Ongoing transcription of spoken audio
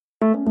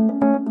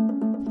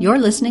You're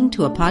listening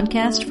to a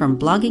podcast from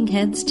Blogging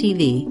Heads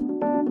TV.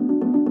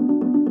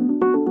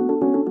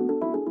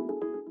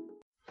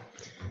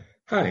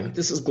 Hi,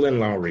 this is Glenn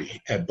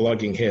Lowry at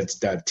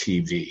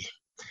bloggingheads.tv.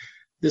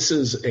 This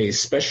is a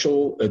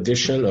special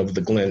edition of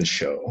The Glenn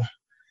Show,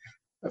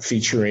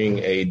 featuring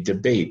a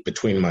debate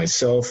between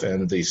myself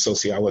and the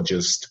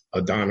sociologist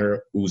Adaner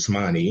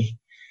Usmani,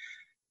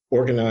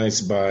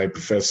 organized by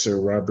Professor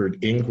Robert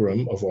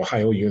Ingram of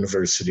Ohio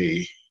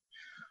University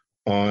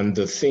on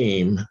the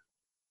theme,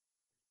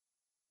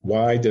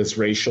 Why Does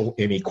Racial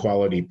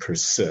Inequality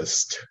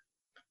Persist?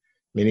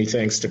 Many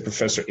thanks to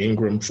Professor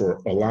Ingram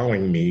for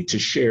allowing me to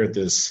share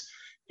this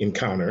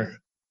encounter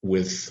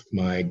with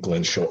my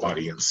Glenn Show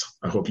audience.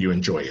 I hope you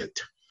enjoy it.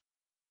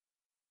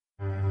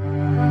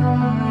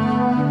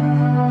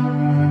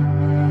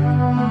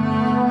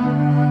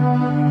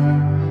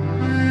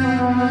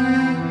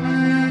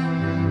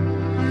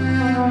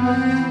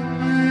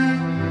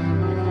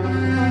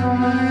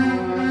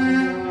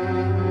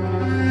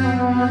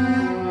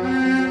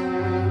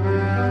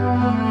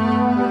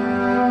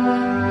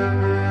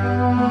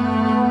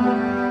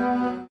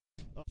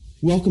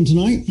 Welcome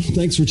tonight.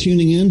 Thanks for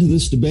tuning in to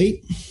this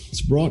debate.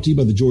 It's brought to you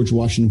by the George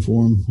Washington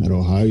Forum at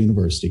Ohio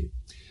University.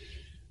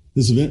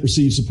 This event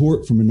received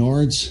support from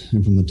Menards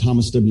and from the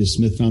Thomas W.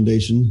 Smith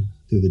Foundation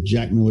through the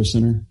Jack Miller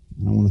Center,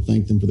 and I want to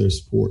thank them for their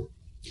support.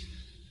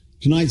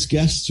 Tonight's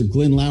guests are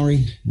Glenn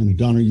Lowry and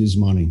Adaner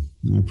Usmani,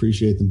 and I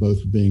appreciate them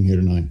both for being here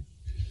tonight.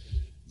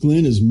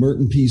 Glenn is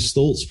Merton P.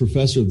 Stoltz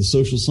Professor of the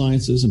Social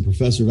Sciences and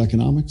Professor of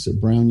Economics at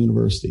Brown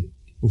University.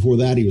 Before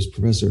that, he was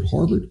professor at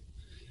Harvard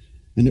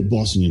and at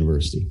Boston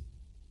University.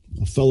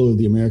 A fellow of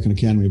the American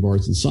Academy of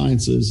Arts and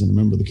Sciences and a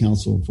member of the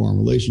Council on Foreign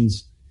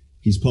Relations,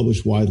 he's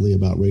published widely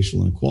about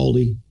racial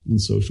inequality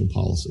and social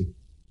policy.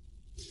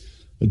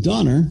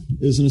 Adaner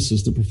is an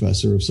assistant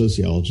professor of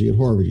sociology at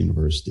Harvard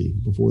University.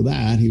 Before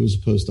that, he was a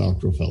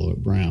postdoctoral fellow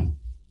at Brown.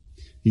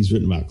 He's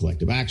written about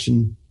collective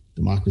action,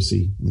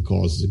 democracy, and the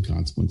causes and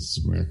consequences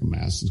of American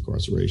mass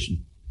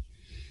incarceration.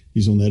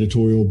 He's on the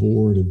editorial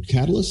board of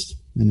Catalyst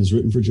and has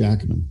written for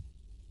Jacobin.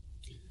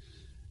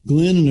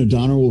 Glenn and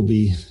Adaner will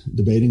be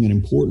debating an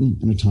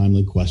important and a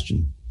timely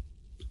question.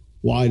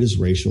 Why does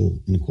racial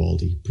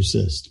inequality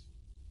persist?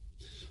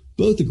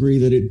 Both agree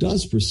that it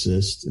does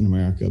persist in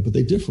America, but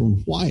they differ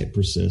on why it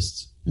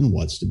persists and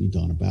what's to be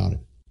done about it.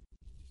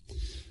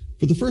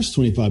 For the first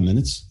 25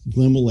 minutes,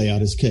 Glenn will lay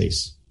out his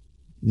case.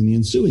 In the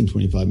ensuing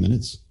 25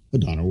 minutes,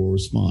 Adaner will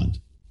respond.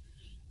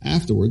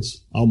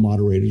 Afterwards, I'll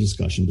moderate a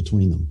discussion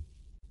between them.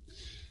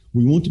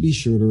 We want to be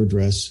sure to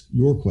address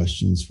your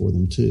questions for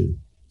them too,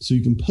 so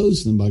you can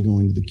pose them by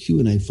going to the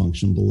Q&A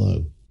function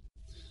below.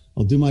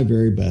 I'll do my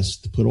very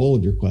best to put all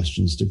of your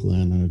questions to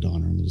Glenn and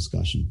Adaner in the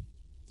discussion.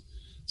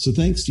 So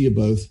thanks to you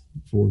both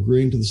for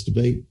agreeing to this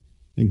debate.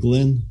 And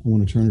Glenn, I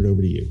want to turn it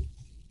over to you.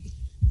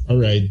 All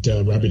right,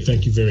 Robert,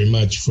 thank you very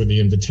much for the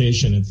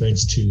invitation, and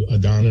thanks to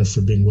Adaner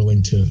for being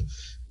willing to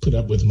put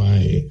up with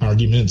my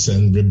arguments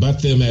and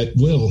rebut them at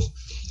will.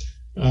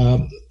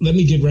 Let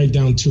me get right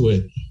down to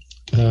it.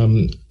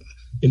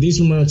 In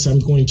these remarks, I'm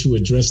going to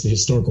address the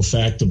historical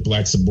fact of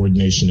Black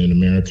subordination in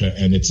America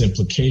and its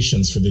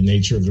implications for the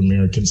nature of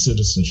American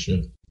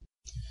citizenship.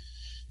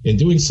 In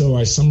doing so,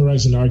 I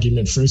summarize an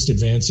argument first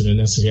advanced in an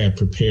essay I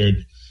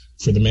prepared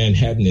for the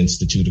Manhattan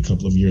Institute a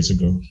couple of years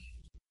ago.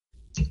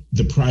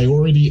 The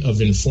priority of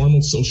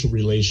informal social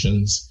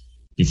relations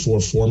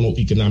before formal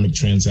economic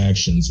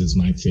transactions is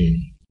my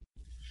theme.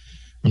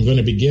 I'm going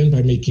to begin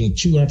by making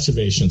two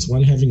observations,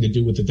 one having to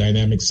do with the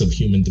dynamics of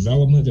human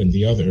development and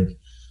the other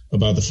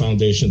about the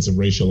foundations of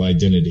racial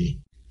identity.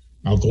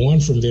 I'll go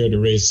on from there to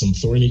raise some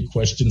thorny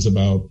questions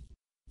about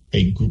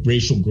a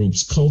racial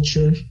group's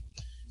culture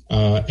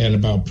and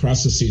about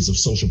processes of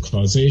social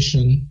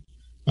causation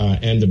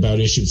and about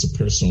issues of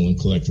personal and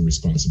collective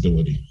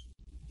responsibility.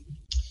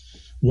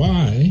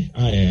 Why,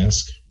 I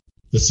ask,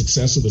 the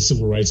success of the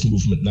civil rights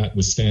movement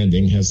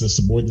notwithstanding, has the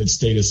subordinate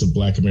status of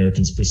Black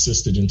Americans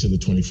persisted into the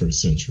 21st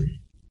century?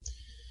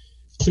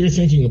 Clear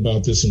thinking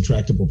about this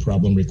intractable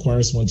problem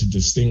requires one to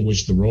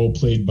distinguish the role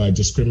played by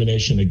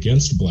discrimination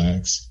against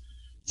Blacks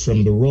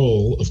from the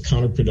role of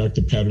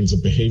counterproductive patterns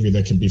of behavior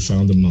that can be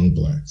found among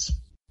Blacks.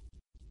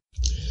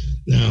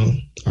 Now,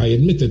 I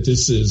admit that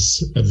this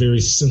is a very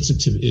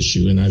sensitive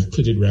issue, and I've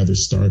put it rather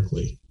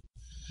starkly.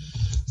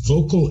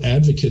 Vocal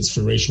advocates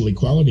for racial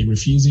equality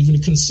refuse even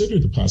to consider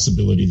the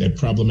possibility that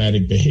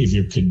problematic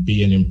behavior could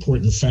be an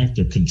important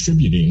factor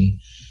contributing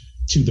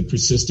to the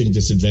persisting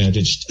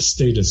disadvantaged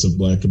status of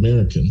Black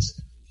Americans.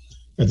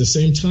 At the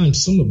same time,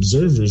 some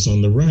observers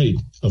on the right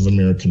of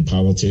American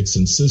politics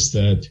insist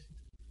that,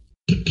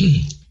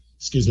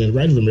 the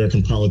right of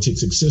American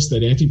politics insist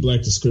that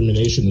anti-Black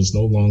discrimination is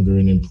no longer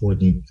an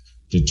important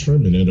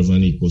determinant of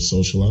unequal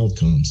social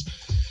outcomes.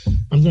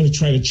 I'm going to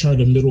try to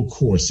chart a middle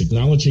course,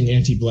 acknowledging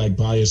anti-Black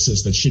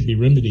biases that should be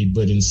remedied,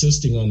 but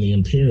insisting on the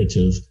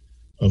imperative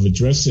of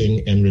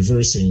addressing and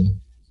reversing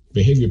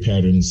behavior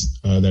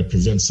patterns that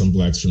prevent some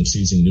Blacks from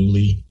seizing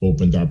newly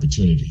opened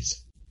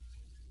opportunities.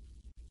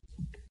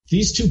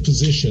 These two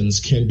positions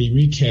can be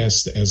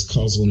recast as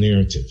causal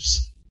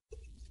narratives.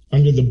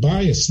 Under the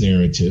bias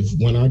narrative,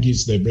 one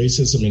argues that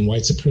racism and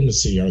white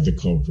supremacy are the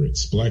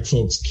culprits. Black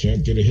folks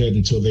can't get ahead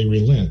until they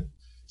relent.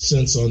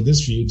 Since on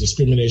this view,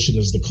 discrimination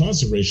is the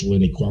cause of racial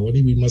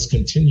inequality, we must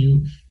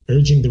continue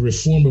urging the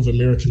reform of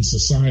American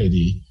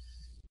society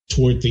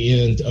toward the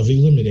end of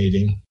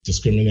eliminating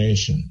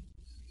discrimination.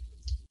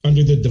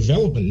 Under the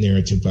development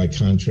narrative, by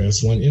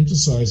contrast, one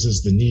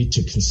emphasizes the need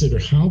to consider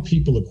how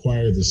people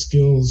acquire the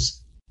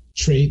skills,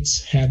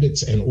 traits,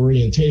 habits, and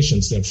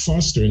orientations that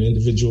foster an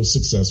individual's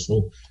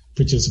successful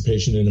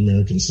participation in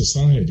American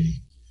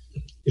society.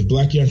 If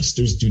Black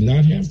youngsters do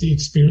not have the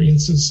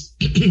experiences,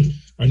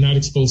 are not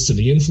exposed to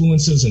the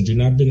influences, and do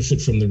not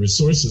benefit from the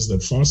resources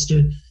that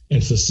foster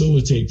and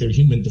facilitate their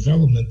human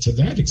development to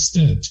that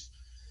extent,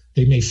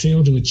 they may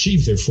fail to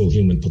achieve their full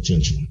human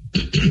potential.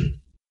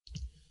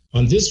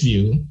 On this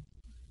view,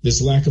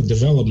 this lack of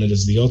development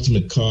is the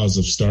ultimate cause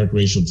of stark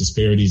racial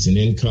disparities in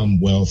income,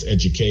 wealth,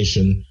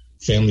 education,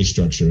 family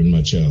structure, and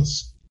much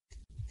else.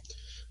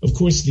 Of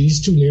course, these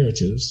two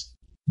narratives,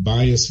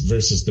 bias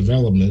versus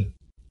development,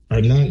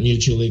 are not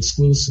mutually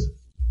exclusive.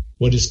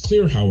 What is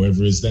clear,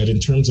 however, is that in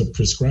terms of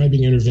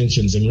prescribing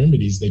interventions and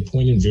remedies, they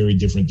point in very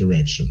different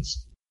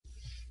directions.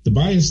 The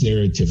bias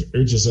narrative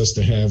urges us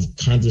to have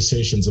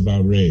conversations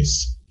about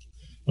race.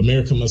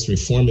 America must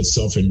reform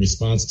itself in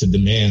response to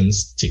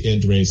demands to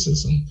end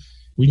racism.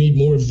 We need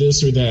more of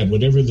this or that,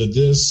 whatever the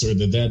this or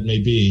the that may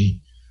be,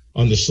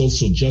 on the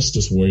social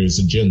justice warriors'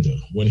 agenda.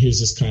 One hears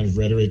this kind of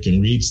rhetoric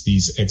and reads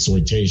these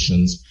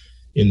exhortations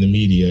in the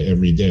media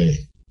every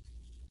day.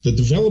 The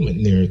development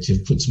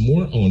narrative puts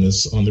more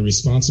onus on the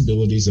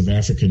responsibilities of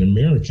African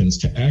Americans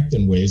to act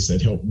in ways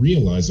that help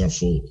realize our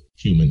full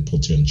human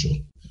potential.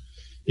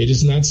 It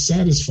is not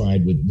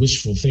satisfied with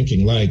wishful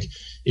thinking like,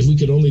 if we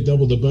could only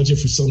double the budget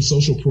for some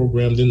social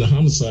program, then the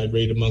homicide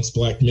rate amongst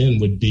Black men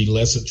would be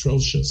less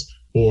atrocious.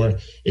 Or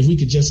if we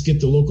could just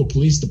get the local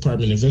police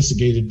department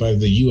investigated by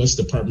the U.S.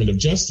 Department of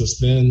Justice,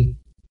 then,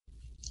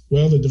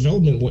 well, the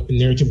development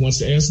narrative wants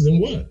to ask, then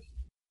what?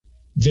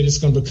 Then it's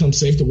going to become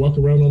safe to walk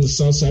around on the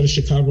south side of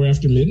Chicago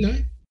after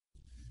midnight?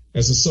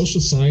 As a social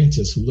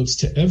scientist who looks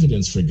to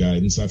evidence for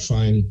guidance, I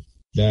find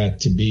that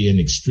to be an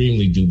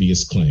extremely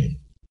dubious claim.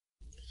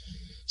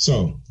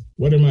 So,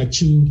 what are my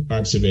two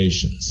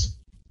observations?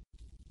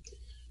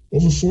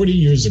 Over 40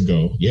 years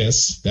ago,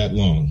 yes, that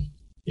long,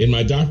 in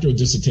my doctoral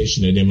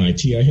dissertation at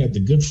MIT, I had the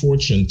good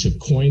fortune to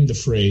coin the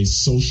phrase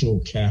social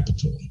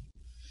capital.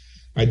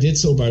 I did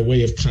so by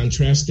way of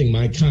contrasting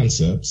my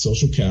concept,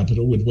 social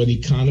capital, with what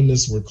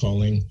economists were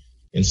calling,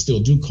 and still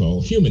do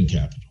call, human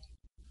capital.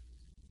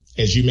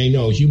 As you may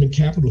know, human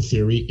capital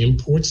theory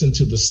imports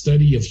into the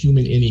study of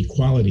human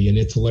inequality an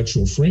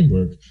intellectual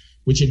framework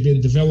which had been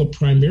developed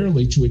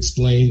primarily to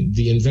explain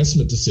the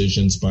investment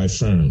decisions by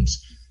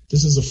firms.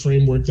 This is a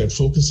framework that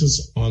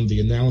focuses on the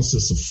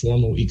analysis of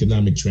formal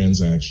economic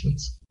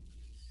transactions.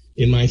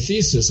 In my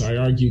thesis, I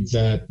argued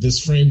that this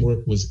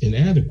framework was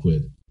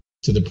inadequate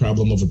to the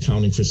problem of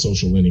accounting for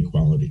social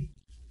inequality.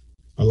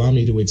 Allow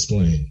me to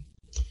explain.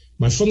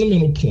 My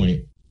fundamental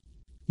point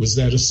was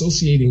that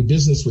associating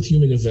business with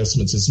human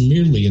investments is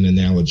merely an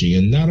analogy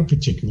and not a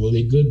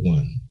particularly good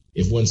one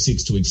if one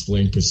seeks to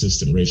explain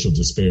persistent racial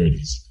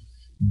disparities.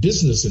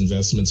 Business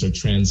investments are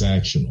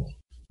transactional.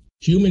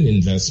 Human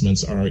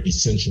investments are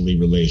essentially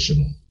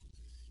relational.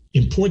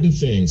 Important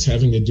things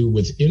having to do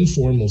with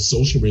informal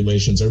social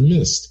relations are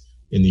missed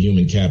in the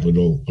human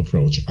capital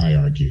approach, I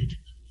argued.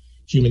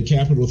 Human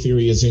capital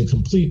theory is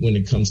incomplete when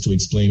it comes to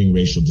explaining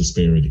racial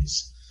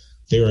disparities.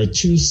 There are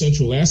two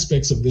central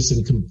aspects of this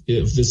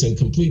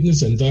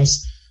incompleteness, and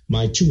thus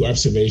my two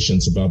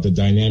observations about the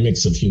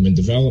dynamics of human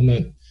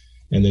development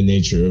and the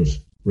nature of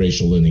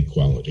racial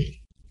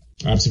inequality.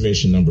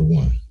 Observation number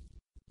one.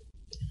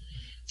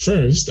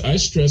 First, I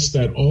stress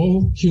that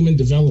all human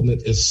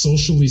development is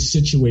socially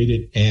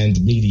situated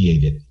and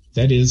mediated.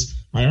 That is,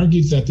 I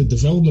argued that the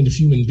development of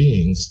human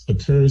beings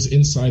occurs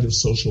inside of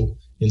social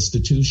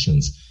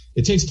institutions.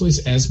 It takes place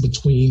as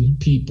between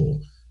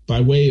people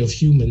by way of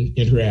human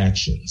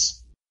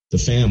interactions. The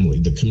family,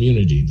 the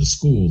community, the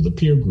school, the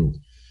peer group.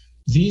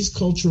 These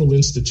cultural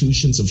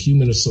institutions of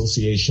human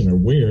association are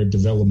where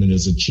development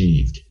is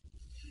achieved.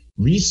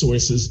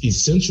 Resources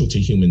essential to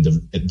human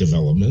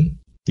development,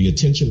 the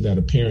attention that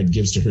a parent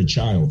gives to her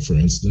child, for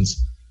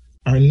instance,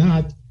 are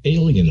not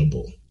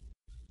alienable.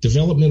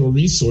 Developmental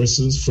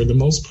resources, for the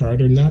most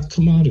part, are not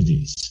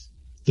commodities.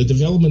 The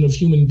development of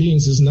human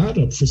beings is not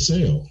up for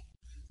sale.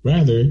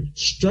 Rather,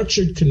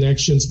 structured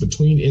connections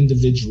between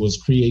individuals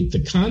create the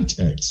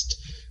context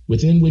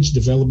within which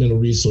developmental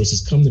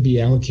resources come to be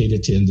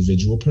allocated to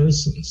individual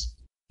persons.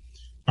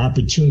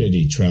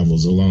 Opportunity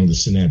travels along the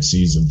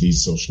synapses of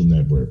these social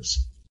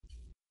networks.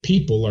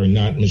 People are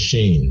not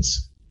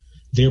machines.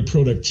 Their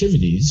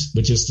productivities,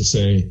 which is to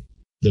say,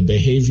 the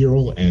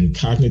behavioral and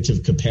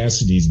cognitive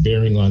capacities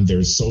bearing on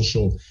their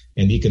social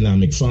and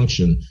economic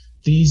function,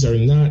 these are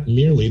not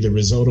merely the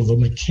result of a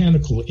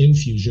mechanical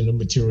infusion of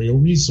material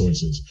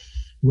resources.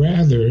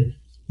 Rather,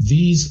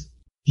 these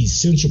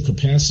essential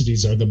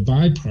capacities are the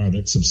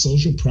byproducts of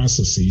social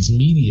processes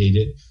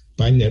mediated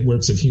by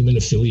networks of human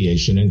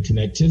affiliation and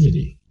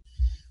connectivity.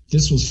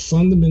 This was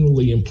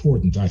fundamentally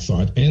important, I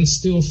thought, and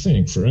still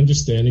think, for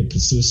understanding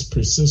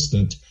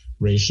persistent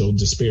racial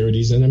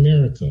disparities in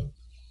America.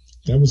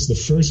 That was the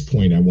first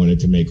point I wanted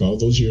to make all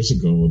those years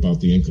ago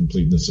about the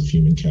incompleteness of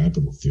human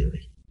capital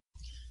theory.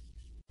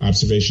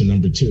 Observation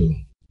number 2.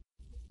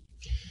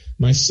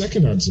 My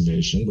second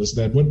observation was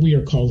that what we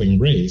are calling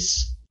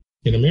race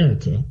in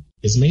America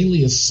is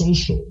mainly a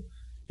social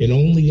and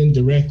only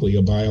indirectly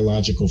a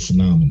biological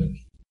phenomenon.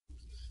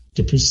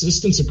 The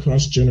persistence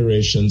across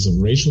generations of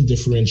racial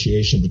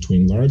differentiation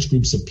between large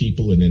groups of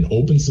people in an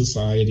open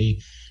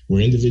society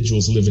where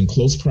individuals live in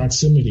close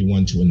proximity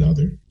one to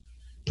another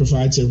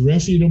provides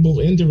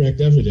irrefutable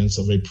indirect evidence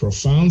of a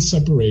profound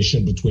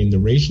separation between the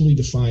racially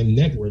defined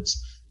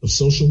networks of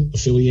social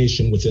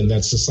affiliation within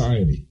that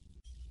society.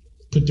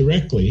 Put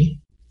directly,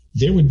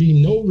 there would be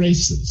no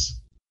races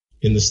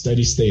in the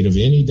steady state of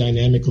any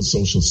dynamical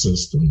social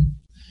system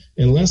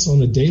unless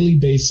on a daily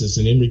basis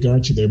and in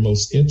regard to their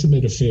most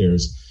intimate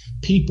affairs,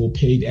 people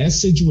paid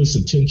assiduous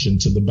attention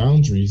to the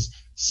boundaries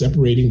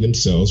separating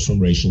themselves from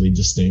racially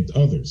distinct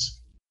others.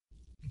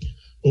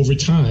 Over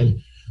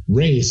time,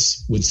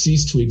 race would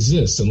cease to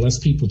exist unless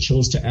people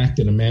chose to act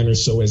in a manner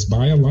so as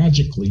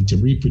biologically to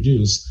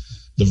reproduce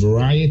the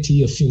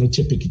variety of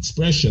phenotypic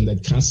expression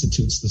that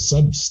constitutes the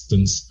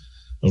substance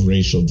of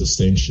racial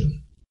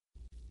distinction.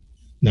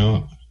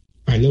 Now,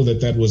 I know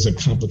that was a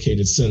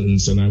complicated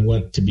sentence and I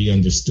want to be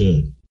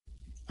understood.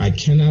 I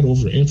cannot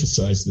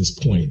overemphasize this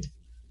point.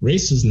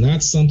 Race is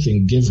not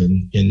something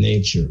given in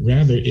nature.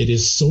 Rather, it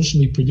is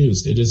socially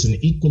produced. It is an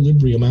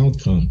equilibrium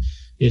outcome.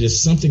 It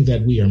is something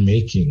that we are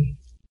making.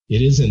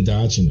 It is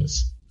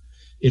endogenous.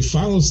 It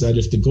follows that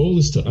if the goal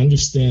is to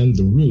understand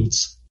the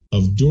roots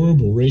of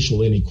durable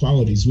racial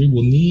inequalities, we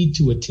will need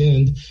to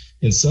attend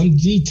in some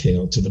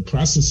detail to the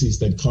processes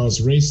that cause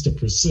race to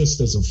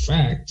persist as a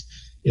fact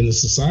in the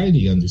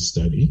society under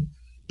study,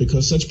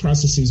 because such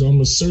processes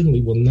almost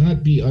certainly will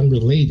not be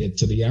unrelated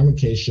to the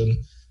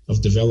allocation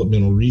of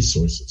developmental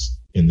resources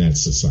in that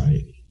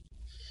society.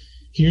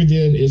 Here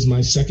then is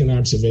my second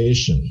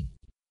observation.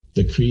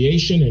 The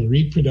creation and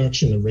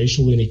reproduction of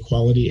racial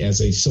inequality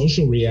as a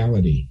social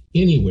reality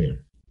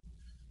anywhere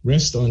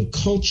rests on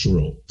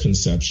cultural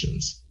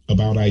conceptions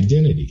about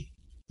identity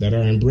that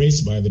are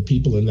embraced by the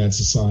people in that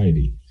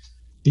society.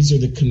 These are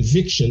the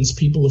convictions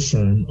people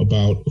affirm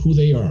about who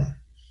they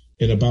are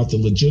and about the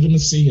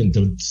legitimacy and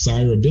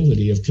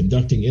desirability of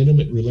conducting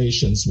intimate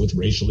relations with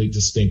racially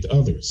distinct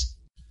others.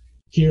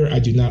 Here, I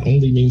do not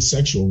only mean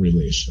sexual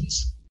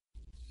relations.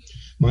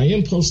 My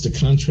impulse to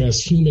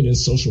contrast human and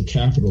social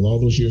capital all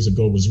those years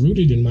ago was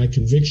rooted in my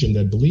conviction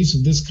that beliefs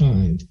of this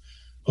kind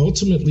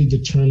ultimately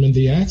determine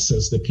the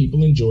access that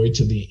people enjoy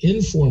to the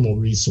informal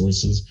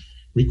resources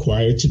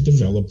required to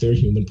develop their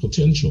human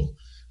potential.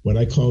 What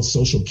I call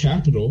social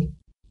capital,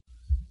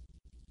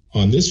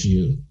 on this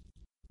view,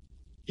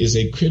 is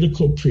a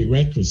critical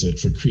prerequisite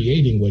for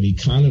creating what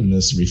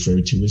economists refer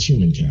to as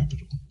human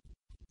capital.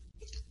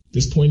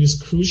 This point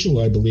is crucial,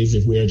 I believe,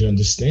 if we are to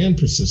understand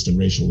persistent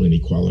racial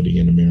inequality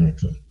in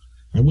America.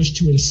 I wish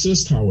to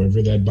insist,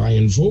 however, that by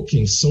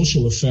invoking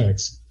social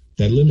effects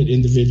that limit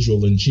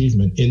individual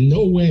achievement, in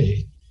no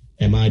way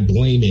am I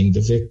blaming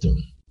the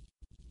victim.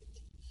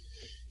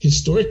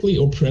 Historically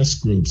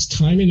oppressed groups,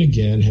 time and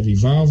again, have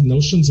evolved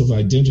notions of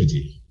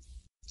identity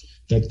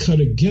that cut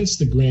against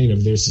the grain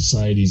of their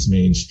society's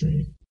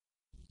mainstream.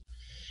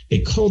 A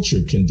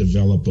culture can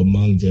develop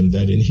among them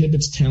that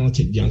inhibits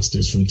talented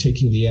youngsters from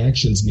taking the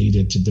actions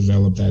needed to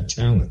develop that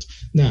talent.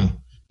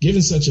 Now,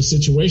 given such a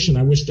situation,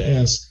 I wish to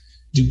ask,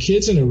 do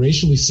kids in a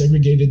racially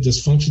segregated,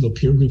 dysfunctional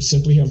peer group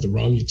simply have the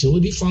wrong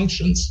utility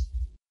functions?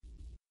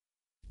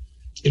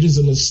 It is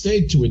a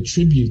mistake to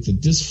attribute the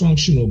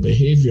dysfunctional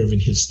behavior of an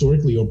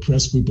historically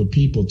oppressed group of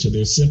people to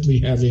their simply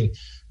having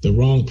the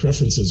wrong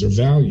preferences or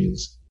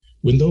values,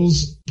 when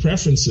those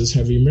preferences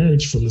have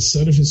emerged from a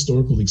set of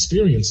historical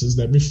experiences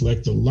that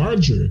reflect the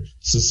larger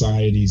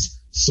society's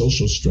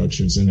social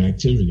structures and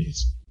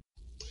activities.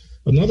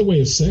 Another way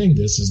of saying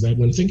this is that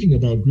when thinking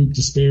about group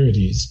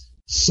disparities,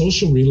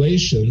 social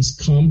relations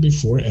come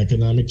before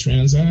economic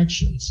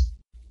transactions.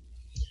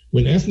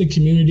 When ethnic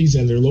communities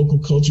and their local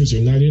cultures are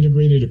not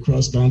integrated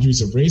across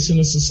boundaries of race in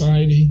a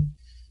society,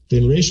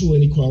 then racial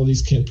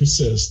inequalities can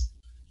persist.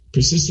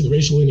 Persistent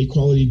racial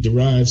inequality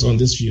derives, on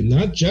this view,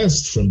 not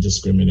just from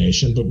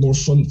discrimination, but more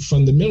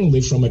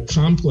fundamentally from a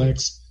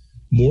complex,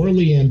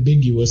 morally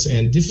ambiguous,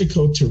 and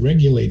difficult to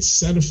regulate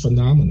set of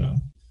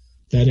phenomena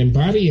that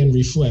embody and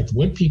reflect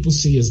what people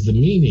see as the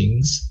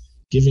meanings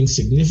giving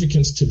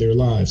significance to their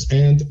lives,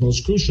 and,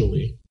 most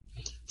crucially,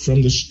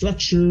 from the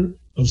structure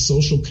of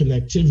social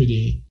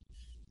connectivity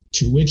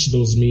to which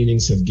those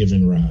meanings have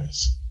given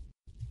rise.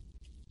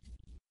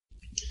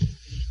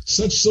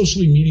 Such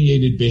socially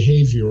mediated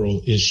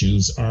behavioral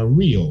issues are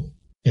real,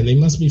 and they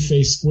must be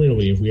faced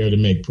squarely if we are to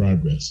make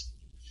progress.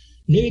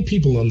 Many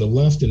people on the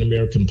left in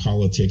American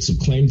politics who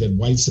claim that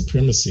white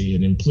supremacy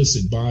and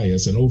implicit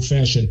bias and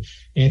old-fashioned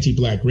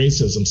anti-black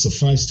racism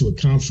suffice to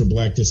account for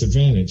black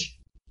disadvantage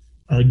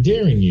are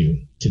daring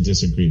you to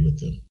disagree with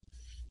them.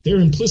 Their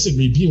implicit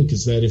rebuke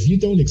is that if you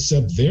don't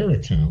accept their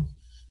account,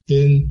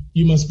 then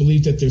you must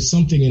believe that there's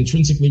something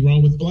intrinsically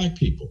wrong with Black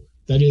people.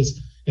 That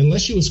is,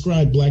 unless you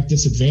ascribe Black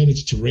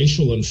disadvantage to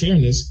racial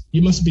unfairness,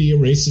 you must be a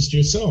racist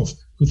yourself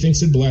who thinks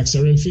that Blacks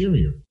are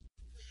inferior.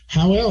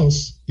 How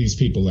else, these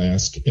people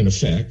ask, in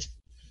effect,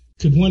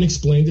 could one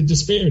explain the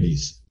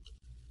disparities?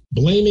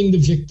 Blaming the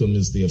victim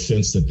is the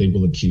offense that they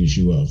will accuse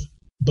you of.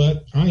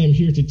 But I am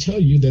here to tell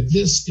you that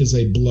this is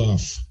a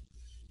bluff.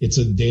 It's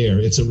a dare.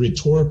 It's a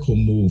rhetorical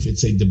move.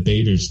 It's a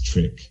debater's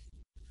trick.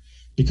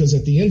 Because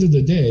at the end of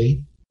the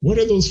day, what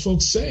are those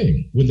folks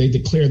saying when they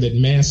declare that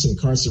mass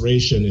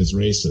incarceration is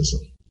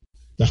racism?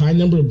 The high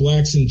number of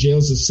Blacks in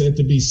jails is said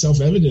to be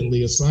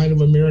self-evidently a sign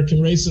of American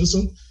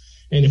racism.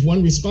 And if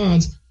one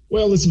responds,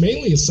 well, it's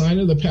mainly a sign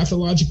of the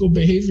pathological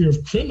behavior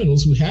of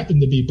criminals who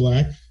happen to be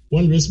Black,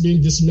 one risks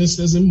being dismissed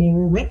as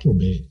immoral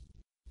reprobate.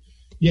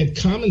 Yet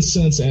common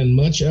sense and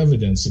much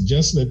evidence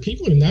suggests that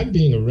people are not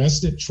being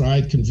arrested,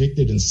 tried,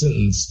 convicted, and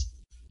sentenced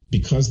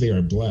because they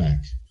are Black.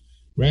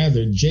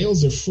 Rather,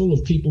 jails are full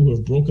of people who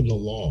have broken the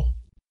law,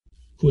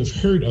 who have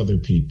hurt other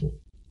people,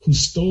 who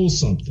stole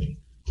something,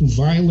 who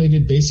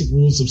violated basic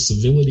rules of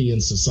civility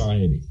in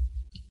society.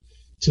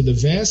 To the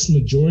vast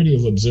majority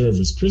of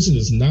observers, prison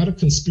is not a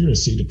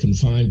conspiracy to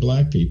confine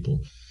Black people.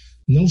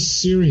 No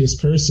serious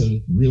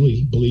person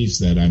really believes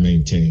that, I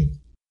maintain.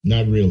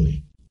 Not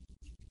really.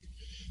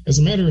 As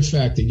a matter of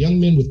fact, the young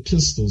men with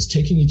pistols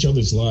taking each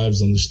other's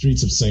lives on the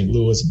streets of St.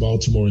 Louis,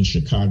 Baltimore, and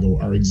Chicago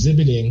are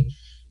exhibiting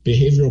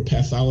behavioral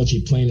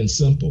pathology, plain and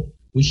simple.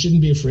 We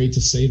shouldn't be afraid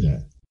to say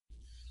that.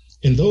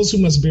 And those who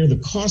must bear the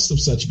cost of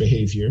such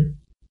behavior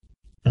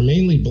are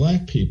mainly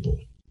Black people.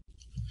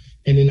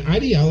 And an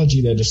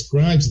ideology that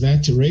ascribes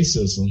that to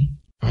racism,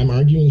 I'm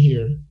arguing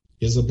here,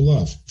 is a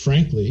bluff.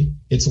 Frankly,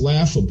 it's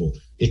laughable.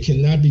 It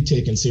cannot be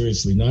taken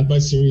seriously, not by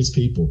serious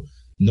people.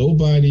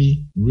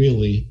 Nobody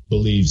really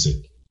believes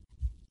it.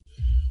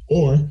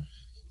 Or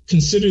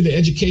consider the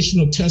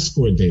educational test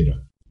score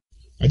data.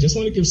 I just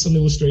want to give some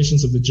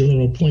illustrations of the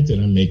general point that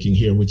I'm making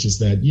here, which is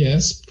that,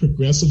 yes,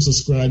 progressives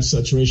ascribe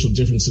such racial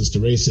differences to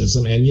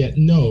racism, and yet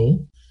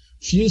no,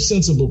 few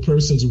sensible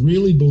persons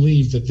really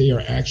believe that they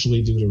are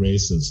actually due to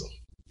racism.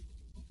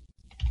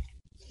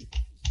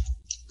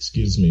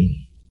 Excuse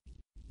me.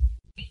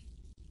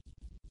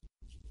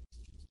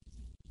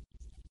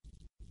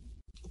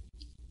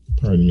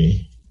 Pardon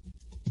me.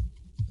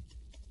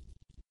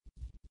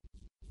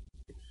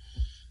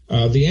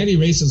 The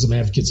anti-racism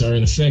advocates are,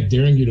 in effect,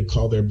 daring you to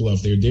call their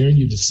bluff. They're daring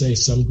you to say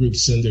some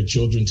groups send their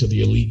children to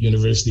the elite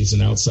universities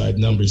in outside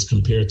numbers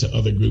compared to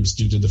other groups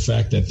due to the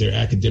fact that their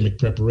academic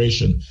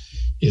preparation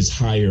is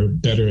higher,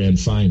 better, and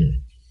finer.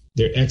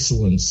 Their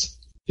excellence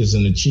is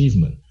an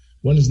achievement.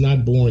 One is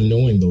not born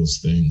knowing those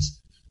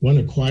things. One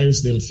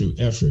acquires them through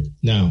effort.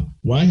 Now,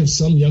 why have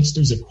some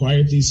youngsters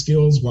acquired these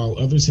skills while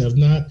others have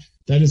not?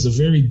 That is a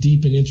very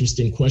deep and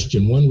interesting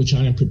question, one which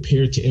I am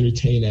prepared to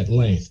entertain at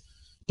length.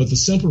 But the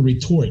simple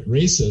retort,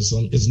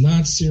 racism, is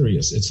not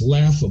serious. It's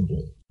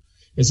laughable,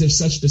 as if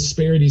such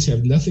disparities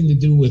have nothing to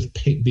do with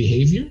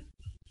behavior,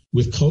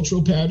 with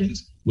cultural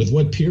patterns, with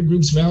what peer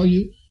groups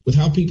value, with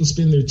how people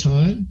spend their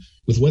time,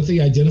 with what they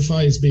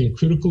identify as being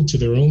critical to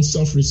their own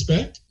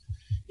self-respect.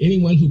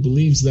 Anyone who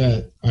believes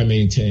that, I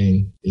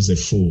maintain, is a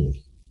fool.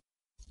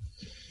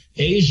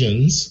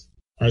 Asians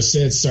are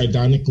said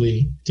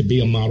sardonically to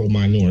be a model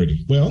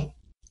minority. Well,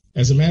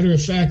 as a matter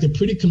of fact, a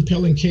pretty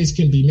compelling case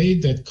can be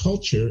made that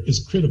culture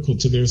is critical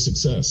to their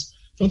success.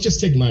 Don't just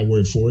take my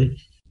word for it.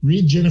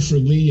 Read Jennifer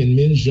Lee and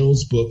Min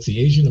Zhou's book,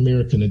 The Asian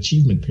American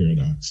Achievement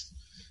Paradox.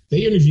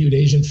 They interviewed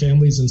Asian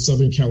families in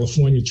Southern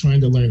California trying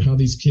to learn how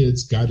these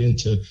kids got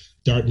into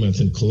Dartmouth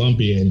and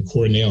Columbia and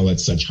Cornell at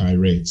such high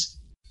rates.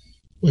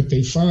 What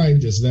they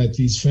find is that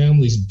these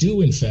families do,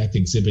 in fact,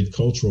 exhibit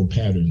cultural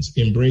patterns,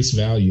 embrace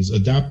values,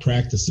 adopt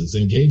practices,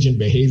 engage in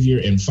behavior,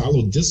 and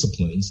follow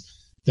disciplines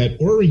that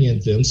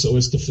orient them so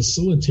as to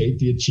facilitate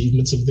the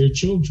achievements of their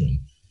children.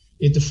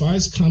 It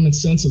defies common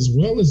sense as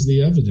well as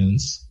the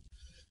evidence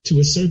to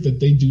assert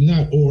that they do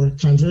not, or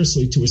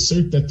conversely, to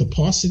assert that the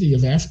paucity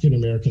of African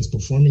Americans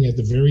performing at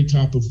the very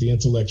top of the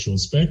intellectual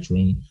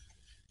spectrum,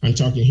 I'm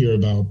talking here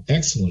about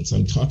excellence,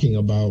 I'm talking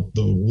about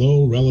the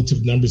low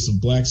relative numbers of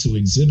Blacks who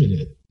exhibit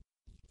it,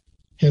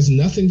 has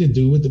nothing to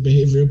do with the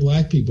behavior of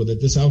Black people,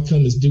 that this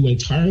outcome is due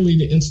entirely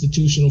to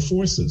institutional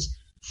forces.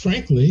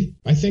 Frankly,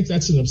 I think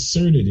that's an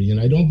absurdity, and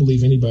I don't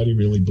believe anybody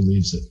really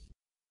believes it.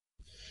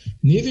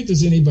 Neither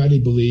does anybody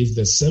believe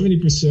that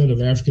 70%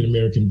 of African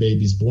American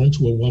babies born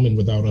to a woman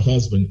without a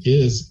husband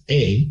is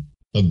A,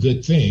 a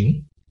good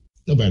thing.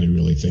 Nobody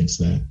really thinks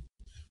that.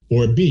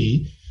 Or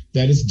B,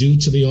 that is due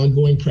to the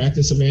ongoing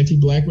practice of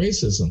anti-Black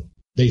racism.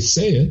 They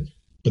say it,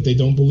 but they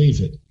don't believe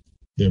it.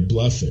 They're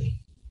bluffing.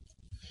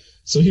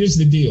 So here's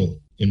the deal,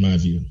 in my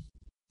view.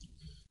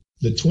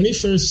 The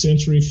 21st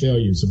century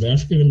failures of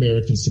African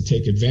Americans to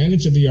take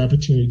advantage of the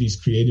opportunities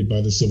created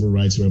by the Civil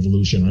Rights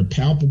Revolution are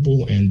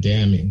palpable and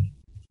damning,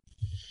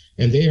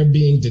 and they are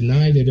being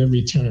denied at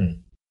every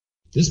turn.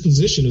 This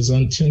position is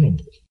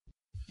untenable.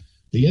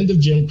 The end of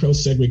Jim Crow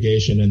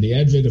segregation and the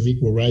advent of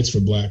equal rights for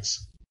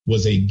Blacks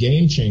was a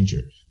game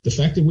changer. The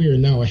fact that we are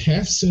now a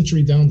half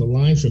century down the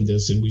line from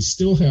this and we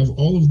still have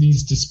all of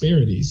these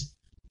disparities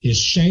is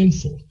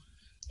shameful.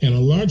 And a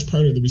large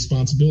part of the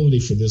responsibility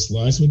for this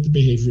lies with the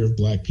behavior of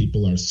Black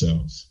people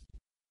ourselves.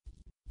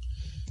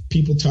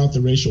 People tout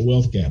the racial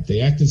wealth gap.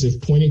 They act as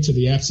if pointing to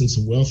the absence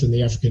of wealth in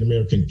the African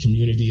American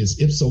community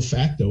is ipso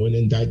facto an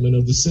indictment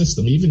of the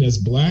system, even as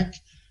Black,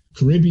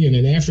 Caribbean,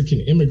 and African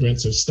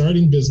immigrants are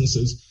starting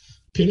businesses,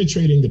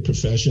 penetrating the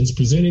professions,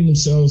 presenting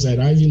themselves at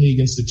Ivy League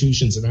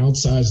institutions in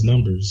outsized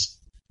numbers,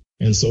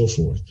 and so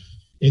forth.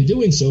 In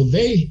doing so,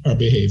 they are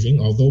behaving,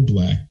 although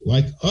Black,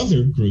 like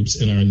other groups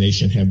in our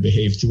nation have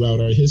behaved throughout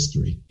our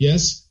history.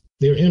 Yes,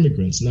 they're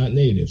immigrants, not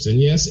natives. And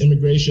yes,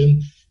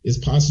 immigration is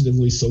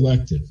positively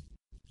selective.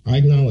 I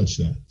acknowledge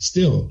that.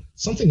 Still,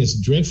 something is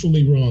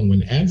dreadfully wrong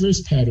when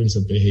adverse patterns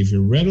of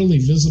behavior readily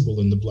visible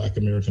in the Black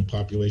American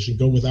population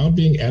go without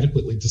being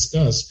adequately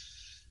discussed,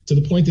 to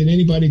the point that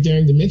anybody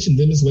daring to mention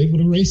them is labeled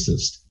a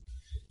racist.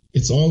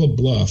 It's all a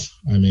bluff,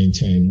 I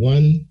maintain,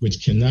 one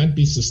which cannot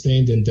be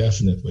sustained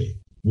indefinitely.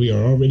 We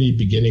are already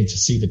beginning to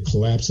see the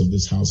collapse of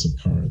this house of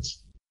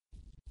cards.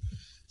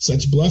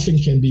 Such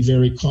bluffing can be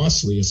very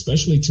costly,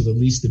 especially to the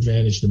least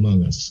advantaged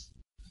among us.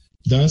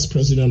 Thus,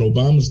 President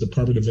Obama's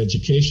Department of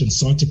Education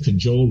sought to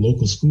cajole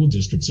local school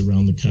districts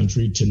around the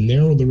country to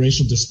narrow the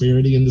racial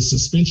disparity in the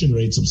suspension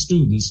rates of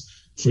students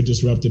for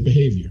disruptive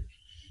behavior.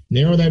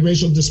 Narrow that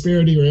racial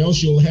disparity or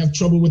else you'll have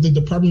trouble with the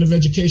Department of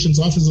Education's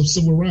Office of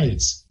Civil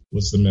Rights,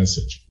 was the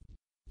message.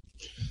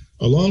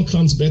 Along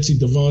comes Betsy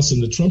DeVos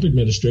and the Trump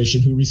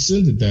administration, who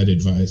rescinded that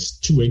advice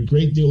to a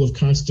great deal of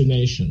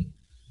consternation.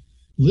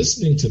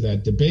 Listening to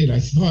that debate, I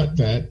thought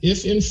that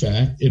if, in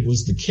fact, it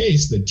was the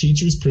case that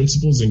teachers,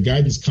 principals, and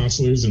guidance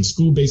counselors and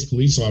school-based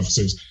police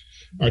officers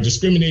are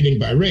discriminating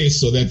by race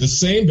so that the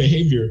same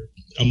behavior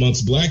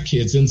amongst Black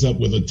kids ends up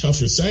with a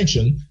tougher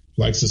sanction,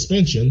 like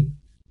suspension,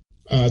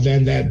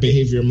 than that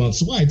behavior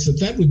amongst whites,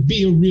 that would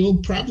be a real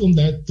problem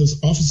that the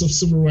Office of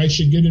Civil Rights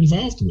should get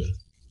involved with.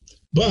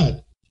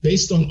 But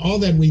based on all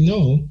that we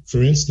know,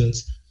 for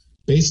instance,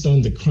 based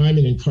on the crime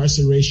and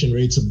incarceration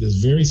rates of this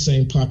very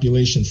same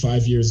population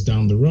 5 years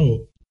down the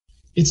road,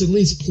 it's at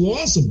least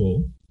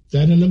plausible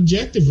that an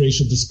objective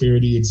racial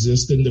disparity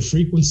exists in the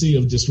frequency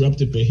of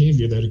disruptive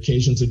behavior that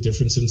occasions a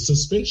difference in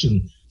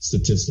suspension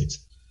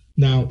statistics.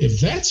 Now, if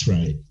that's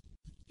right,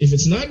 if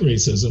it's not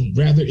racism,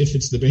 rather if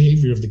it's the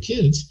behavior of the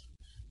kids,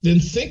 then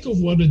think of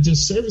what a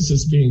disservice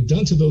is being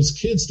done to those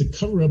kids to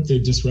cover up their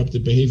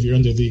disruptive behavior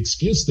under the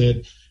excuse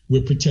that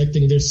we're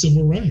protecting their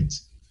civil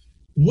rights.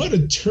 What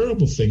a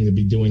terrible thing to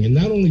be doing, and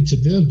not only to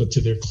them, but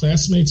to their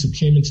classmates who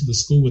came into the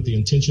school with the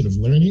intention of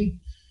learning,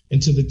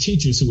 and to the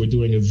teachers who were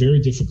doing a very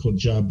difficult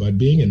job by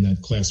being in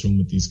that classroom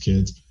with these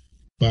kids,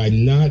 by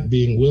not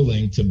being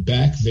willing to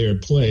back their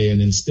play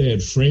and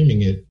instead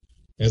framing it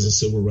as a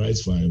civil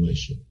rights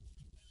violation.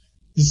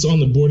 This is on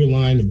the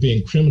borderline of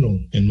being criminal,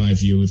 in my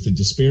view, if the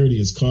disparity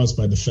is caused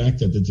by the fact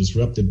that the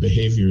disruptive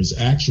behavior is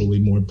actually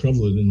more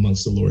prevalent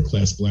amongst the lower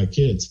class Black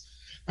kids.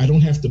 I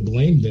don't have to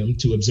blame them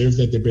to observe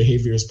that their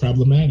behavior is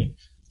problematic.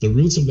 The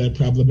roots of that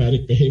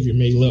problematic behavior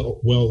may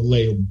well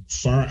lay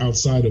far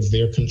outside of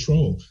their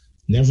control.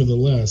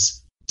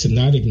 Nevertheless, to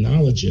not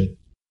acknowledge it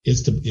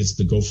is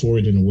to go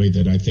forward in a way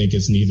that I think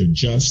is neither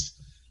just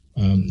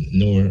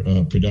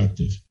nor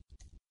productive.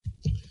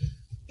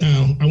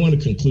 Now, I want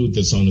to conclude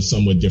this on a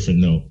somewhat different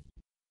note.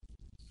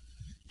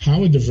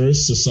 How a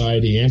diverse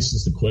society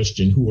answers the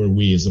question, who are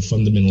we, is a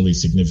fundamentally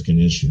significant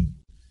issue.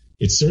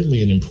 It's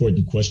certainly an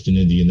important question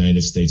in the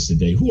United States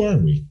today. Who are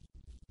we?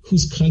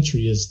 Whose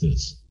country is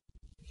this?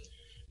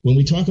 When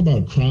we talk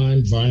about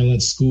crime,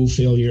 violence, school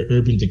failure,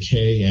 urban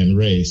decay, and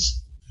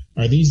race,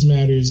 are these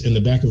matters in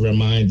the back of our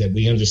mind that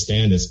we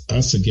understand as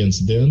us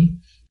against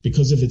them?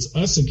 Because if it's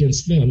us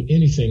against them,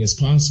 anything is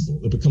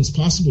possible. It becomes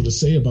possible to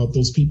say about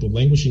those people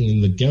languishing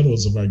in the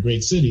ghettos of our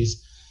great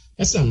cities,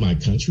 that's not my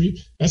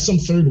country. That's some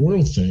third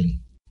world thing.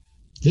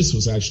 This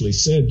was actually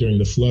said during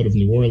the flood of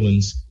New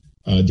Orleans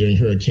during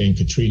Hurricane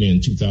Katrina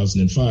in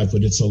 2005,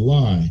 but it's a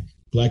lie.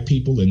 Black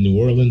people in New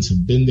Orleans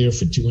have been there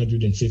for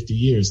 250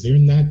 years. They're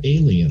not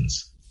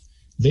aliens.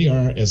 They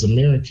are as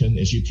American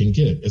as you can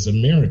get, as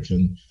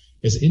American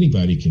as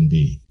anybody can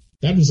be.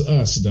 That was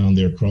us down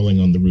there crawling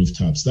on the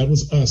rooftops. That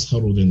was us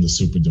huddled in the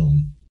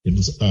Superdome. It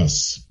was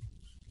us.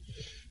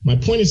 My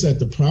point is that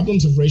the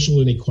problems of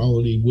racial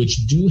inequality,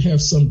 which do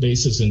have some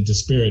basis in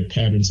disparate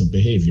patterns of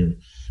behavior,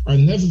 are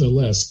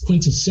nevertheless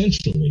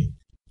quintessentially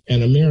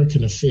an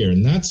American affair,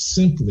 not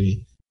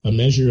simply a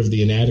measure of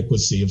the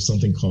inadequacy of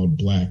something called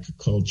Black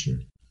culture.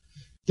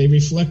 They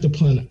reflect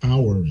upon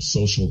our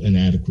social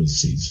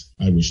inadequacies,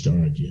 I wish to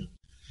argue.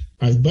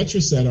 I've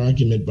buttressed that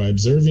argument by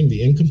observing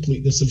the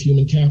incompleteness of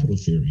human capital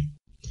theory,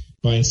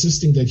 by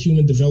insisting that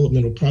human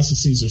developmental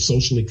processes are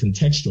socially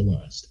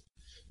contextualized,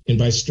 and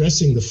by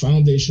stressing the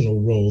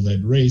foundational role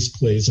that race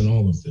plays in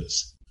all of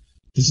this.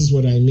 This is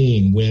what I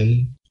mean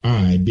when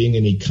I, being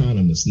an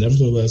economist,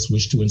 nevertheless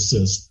wish to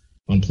insist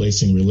on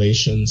placing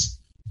relations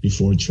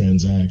before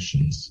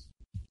transactions.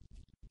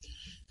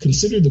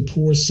 Consider the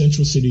poor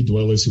central city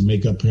dwellers who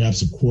make up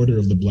perhaps a quarter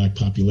of the Black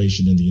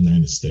population in the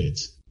United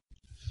States.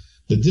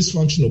 The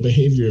dysfunctional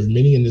behavior of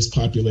many in this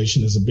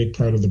population is a big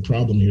part of the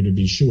problem here, to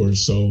be sure.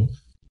 So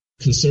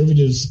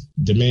conservatives'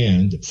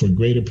 demand for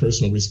greater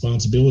personal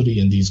responsibility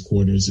in these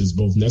quarters is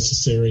both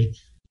necessary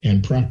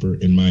and proper,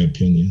 in my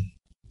opinion.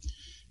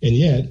 And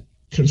yet,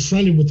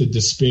 confronted with the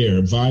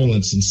despair,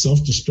 violence, and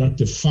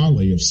self-destructive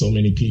folly of so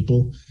many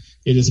people,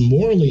 it is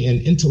morally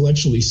and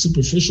intellectually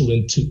superficial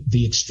and to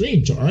the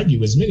extreme to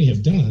argue, as many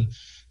have done,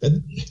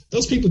 that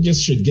those people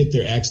just should get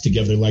their acts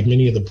together like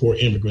many of the poor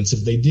immigrants.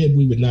 If they did,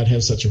 we would not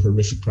have such a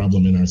horrific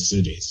problem in our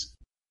cities.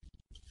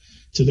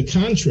 To the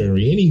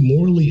contrary, any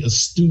morally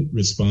astute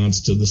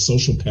response to the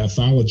social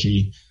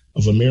pathology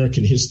of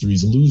American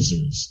history's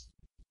losers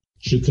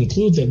should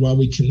conclude that while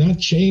we cannot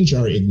change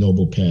our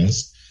ignoble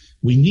past,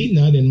 we need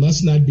not and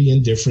must not be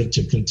indifferent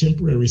to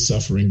contemporary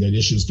suffering that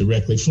issues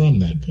directly from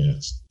that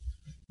past.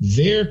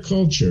 Their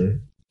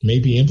culture may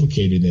be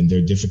implicated in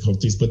their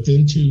difficulties, but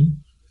then too,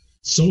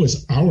 so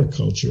is our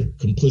culture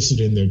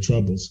complicit in their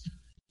troubles.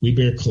 We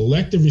bear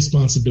collective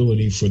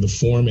responsibility for the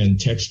form and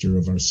texture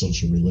of our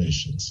social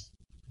relations.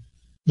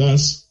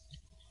 Thus,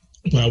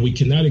 while we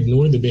cannot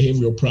ignore the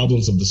behavioral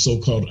problems of the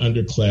so-called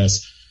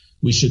underclass,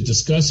 we should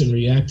discuss and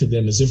react to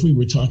them as if we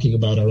were talking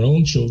about our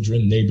own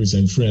children, neighbors,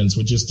 and friends,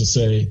 which is to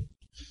say,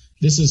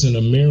 this is an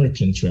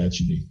American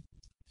tragedy.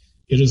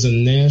 It is a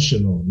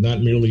national,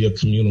 not merely a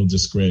communal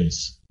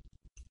disgrace.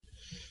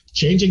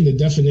 Changing the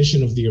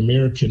definition of the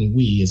American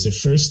we is a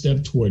first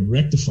step toward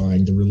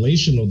rectifying the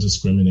relational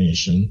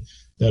discrimination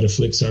that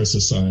afflicts our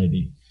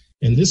society.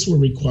 And this will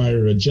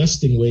require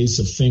adjusting ways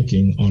of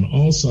thinking on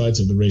all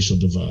sides of the racial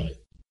divide.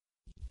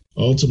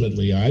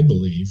 Ultimately, I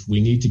believe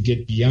we need to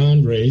get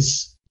beyond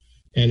race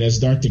and, as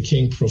Dr.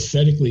 King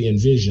prophetically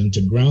envisioned,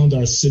 to ground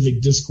our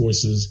civic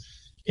discourses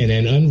in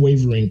an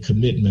unwavering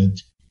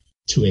commitment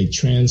to a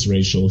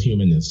transracial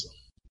humanism.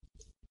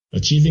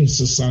 Achieving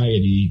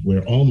society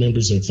where all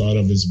members are thought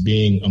of as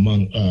being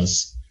among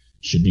us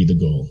should be the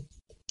goal.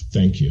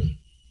 Thank you.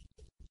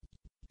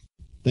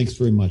 Thanks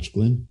very much,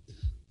 Glenn.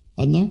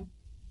 Adnan?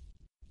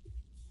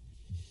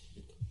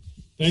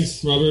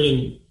 Thanks, Robert,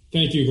 and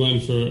thank you,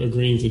 Glenn, for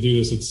agreeing to do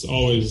this. It's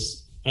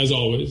always, as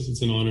always,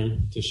 it's an honor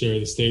to share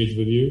the stage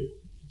with you.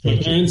 My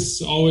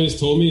parents always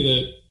told me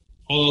that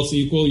all else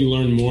equal, you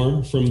learn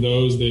more from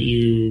those that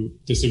you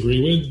disagree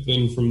with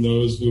than from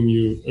those whom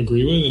you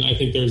agree with. And I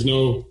think there's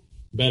no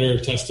better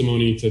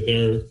testimony to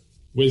their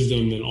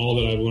wisdom than all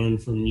that I've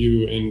learned from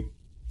you and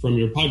from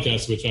your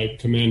podcast, which I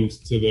commend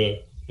to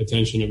the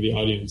attention of the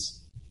audience.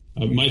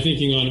 My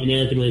thinking on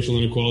American racial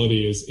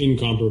inequality is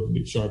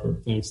incomparably sharper,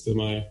 thanks to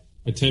my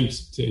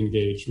attempt to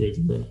engage with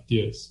your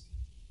ideas.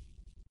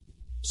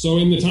 So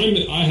in the time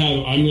that I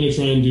have, I'm going to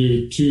try and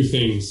do two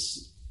things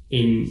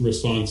in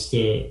response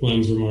to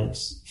Glenn's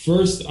remarks.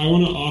 First, I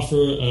want to offer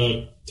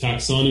a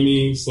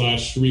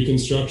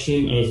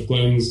taxonomy/reconstruction of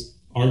Glenn's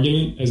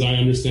argument as I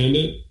understand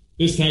it.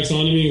 This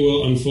taxonomy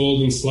will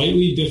unfold in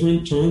slightly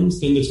different terms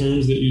than the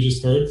terms that you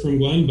just heard from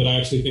Glenn, but I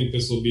actually think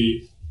this will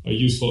be a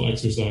useful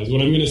exercise.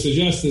 What I'm going to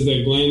suggest is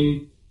that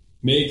Glenn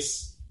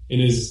makes in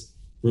his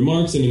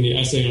remarks and in the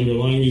essay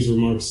underlying these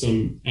remarks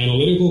some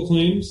analytical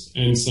claims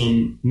and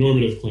some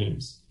normative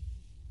claims.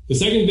 The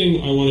second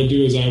thing I want to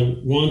do is I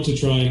want to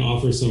try and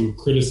offer some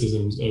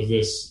criticisms of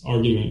this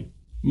argument.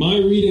 My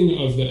reading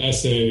of the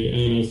essay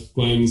and of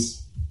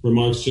Glenn's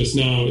remarks just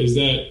now is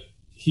that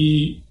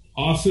he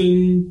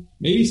often,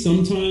 maybe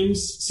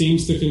sometimes,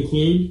 seems to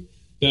conclude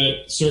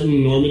that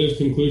certain normative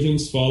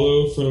conclusions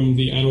follow from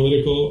the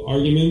analytical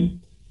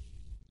argument.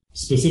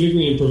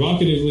 Specifically and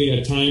provocatively,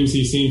 at times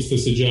he seems to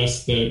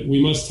suggest that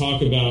we must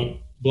talk about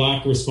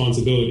Black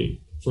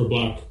responsibility for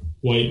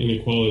Black-white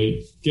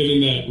inequality,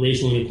 given that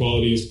racial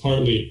inequality is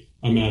partly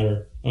a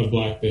matter of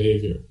Black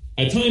behavior.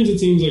 At times it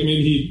seems like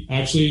maybe he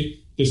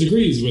actually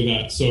disagrees with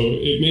that, so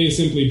it may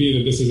simply be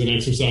that this is an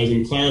exercise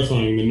in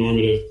clarifying the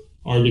normative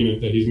argument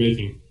that he's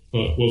making,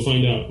 but we'll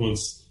find out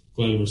once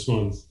Glenn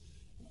responds.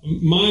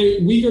 My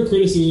weaker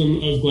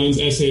criticism of Glenn's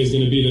essay is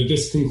going to be that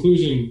this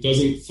conclusion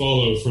doesn't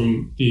follow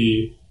from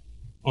the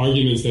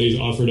arguments that he's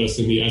offered us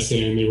in the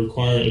essay, and they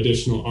require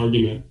additional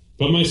argument.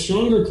 But my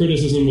stronger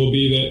criticism will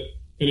be that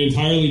an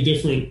entirely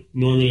different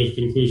normative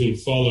conclusion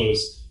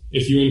follows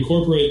if you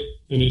incorporate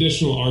an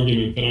additional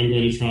argument that I'm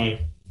going to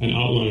try and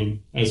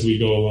outline as we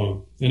go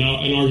along, and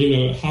an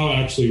argument about how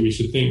actually we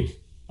should think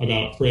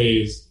about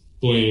praise,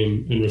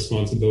 blame, and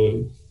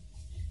responsibility.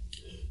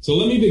 So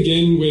let me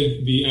begin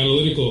with the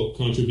analytical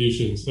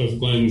contributions of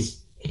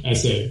Glenn's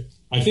essay.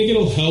 I think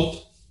it'll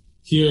help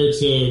here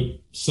to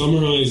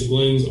summarize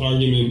Glenn's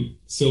argument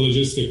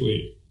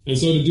syllogistically. And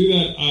so to do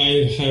that,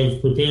 I have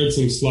prepared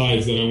some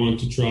slides that I want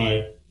to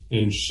try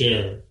and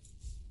share,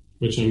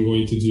 which I'm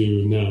going to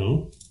do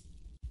now.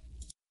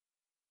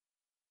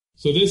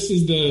 So this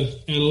is the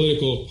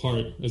analytical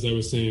part, as I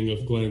was saying,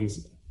 of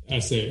Glenn's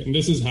essay, and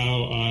this is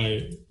how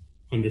I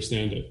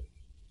understand it.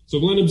 So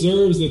Glenn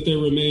observes that there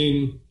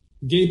remain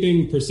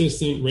gaping,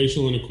 persistent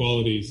racial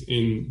inequalities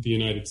in the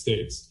United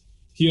States.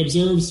 He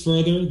observes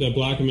further that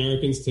Black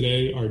Americans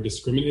today are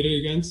discriminated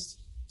against.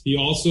 He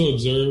also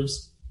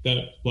observes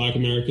that Black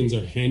Americans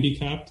are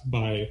handicapped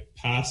by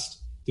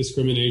past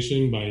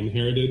discrimination, by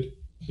inherited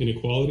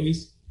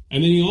inequalities.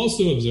 And then he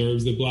also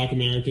observes that Black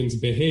Americans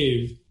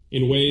behave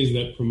in ways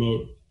that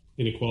promote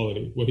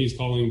inequality, what he's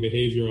calling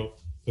behavioral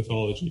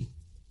pathology.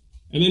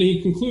 And then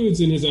he concludes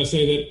in his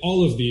essay that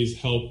all of these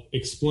help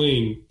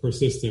explain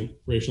persistent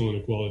racial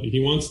inequality. He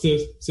wants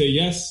to say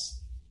yes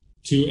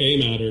to A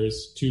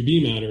matters, to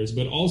B matters,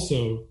 but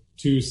also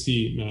to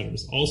C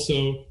matters.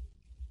 Also,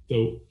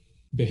 the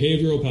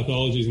behavioral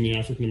pathologies in the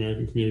African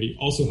American community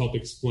also help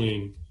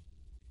explain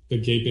the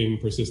gaping,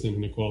 persistent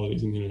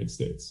inequalities in the United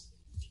States.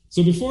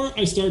 So before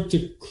I start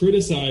to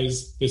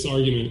criticize this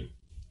argument,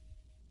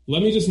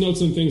 let me just note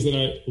some things that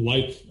I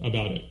like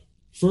about it.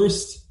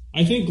 First,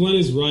 I think Glenn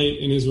is right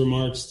in his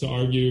remarks to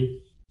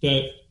argue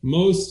that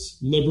most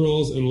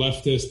liberals and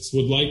leftists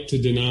would like to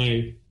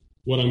deny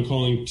what I'm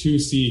calling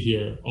 2C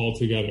here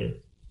altogether.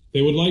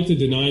 They would like to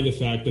deny the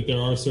fact that there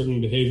are certain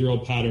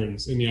behavioral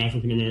patterns in the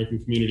African American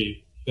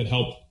community that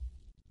help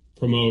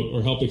promote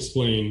or help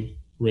explain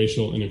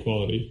racial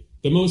inequality.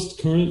 The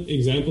most current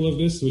example of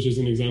this, which is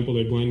an example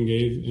that Glenn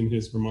gave in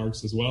his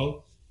remarks as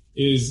well,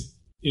 is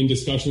in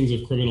discussions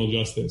of criminal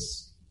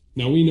justice.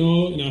 Now, we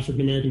know an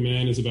African American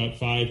man is about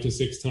 5 to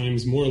 6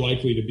 times more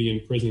likely to be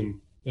in prison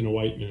than a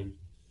white man.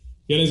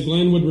 Yet, as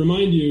Glenn would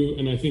remind you,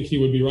 and I think he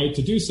would be right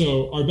to do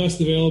so, our best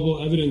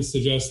available evidence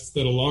suggests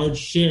that a large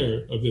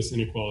share of this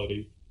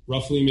inequality,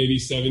 roughly maybe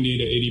 70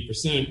 to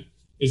 80%,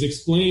 is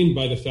explained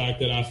by the fact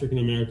that African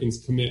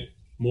Americans commit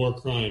more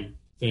crime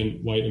than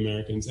white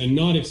Americans, and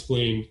not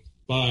explained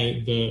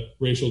by the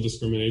racial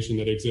discrimination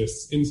that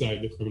exists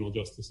inside the criminal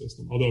justice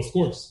system, although, of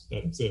course,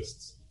 that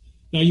exists.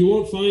 Now, you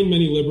won't find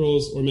many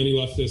liberals or many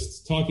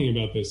leftists talking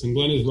about this, and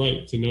Glenn is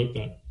right to note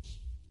that.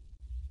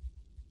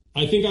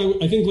 I think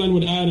Glenn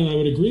would add, and I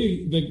would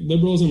agree, that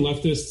liberals and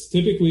leftists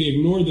typically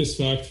ignore this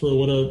fact for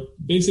what are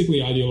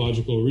basically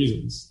ideological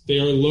reasons. They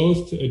are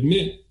loath to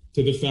admit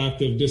to the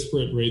fact of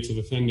disparate rates of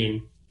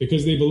offending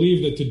because they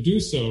believe that to do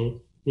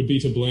so would be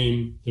to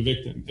blame the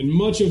victim. And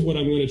much of what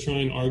I'm going to try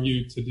and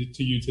argue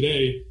to you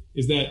today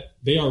is that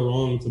they are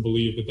wrong to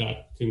believe that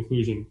that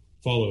conclusion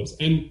follows.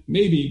 And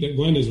maybe that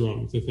Glenn is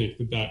wrong to think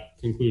that that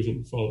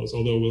conclusion follows,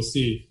 although we'll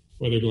see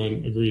whether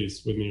Glenn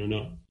agrees with me or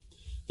not.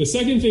 The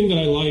second thing that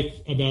I like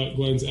about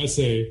Glenn's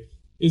essay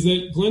is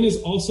that Glenn is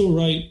also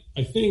right,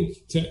 I think,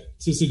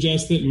 to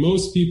suggest that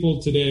most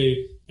people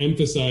today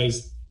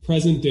emphasize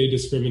present-day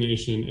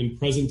discrimination and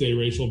present-day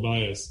racial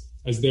bias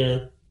as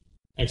their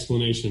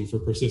explanation for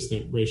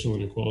persistent racial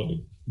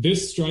inequality.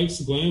 This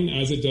strikes Glenn,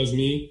 as it does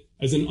me,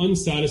 as an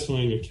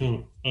unsatisfying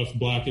account of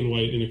Black and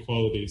white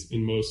inequalities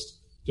in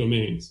most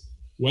domains,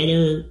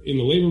 whether in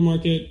the labor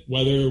market,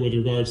 whether with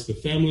regards to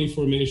family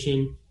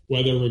formation,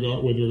 whether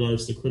with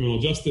regards to criminal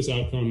justice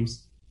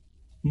outcomes.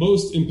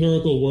 Most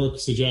empirical work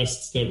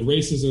suggests that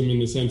racism in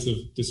the sense of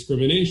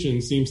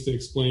discrimination seems to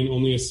explain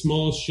only a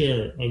small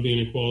share of the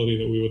inequality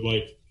that we would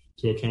like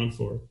to account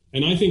for.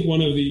 And I think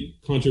one of the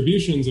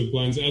contributions of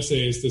Glenn's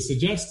essay is to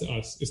suggest to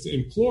us, is to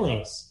implore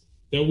us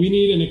that we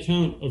need an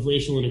account of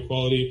racial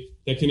inequality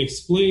that can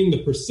explain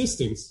the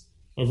persistence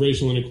of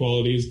racial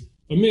inequalities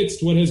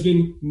amidst what has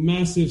been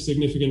massive,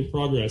 significant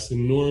progress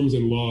in norms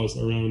and laws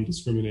around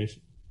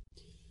discrimination.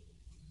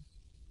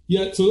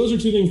 So those are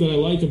two things that I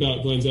like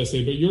about Glenn's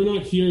essay, but you're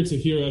not here to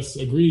hear us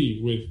agree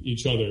with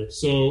each other.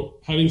 So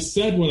having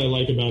said what I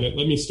like about it,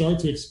 let me start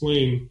to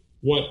explain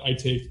what I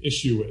take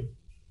issue with.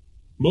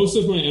 Most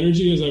of my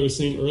energy, as I was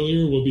saying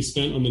earlier, will be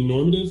spent on the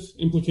normative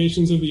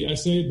implications of the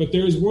essay, but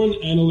there is one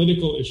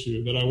analytical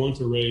issue that I want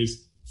to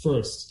raise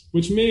first,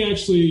 which may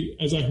actually,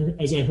 as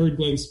I heard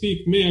Glenn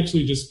speak, may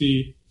actually just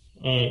be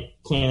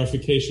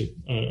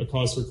clarification, a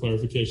cause for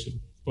clarification,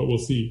 but we'll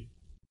see.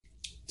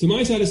 To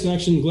my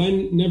satisfaction,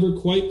 Glenn never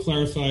quite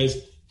clarifies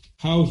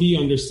how he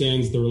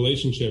understands the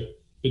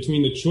relationship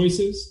between the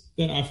choices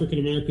that African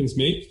Americans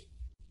make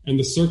and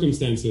the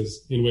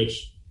circumstances in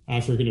which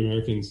African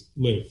Americans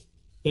live.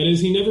 That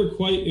is, he never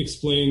quite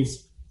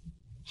explains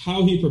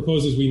how he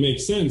proposes we make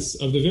sense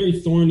of the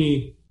very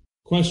thorny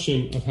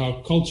question of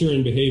how culture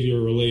and behavior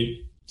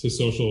relate to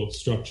social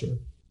structure.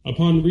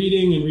 Upon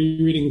reading and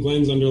rereading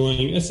Glenn's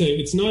underlying essay,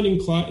 it's not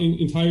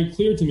entirely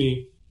clear to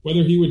me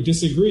whether he would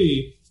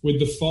disagree with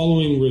the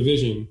following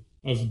revision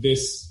of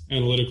this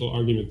analytical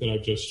argument that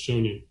I've just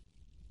shown you.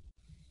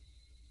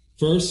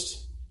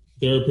 First,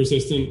 there are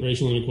persistent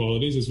racial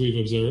inequalities, as we've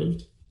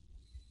observed.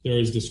 There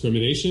is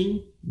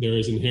discrimination, there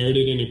is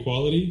inherited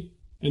inequality,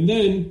 and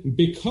then,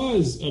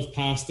 because of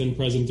past and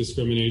present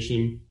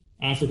discrimination,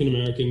 African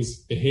Americans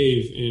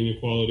behave in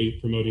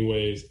inequality-promoting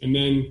ways. And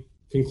then,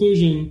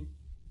 conclusion,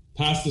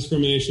 past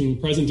discrimination,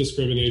 present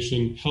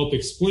discrimination help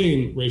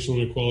explain racial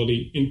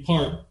inequality, in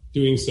part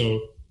doing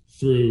so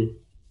through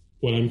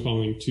what I'm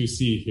calling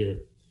 2C here.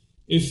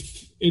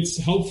 If it's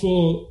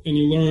helpful and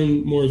you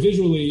learn more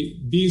visually,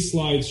 these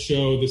slides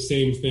show the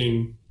same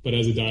thing, but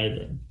as a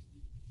diagram.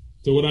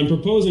 So what I'm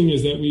proposing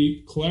is that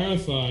we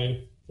clarify,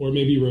 or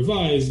maybe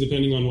revise,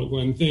 depending on what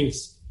Glenn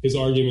thinks, his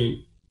argument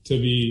to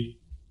be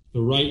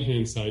the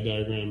right-hand side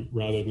diagram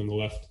rather than the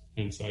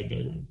left-hand side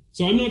diagram.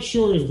 So I'm not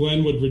sure if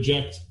Glenn would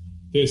reject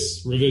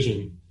this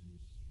revision.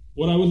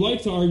 What I would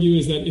like to argue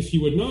is that if he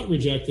would not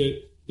reject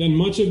it, then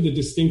much of the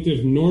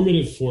distinctive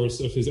normative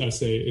force of his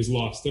essay is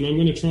lost. And I'm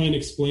going to try and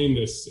explain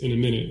this in a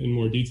minute in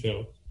more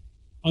detail.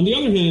 On the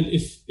other hand,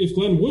 if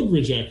Glenn would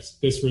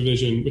reject this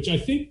revision, which I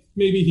think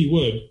maybe he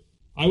would,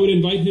 I would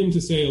invite him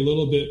to say a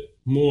little bit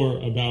more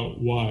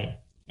about why.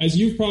 As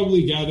you've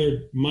probably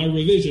gathered, my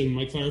revision,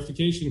 my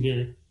clarification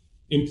here,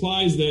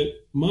 implies that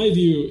my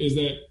view is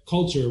that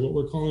culture, what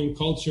we're calling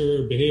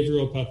culture,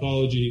 behavioral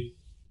pathology,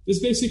 this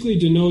basically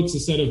denotes a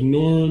set of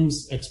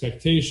norms,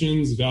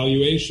 expectations,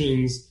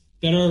 valuations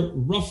that are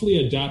roughly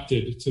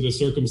adapted to the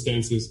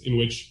circumstances in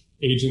which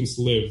agents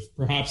live,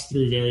 perhaps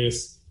through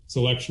various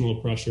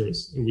selectional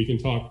pressures. And we can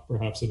talk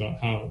perhaps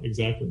about how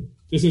exactly.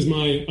 This is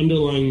my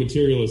underlying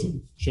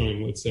materialism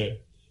showing, let's say.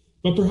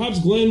 But perhaps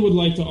Glenn would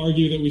like to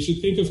argue that we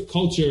should think of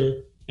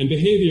culture and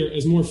behavior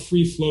as more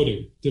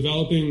free-floating,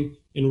 developing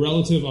in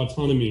relative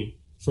autonomy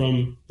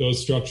from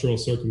those structural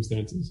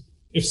circumstances.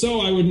 If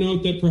so, I would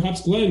note that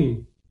perhaps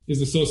Glenn is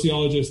the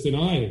sociologist and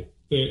I,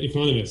 the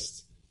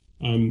economist.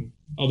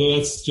 Although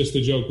that's just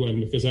a joke,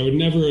 Glenn, because I would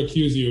never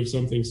accuse you of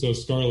something so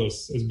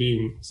scurrilous as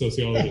being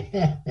sociology.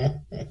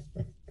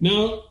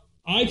 Now,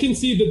 I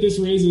concede that this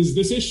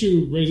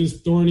issue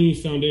raises thorny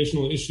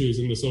foundational issues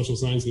in the social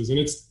sciences, and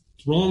it's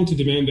wrong to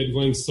demand that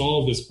Glenn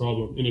solve this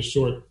problem in a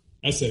short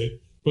essay.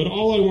 But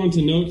all I want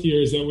to note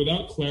here is that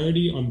without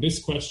clarity on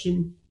this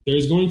question, there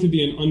is going to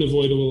be an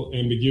unavoidable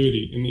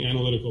ambiguity in the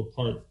analytical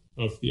part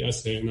of the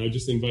essay, and I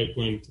just invite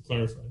Glenn to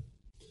clarify.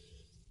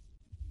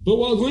 But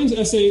while Glenn's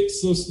essay,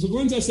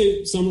 Glenn's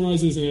essay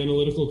summarizes an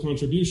analytical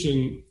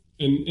contribution,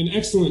 an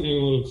excellent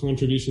analytical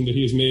contribution that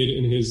he has made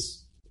in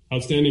his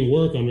outstanding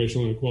work on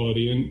racial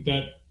inequality, and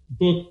that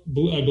book,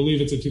 I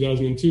believe it's a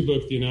 2002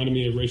 book, The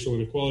Anatomy of Racial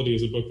Inequality,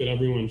 is a book that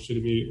everyone should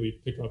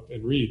immediately pick up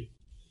and read.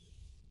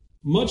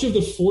 Much of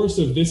the force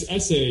of this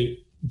essay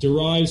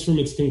derives from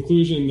its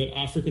conclusion that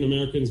African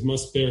Americans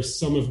must bear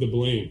some of the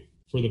blame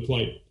for the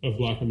plight of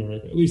Black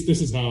America. At least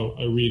this is how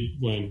I read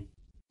Glenn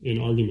in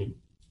argument.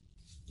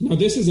 Now,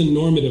 this is a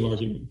normative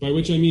argument, by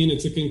which I mean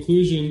it's a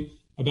conclusion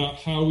about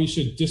how we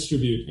should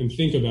distribute and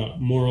think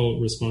about moral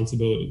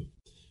responsibility.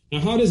 Now,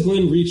 how does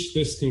Glenn reach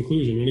this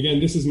conclusion? And again,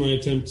 this is my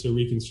attempt to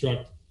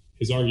reconstruct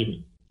his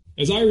argument.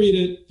 As I read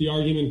it, the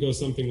argument goes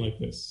something like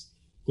this.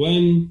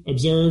 Glenn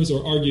observes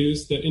or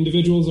argues that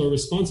individuals are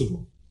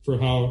responsible for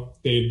how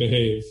they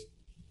behave.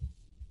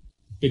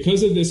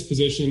 Because of this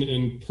position,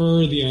 and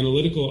per the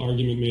analytical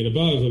argument made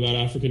above about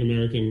African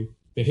American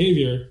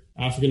behavior,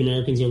 African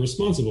Americans are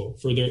responsible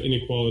for their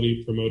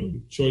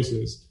inequality-promoting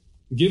choices.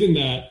 Given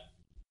that,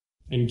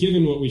 and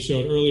given what we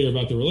showed earlier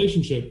about the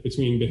relationship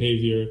between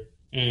behavior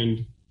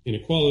and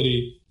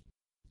inequality,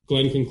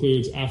 Glenn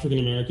concludes African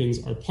Americans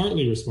are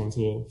partly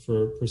responsible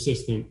for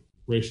persistent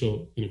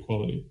racial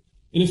inequality.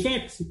 In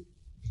effect,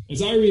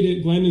 as I read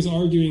it, Glenn is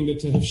arguing that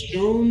to have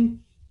shown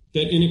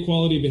that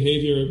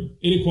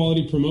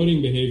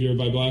inequality-promoting behavior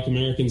by Black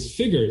Americans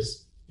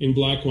figures in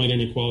Black-white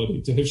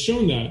inequality, to have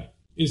shown that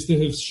is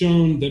to have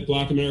shown that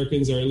Black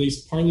Americans are at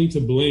least partly to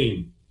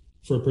blame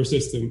for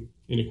persistent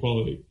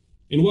inequality.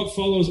 In what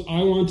follows,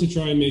 I want to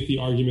try and make the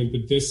argument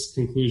that this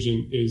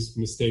conclusion is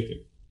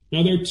mistaken.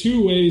 Now, there are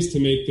two ways to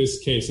make this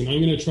case, and I'm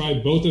going to try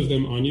both of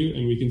them on you,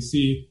 and we can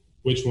see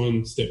which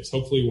one sticks.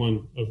 Hopefully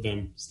one of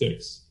them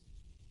sticks.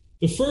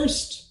 The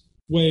first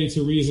way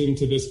to reason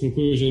to this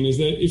conclusion is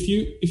that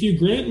if you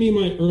grant me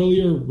my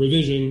earlier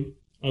revision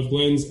of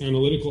Glenn's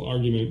analytical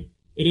argument,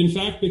 it in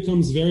fact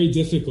becomes very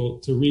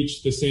difficult to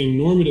reach the same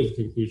normative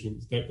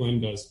conclusions that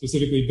Glenn does,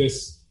 specifically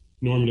this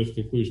normative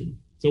conclusion.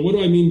 So what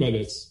do I mean by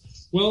this?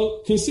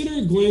 Well,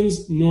 consider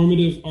Glenn's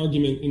normative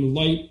argument in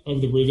light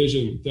of the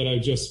revision that I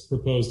just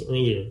proposed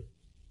earlier.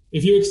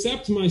 If you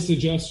accept my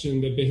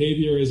suggestion that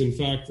behavior is in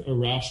fact a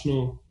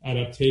rational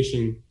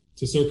adaptation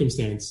to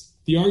circumstance,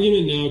 the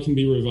argument now can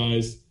be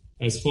revised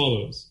as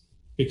follows.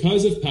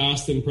 Because of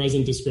past and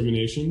present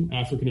discrimination,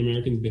 African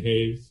Americans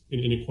behave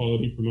in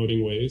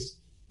inequality-promoting ways.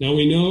 Now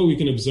we know, we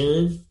can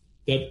observe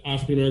that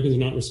African Americans are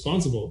not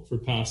responsible for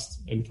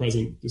past and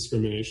present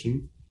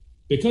discrimination.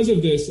 Because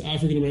of this,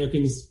 African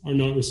Americans are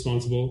not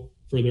responsible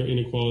for their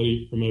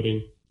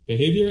inequality-promoting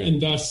behavior,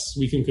 and thus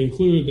we can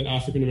conclude that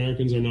African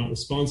Americans are not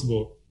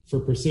responsible for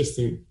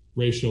persistent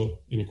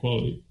racial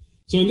inequality.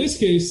 So in this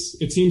case,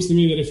 it seems to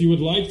me that if you would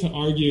like to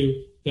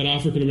argue that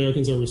African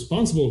Americans are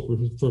responsible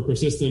for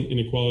persistent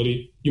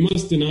inequality, you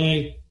must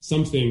deny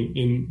something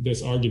in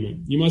this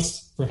argument. You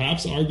must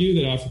perhaps argue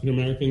that African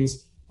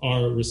Americans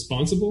are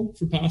responsible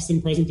for past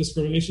and present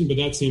discrimination, but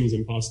that seems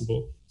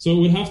impossible. So it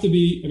would have to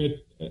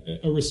be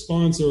a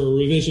response or a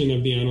revision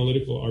of the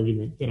analytical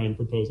argument that I'm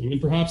proposing.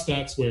 And perhaps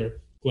that's where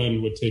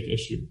Glenn would take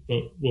issue,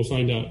 but we'll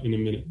find out in a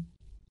minute.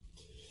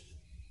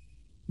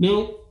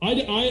 Now,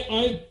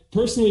 I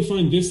personally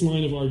find this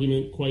line of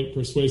argument quite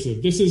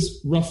persuasive. This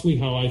is roughly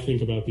how I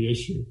think about the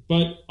issue,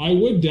 but I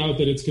would doubt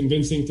that it's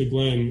convincing to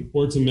Glenn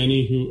or to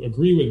many who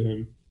agree with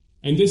him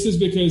And this is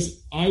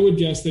because I would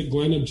guess that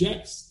Glenn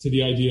objects to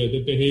the idea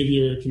that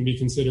behavior can be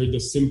considered the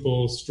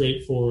simple,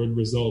 straightforward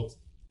result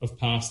of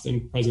past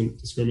and present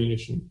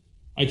discrimination.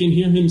 I can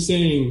hear him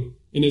saying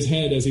in his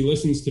head as he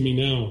listens to me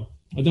now,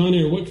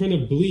 Adanir, what kind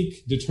of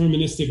bleak,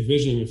 deterministic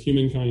vision of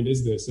humankind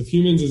is this? Of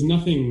humans as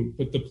nothing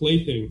but the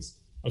playthings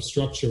of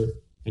structure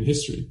and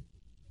history.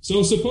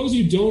 So suppose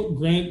you don't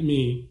grant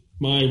me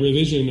my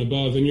revision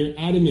above, and you're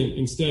adamant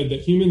instead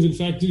that humans in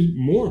fact do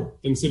more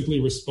than simply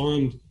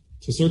respond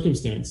to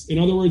circumstance. In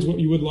other words, what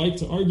you would like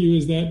to argue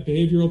is that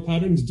behavioral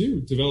patterns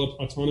do develop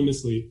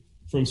autonomously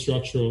from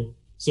structural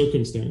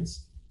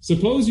circumstance.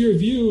 Suppose your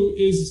view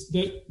is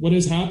that what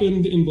has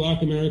happened in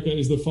Black America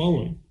is the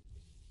following.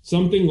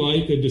 Something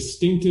like a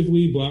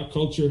distinctively Black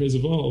culture has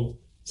evolved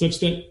such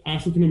that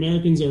African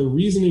Americans are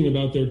reasoning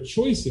about their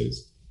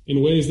choices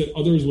in ways that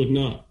others would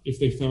not if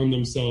they found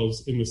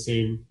themselves in the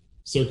same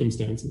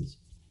circumstances.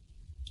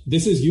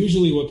 This is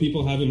usually what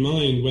people have in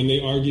mind when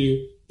they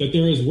argue that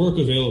there is work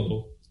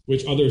available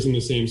which others in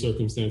the same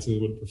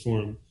circumstances would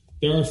perform.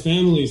 There are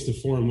families to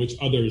form which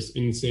others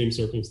in the same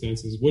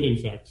circumstances would in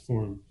fact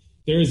form.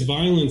 There is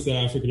violence that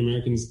African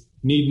Americans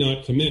need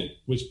not commit,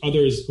 which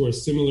others who are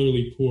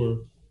similarly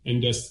poor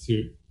and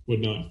destitute would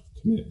not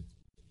commit.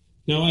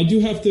 Now, I do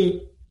have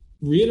to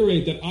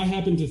reiterate that I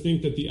happen to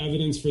think that the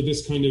evidence for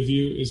this kind of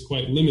view is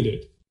quite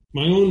limited.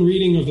 My own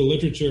reading of the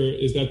literature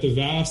is that the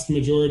vast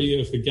majority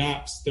of the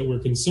gaps that we're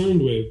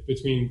concerned with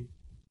between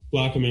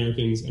Black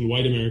Americans and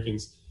white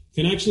Americans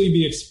can actually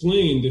be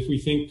explained if we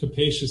think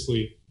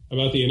capaciously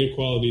about the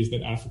inequalities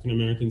that African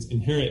Americans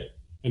inherit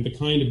and the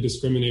kind of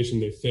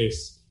discrimination they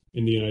face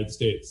in the United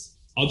States.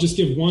 I'll just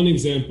give one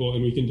example,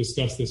 and we can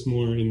discuss this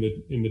more in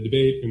the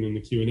debate and in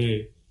the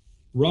Q&A.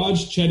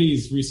 Raj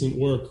Chetty's recent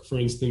work, for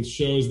instance,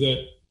 shows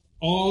that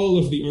all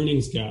of the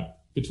earnings gap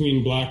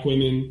between Black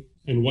women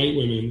and white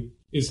women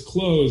is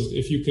closed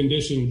if you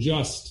condition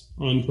just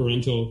on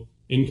parental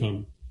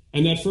income,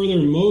 and that further,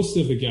 most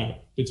of the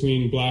gap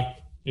between Black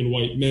and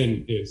white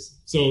men is.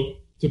 So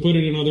to put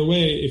it another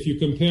way, if you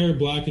compare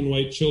Black and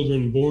white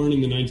children born in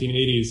the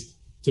 1980s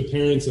to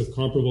parents of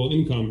comparable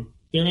income,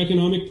 their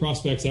economic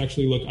prospects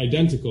actually look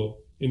identical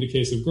in the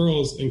case of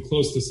girls and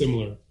close to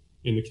similar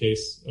in the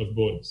case of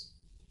boys.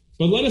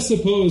 But let us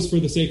suppose,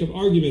 for the sake of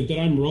argument, that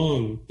I'm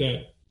wrong,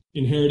 that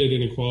inherited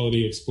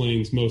inequality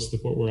explains most of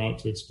what we're out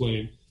to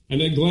explain,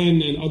 and that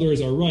Glenn and others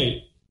are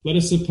right. Let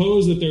us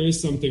suppose that there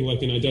is something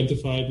like an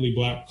identifiably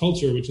Black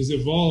culture which has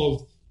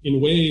evolved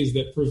in ways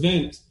that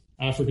prevent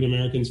African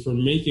Americans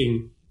from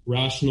making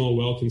rational,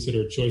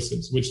 well-considered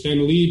choices, which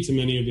then lead to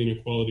many of the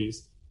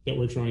inequalities that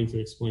we're trying to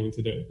explain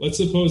today. Let's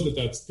suppose that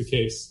that's the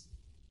case.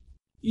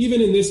 Even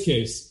in this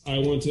case, I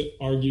want to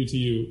argue to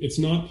you, it's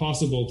not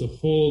possible to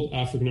hold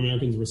African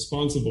Americans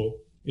responsible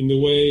in the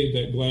way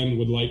that Glenn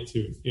would like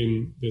to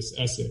in this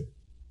essay.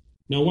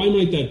 Now, why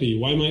might that be?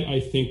 Why might I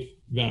think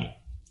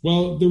that?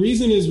 Well, the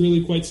reason is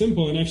really quite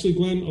simple, and actually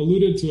Glenn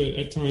alluded to it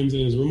at times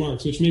in his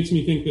remarks, which makes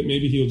me think that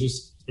maybe he'll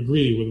just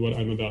agree with what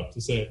I'm about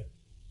to say.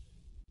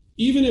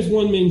 Even if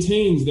one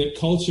maintains that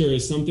culture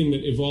is something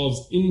that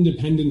evolves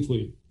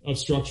independently of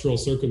structural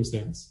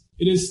circumstance,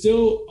 it is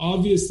still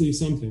obviously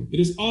something. It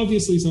is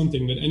obviously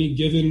something that any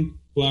given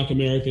Black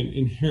American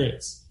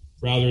inherits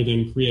rather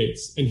than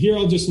creates. And here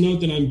I'll just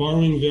note that I'm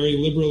borrowing very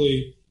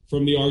liberally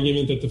from the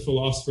argument that the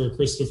philosopher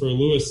Christopher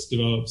Lewis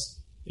develops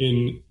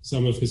in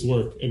some of his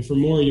work. And for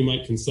more, you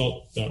might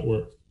consult that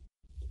work.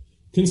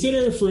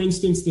 Consider, for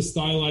instance, the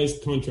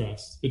stylized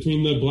contrast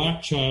between the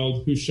Black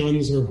child who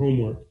shuns her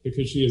homework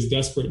because she is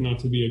desperate not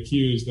to be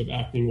accused of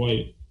acting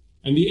white,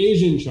 and the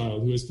Asian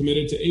child who is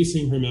committed to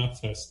acing her math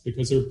test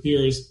because her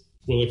peers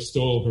will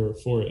extol her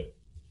for it.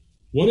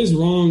 What is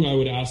wrong, I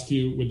would ask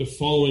you, with the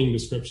following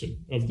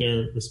description of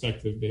their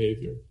respective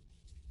behavior?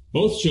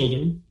 Both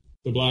children,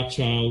 the Black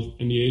child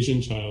and the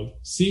Asian child,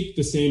 seek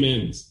the same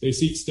ends. They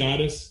seek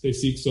status, they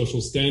seek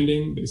social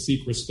standing, they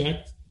seek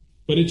respect.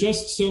 But it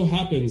just so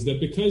happens that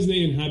because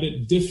they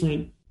inhabit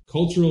different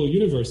cultural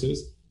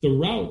universes, the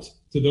route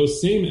to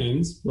those same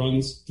ends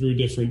runs through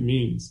different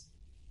means.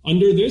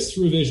 Under this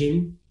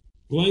revision,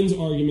 Glenn's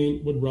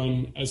argument would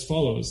run as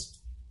follows.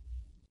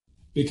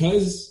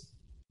 Because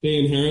they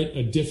inherit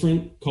a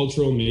different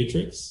cultural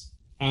matrix,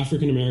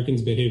 African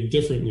Americans behave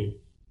differently.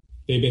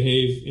 They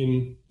behave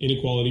in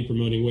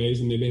inequality-promoting ways,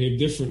 and they behave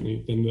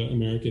differently than the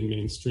American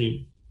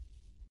mainstream.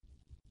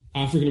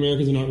 African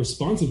Americans are not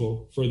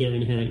responsible for their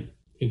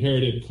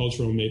inherited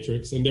cultural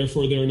matrix, and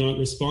therefore they are not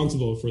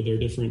responsible for their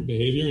different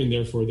behavior, and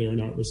therefore they are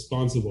not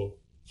responsible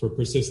for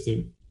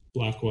persistent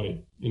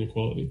Black-white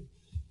inequality.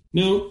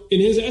 Now, in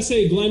his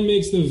essay, Glenn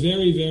makes the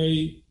very,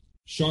 very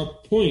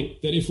sharp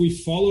point that if we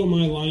follow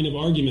my line of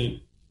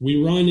argument,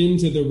 we run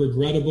into the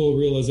regrettable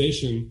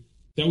realization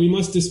that we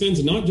must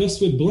dispense not just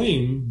with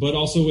blame, but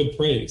also with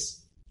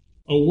praise.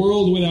 A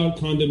world without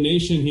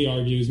condemnation, he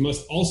argues,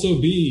 must also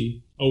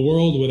be a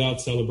world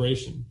without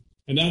celebration.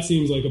 And that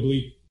seems like a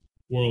bleak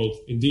world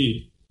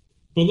indeed.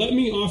 But let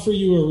me offer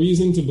you a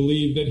reason to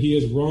believe that he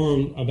is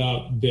wrong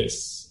about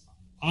this.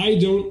 I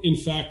don't, in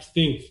fact,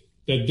 think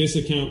that this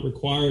account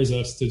requires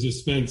us to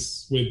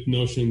dispense with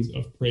notions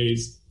of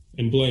praise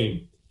and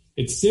blame.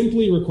 It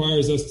simply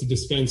requires us to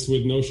dispense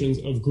with notions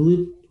of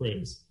group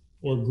praise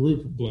or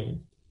group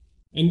blame.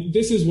 And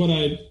this is what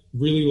I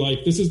really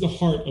like. This is the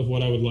heart of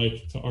what I would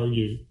like to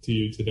argue to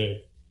you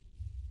today.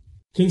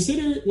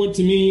 Consider what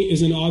to me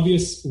is an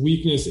obvious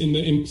weakness in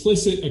the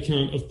implicit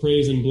account of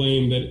praise and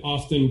blame that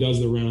often does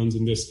the rounds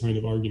in this kind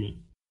of argument.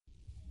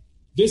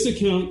 This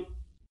account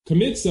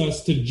commits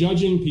us to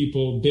judging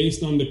people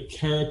based on the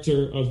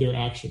character of their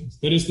actions.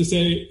 That is to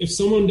say, if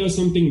someone does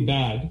something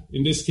bad,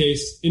 in this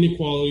case,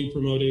 inequality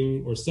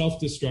promoting or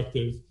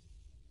self-destructive,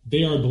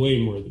 they are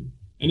blameworthy.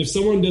 And if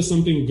someone does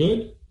something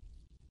good,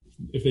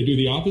 if they do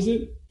the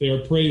opposite, they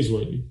are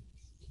praiseworthy.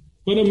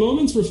 But a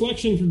moment's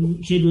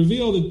reflection should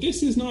reveal that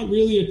this is not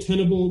really a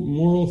tenable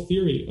moral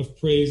theory of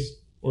praise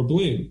or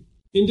blame.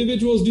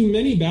 Individuals do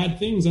many bad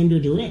things under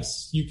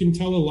duress. You can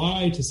tell a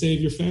lie to save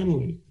your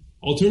family.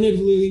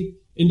 Alternatively,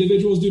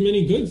 individuals do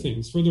many good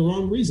things for the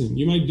wrong reason.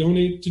 You might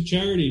donate to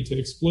charity to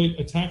exploit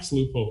a tax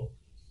loophole.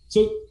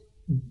 So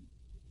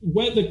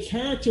what the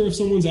character of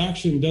someone's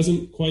action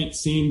doesn't quite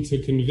seem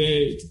to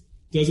convey,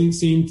 doesn't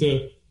seem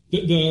to,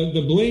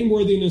 the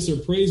blameworthiness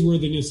or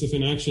praiseworthiness of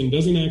an action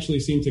doesn't actually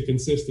seem to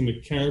consist in the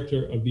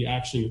character of the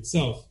action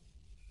itself.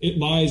 It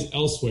lies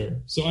elsewhere.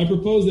 So I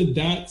propose that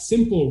that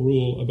simple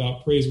rule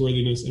about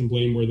praiseworthiness and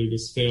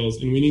blameworthiness fails,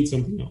 and we need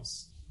something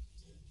else.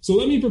 So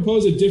let me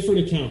propose a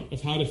different account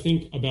of how to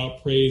think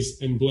about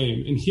praise and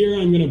blame. And here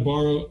I'm going to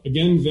borrow,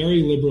 again,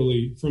 very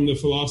liberally from the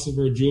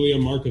philosopher Julia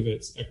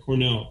Markovits at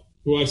Cornell,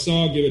 who I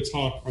saw give a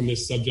talk on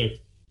this subject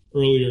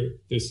earlier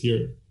this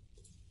year.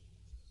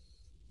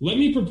 Let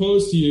me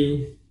propose to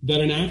you that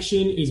an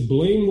action is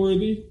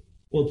blameworthy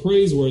or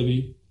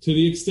praiseworthy to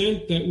the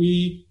extent that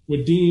we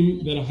would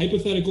deem that a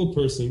hypothetical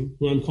person,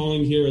 who I'm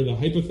calling here the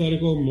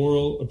hypothetical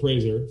moral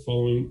appraiser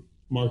following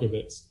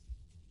Markovits,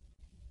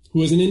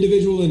 who is an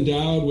individual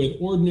endowed with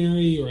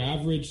ordinary or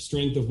average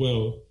strength of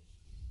will,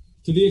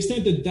 to the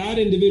extent that that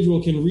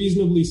individual can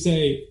reasonably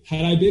say,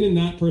 had I been in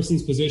that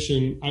person's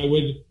position, I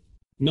would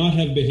not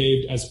have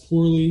behaved as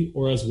poorly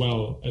or as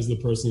well as the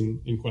person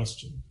in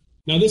question.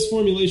 Now, this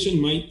formulation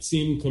might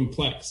seem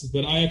complex,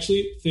 but I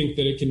actually think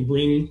that it can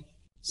bring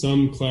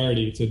some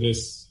clarity to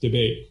this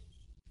debate.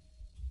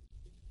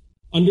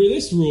 Under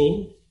this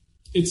rule,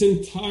 it's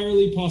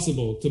entirely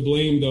possible to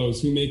blame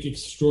those who make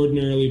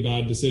extraordinarily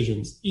bad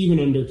decisions, even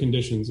under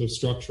conditions of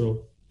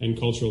structural and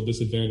cultural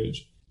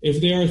disadvantage, if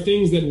there are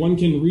things that one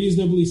can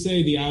reasonably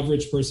say the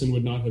average person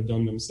would not have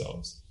done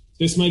themselves.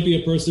 This might be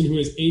a person who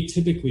is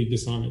atypically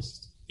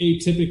dishonest,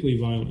 atypically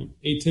violent,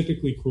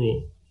 atypically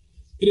cruel.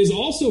 It is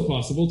also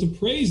possible to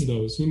praise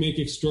those who make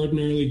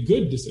extraordinarily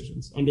good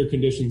decisions under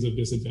conditions of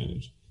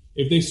disadvantage,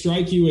 if they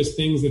strike you as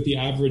things that the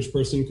average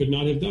person could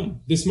not have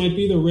done. This might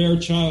be the rare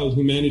child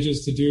who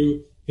manages to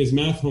do his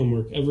math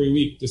homework every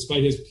week,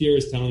 despite his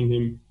peers telling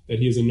him that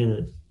he is a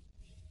nerd.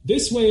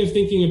 This way of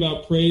thinking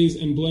about praise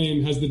and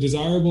blame has the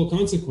desirable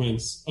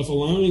consequence of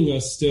allowing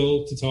us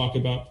still to talk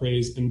about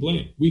praise and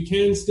blame. We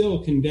can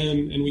still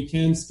condemn and we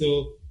can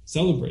still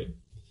celebrate.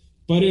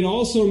 But it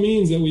also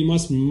means that we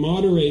must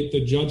moderate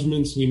the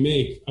judgments we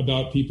make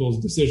about people's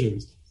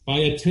decisions by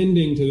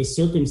attending to the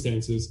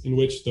circumstances in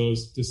which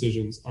those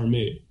decisions are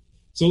made.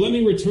 So let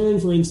me return,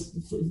 for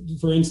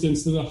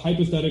instance, to the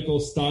hypothetical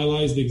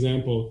stylized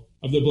example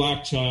of the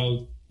Black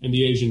child and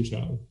the Asian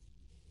child.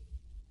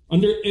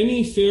 Under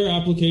any fair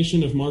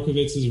application of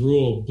Markovits'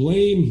 rule,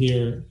 blame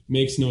here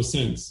makes no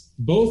sense.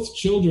 Both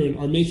children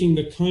are making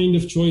the kind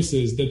of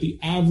choices that the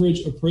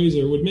average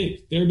appraiser would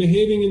make. They're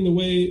behaving in the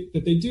way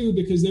that they do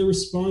because they're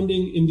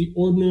responding in the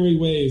ordinary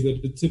ways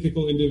that the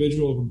typical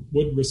individual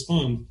would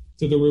respond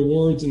to the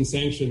rewards and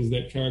sanctions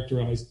that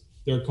characterize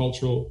their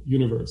cultural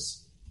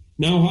universe.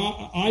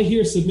 Now, I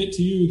here submit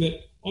to you that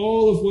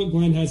all of what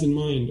Glenn has in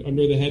mind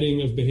under the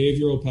heading of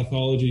behavioral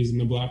pathologies in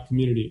the Black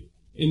community,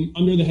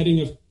 under the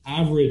heading of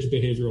average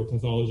behavioral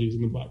pathologies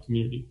in the Black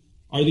community,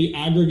 are the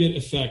aggregate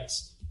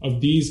effects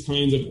of these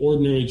kinds of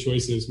ordinary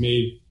choices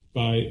made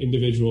by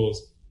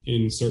individuals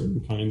in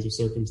certain kinds of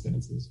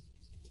circumstances.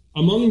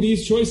 Among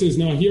these choices,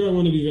 now here I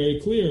want to be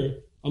very clear,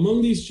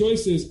 among these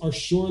choices are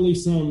surely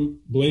some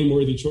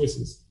blameworthy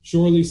choices,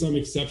 surely some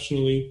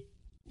exceptionally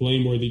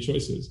blameworthy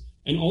choices.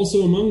 And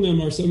also among them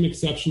are some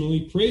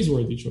exceptionally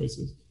praiseworthy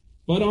choices.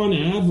 But on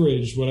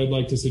average, what I'd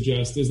like to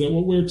suggest is that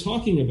what we're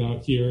talking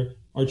about here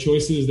are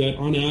choices that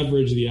on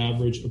average, the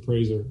average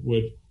appraiser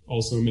would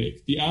also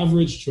make. The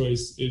average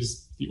choice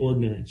is the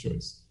ordinary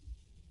choice.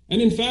 And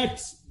in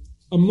fact,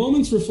 a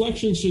moment's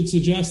reflection should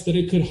suggest that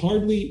it could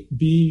hardly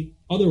be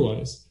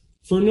otherwise.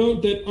 For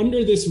note that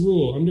under this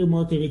rule, under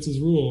Markovits'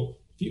 rule,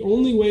 the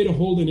only way to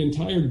hold an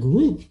entire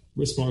group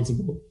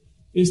responsible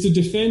is to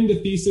defend the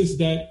thesis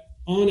that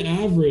on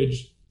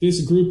average,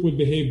 this group would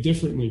behave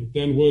differently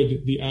than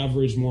would the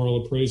average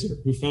moral appraiser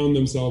who found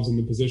themselves in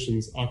the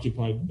positions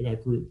occupied by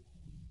that group.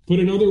 Put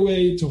another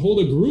way, to hold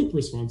a group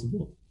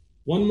responsible,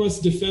 one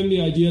must defend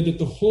the idea that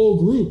the whole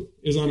group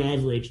is on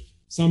average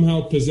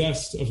somehow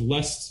possessed of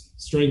less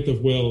strength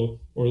of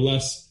will or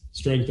less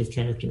strength of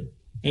character.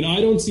 And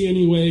I don't see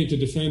any way to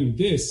defend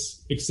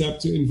this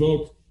except to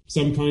invoke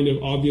some kind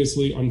of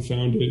obviously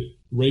unfounded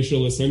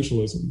racial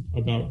essentialism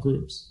about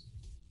groups.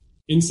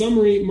 In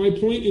summary, my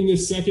point in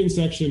this second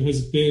section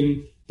has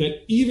been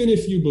that even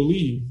if you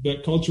believe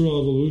that cultural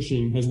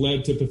evolution has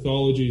led to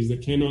pathologies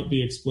that cannot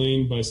be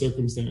explained by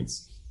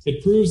circumstance,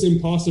 it proves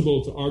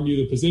impossible to argue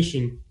the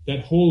position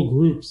that whole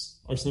groups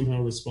are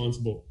somehow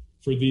responsible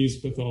for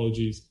these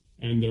pathologies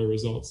and their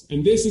results.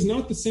 And this is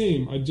not the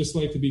same, I'd just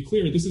like to be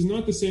clear, this is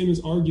not the same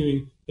as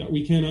arguing that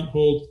we cannot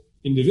hold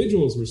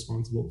individuals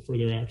responsible for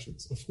their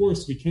actions. Of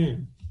course we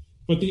can.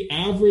 But the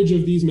average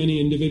of these many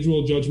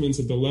individual judgments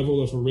at the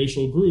level of a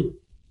racial group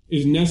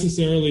is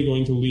necessarily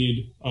going to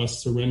lead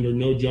us to render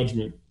no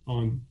judgment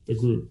on the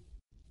group.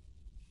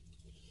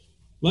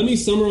 Let me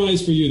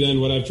summarize for you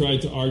then what I've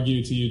tried to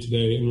argue to you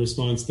today in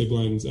response to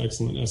Glenn's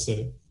excellent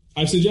essay.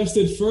 I've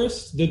suggested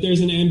first that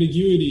there's an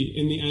ambiguity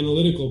in the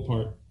analytical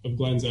part of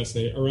Glenn's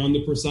essay around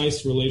the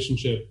precise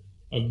relationship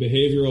of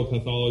behavioral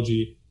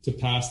pathology to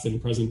past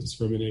and present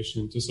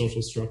discrimination to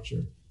social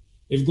structure.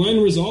 If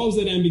Glenn resolves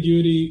that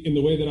ambiguity in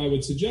the way that I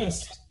would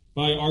suggest,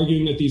 by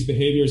arguing that these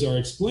behaviors are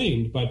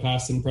explained by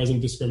past and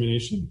present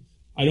discrimination,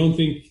 I don't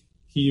think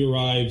he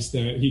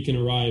can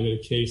arrive at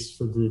a case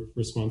for group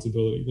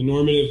responsibility. The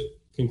normative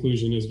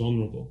conclusion is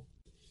vulnerable.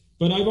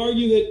 But I've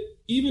argued that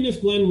even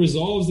if Glenn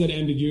resolves that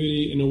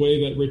ambiguity in a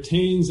way that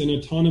retains an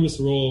autonomous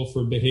role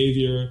for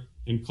behavior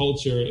and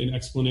culture in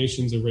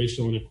explanations of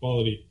racial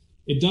inequality,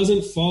 it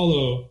doesn't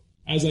follow,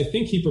 as I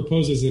think he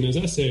proposes in his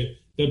essay,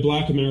 that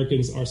Black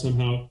Americans are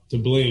somehow to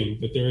blame,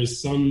 that there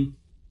is some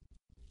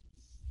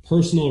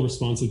personal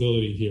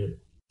responsibility here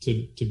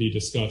to be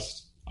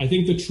discussed. I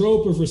think the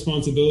trope of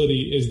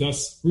responsibility is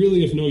thus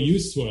really of no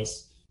use to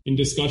us in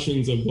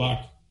discussions of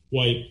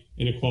Black-white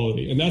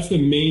inequality. And that's the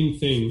main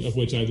thing of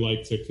which I'd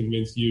like to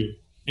convince you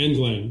and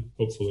Glenn,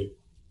 hopefully,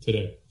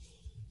 today.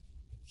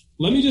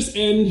 Let me just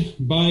end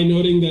by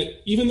noting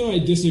that even though I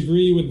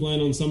disagree with Glenn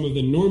on some of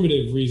the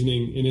normative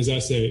reasoning in his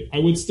essay, I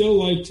would still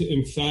like to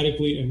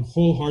emphatically and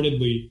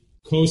wholeheartedly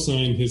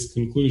co-sign his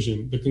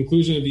conclusion, the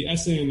conclusion of the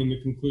essay and then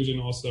the conclusion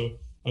also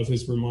of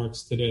his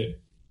remarks today.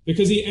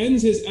 Because he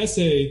ends his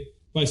essay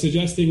by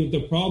suggesting that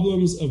the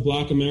problems of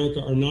Black America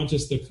are not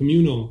just a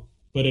communal,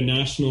 but a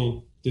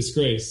national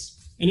disgrace.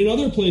 And in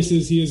other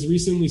places, he has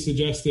recently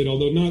suggested,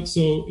 although not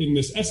so in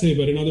this essay,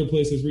 but in other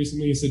places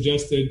recently, he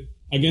suggested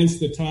against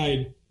the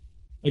tide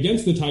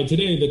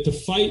today, that to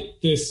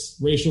fight this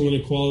racial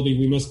inequality,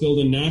 we must build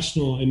a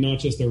national and not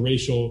just a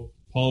racial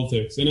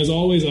politics. And as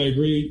always, I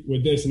agree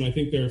with this, and I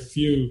think there are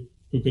few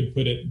who could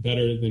put it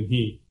better than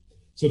he.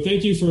 So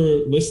thank you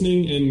for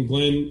listening, and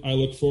Glenn, I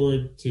look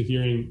forward to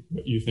hearing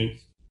what you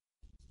think.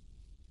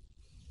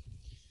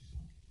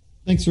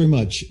 Thanks very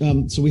much.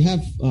 So we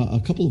have a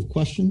couple of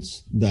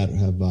questions that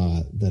have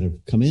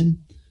come in.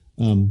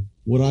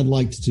 What I'd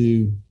like to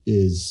do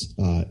is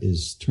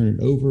turn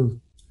it over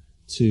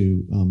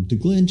to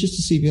Glenn, just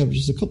to see if you have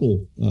just a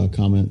couple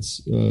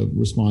comments,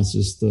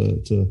 responses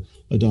to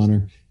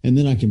Adoner, and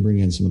then I can bring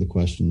in some of the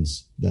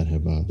questions that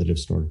have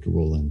started to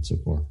roll in so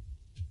far.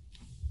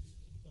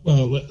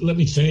 Well, let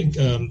me thank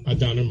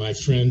Adoner, my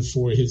friend,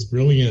 for his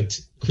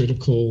brilliant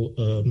critical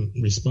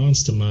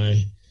response to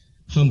my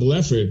humble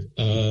effort.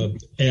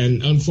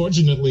 And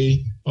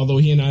unfortunately, although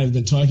he and I have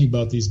been talking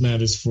about these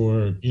matters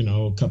for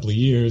a couple of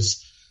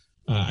years,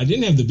 I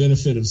didn't have the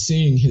benefit of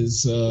seeing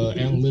his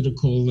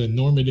analytical and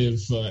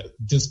normative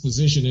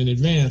disposition in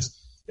advance.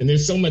 And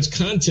there's so much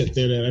content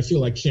there that I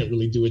feel I can't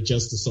really do it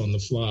justice on the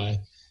fly.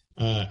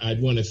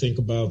 I'd want to think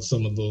about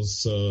some of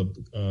those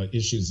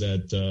issues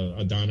that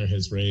Adoner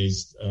has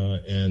raised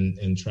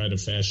and try to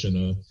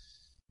fashion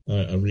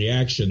a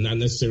reaction, not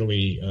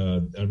necessarily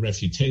a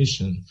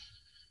refutation.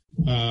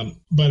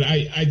 But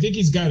I think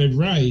he's got it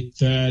right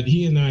that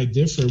he and I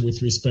differ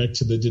with respect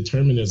to the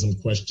determinism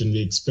question,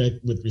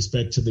 with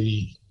respect to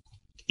the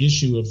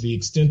issue of the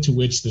extent to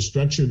which the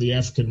structure of the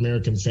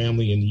African-American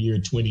family in the year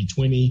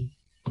 2020,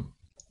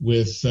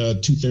 with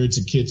 2/3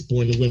 of kids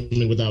born to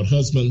women without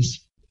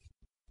husbands,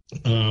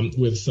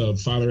 with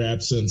father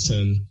absence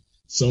and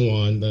so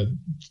on,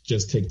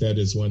 just take that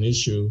as one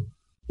issue,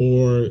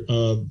 or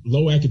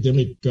low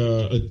academic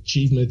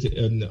achievement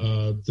in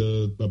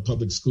the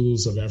public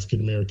schools of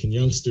African-American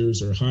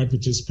youngsters, or high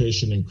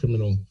participation in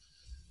criminal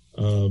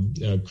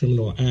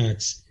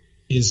acts,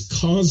 is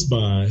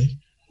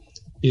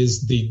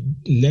the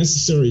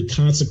necessary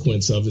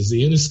consequence of, is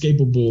the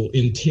inescapable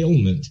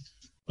entailment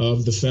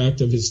of the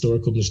fact of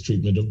historical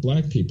mistreatment of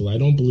Black people. I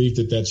don't believe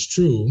that that's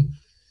true.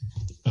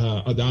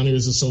 Adoner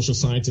is a social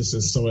scientist,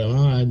 and so am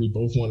I. We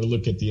both want to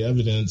look at the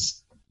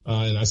evidence,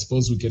 and I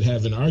suppose we could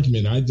have an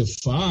argument. I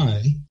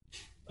defy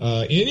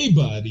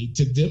anybody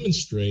to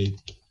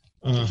demonstrate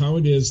how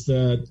it is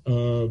that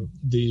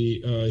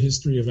the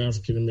history of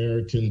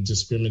African-American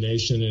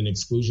discrimination and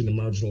exclusion and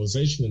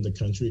marginalization in the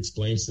country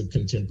explains the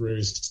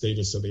contemporary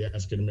status of the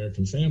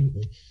African-American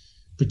family,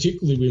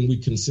 particularly when we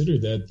consider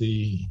that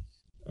the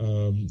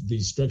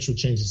structural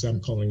changes I'm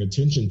calling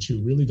attention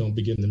to really don't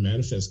begin to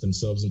manifest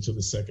themselves until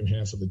the second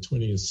half of the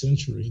 20th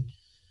century.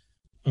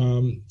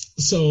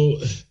 So,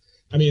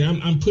 I mean,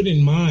 I'm put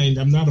in mind,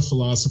 I'm not a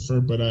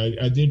philosopher, but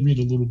I did read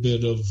a little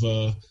bit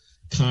of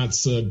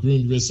Kant's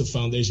Grundrisse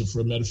Foundation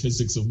for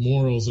Metaphysics of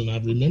Morals, and I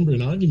remember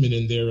an argument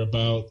in there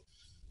about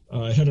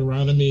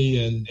heteronomy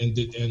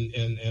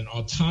and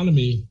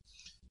autonomy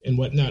and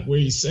whatnot, where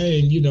he's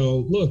saying,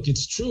 look,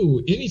 it's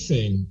true,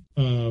 anything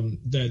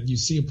that you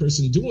see a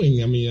person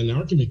doing, I mean, an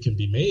argument can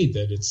be made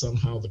that it's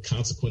somehow the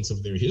consequence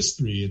of their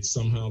history, it's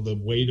somehow the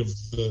weight of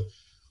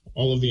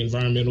all of the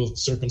environmental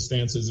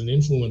circumstances and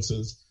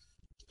influences.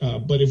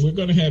 But if we're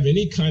going to have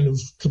any kind of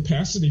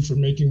capacity for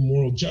making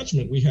moral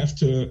judgment, we have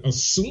to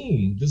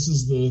assume, this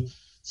is the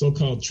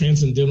so-called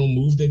transcendental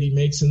move that he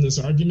makes in this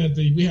argument,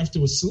 that we have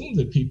to assume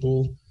that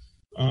people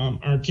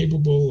are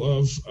capable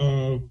of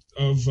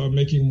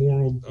making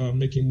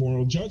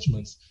moral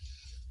judgments.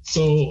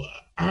 So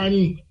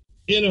I'm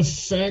in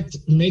effect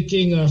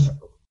making a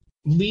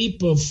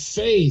leap of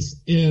faith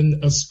in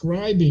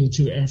ascribing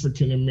to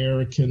African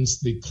Americans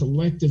the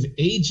collective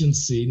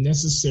agency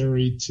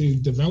necessary to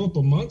develop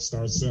amongst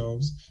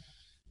ourselves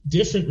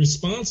different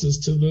responses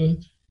to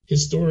the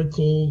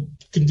historical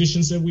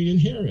conditions that we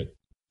inherit.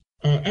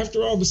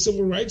 After all, the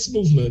civil rights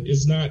movement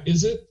is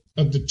it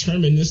a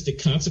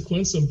deterministic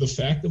consequence of the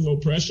fact of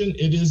oppression?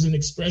 It is an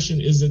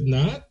expression, is it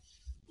not,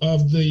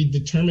 of the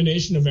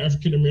determination of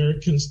African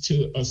Americans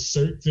to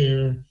assert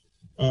their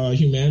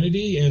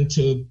humanity and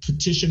to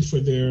petition for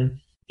their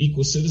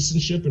equal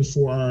citizenship and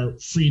for our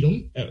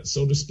freedom,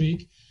 so to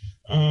speak.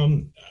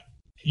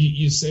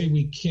 You say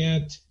we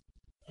can't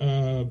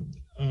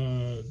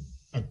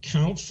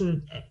account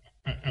for,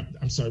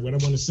 I'm sorry, what I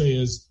want to say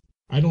is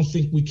I don't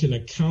think we can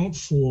account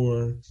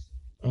for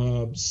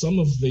some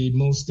of the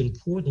most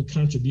important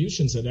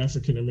contributions that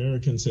African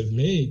Americans have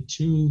made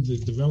to the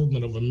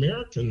development of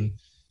American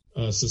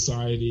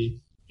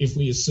society if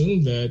we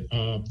assume that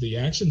the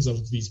actions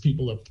of these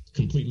people are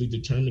completely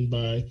determined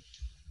by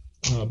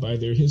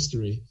their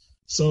history.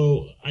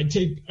 So I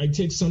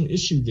take some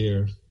issue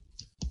there.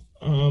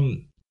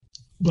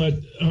 But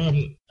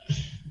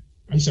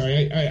I'm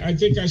sorry, I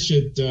think I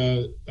should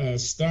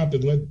stop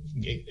and let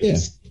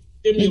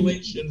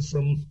stimulation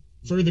from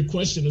further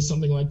question or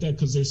something like that,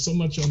 because there's so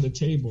much on the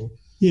table.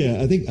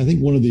 Yeah, I think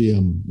one of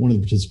the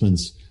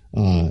participants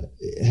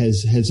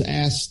has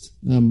asked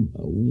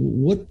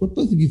what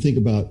both of you think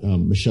about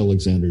Michelle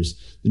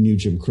Alexander's The New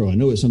Jim Crow. I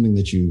know it's something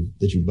that you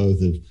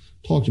both have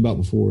talked about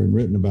before and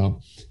written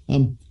about.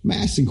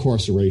 Mass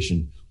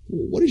incarceration.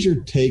 What is your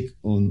take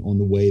on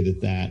the way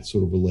that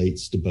sort of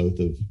relates to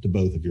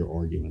both of your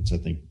arguments? I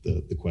think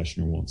the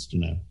questioner wants to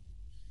know.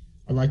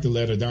 I'd like to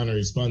let Adana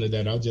respond to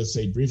that. I'll just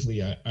say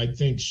briefly, I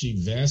think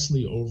she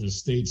vastly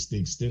overstates the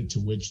extent to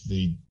which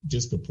the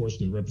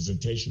disproportionate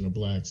representation of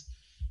blacks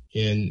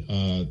in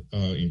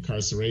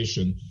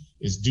incarceration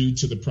is due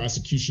to the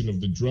prosecution of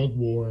the drug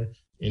war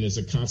and is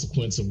a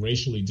consequence of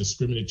racially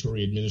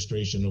discriminatory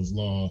administration of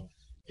law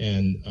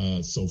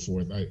and so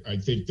forth. I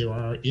think there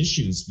are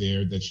issues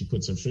there that she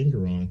puts her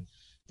finger on,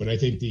 but I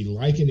think the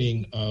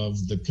likening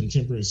of the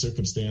contemporary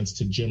circumstance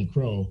to Jim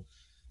Crow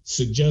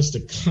suggests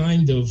a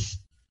kind of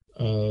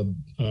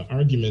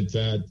argument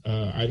that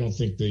I don't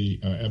think the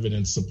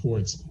evidence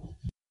supports.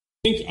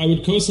 I think I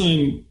would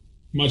co-sign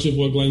much of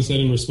what Glenn said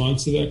in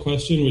response to that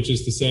question, which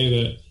is to say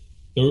that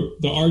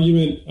the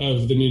argument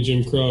of the new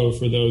Jim Crow,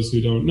 for those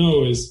who don't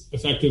know, is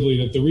effectively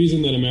that the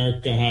reason that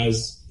America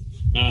has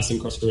mass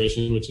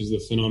incarceration, which is the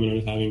phenomenon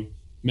of having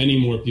many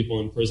more people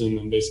in prison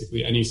than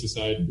basically any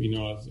society we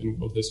know of in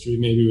world history,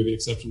 maybe with the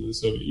exception of the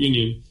Soviet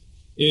Union,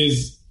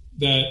 is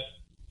that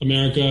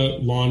America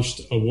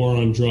launched a war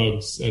on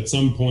drugs at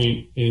some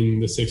point in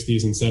the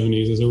 60s and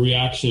 70s as a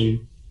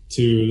reaction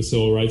to the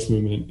civil rights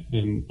movement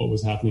and what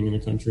was happening in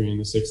the country in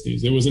the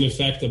 60s. It was, in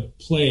effect, a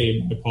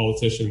play by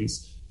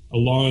politicians, a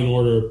law and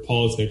order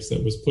politics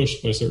that was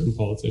pushed by certain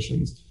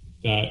politicians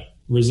that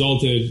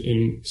resulted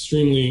in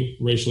extremely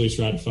racially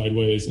stratified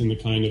ways in the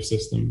kind of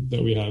system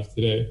that we have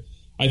today.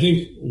 I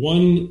think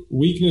one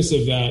weakness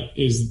of that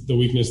is the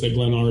weakness that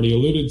Glenn already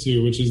alluded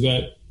to, which is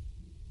that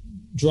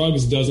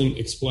drugs do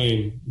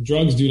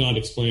not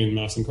explain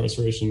mass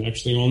incarceration.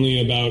 Actually, only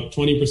about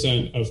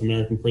 20% of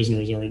American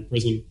prisoners are in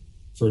prison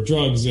for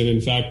drugs. And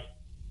in fact,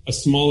 a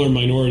smaller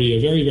minority,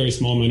 a very, very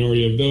small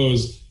minority of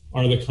those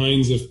are the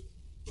kinds of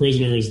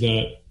prisoners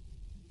that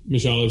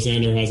Michelle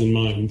Alexander has in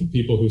mind, the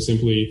people who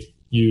simply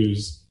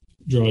use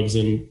drugs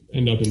and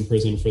end up in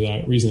prison for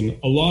that reason.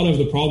 A lot of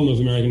the problem of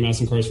American mass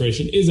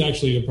incarceration is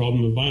actually the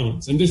problem of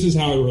violence. And this is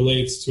how it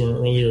relates to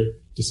our earlier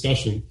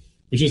discussion,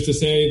 which is to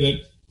say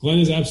that Glenn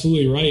is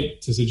absolutely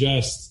right to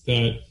suggest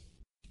that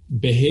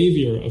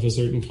behavior of a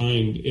certain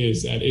kind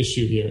is at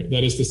issue here.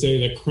 That is to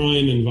say that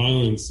crime and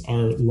violence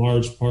are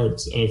large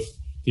parts of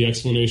the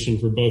explanation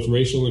for both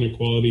racial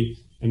inequality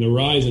and the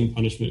rise in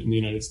punishment in the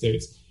United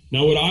States.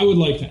 Now, what I would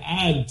like to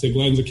add to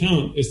Glenn's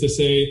account is to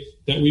say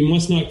that we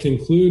must not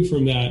conclude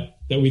from that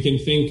we can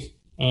think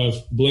of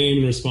blame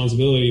and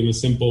responsibility in the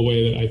simple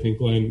way that I think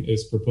Glenn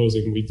is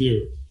proposing we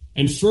do.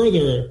 And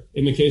further,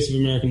 in the case of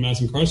American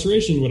mass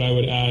incarceration, what I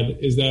would add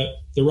is that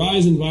the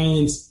rise in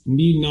violence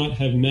need not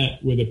have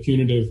met with a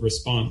punitive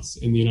response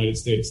in the United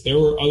States. There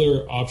were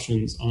other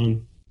options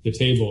on the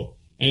table.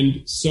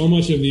 And so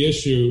much of the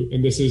issue,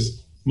 and this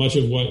is much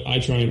of what I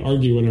try and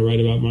argue when I write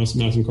about mass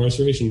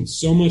incarceration,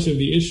 so much of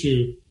the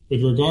issue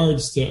with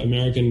regards to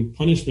American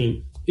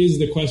punishment is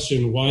the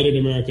question, why did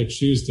America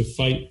choose to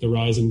fight the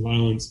rise in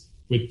violence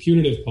with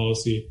punitive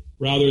policy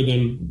rather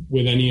than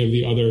with any of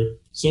the other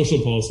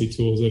social policy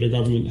tools that a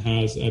government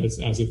has at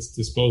its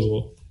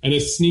disposal? And a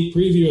sneak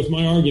preview of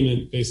my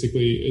argument,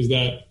 basically, is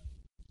that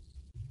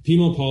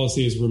penal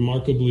policy is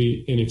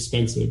remarkably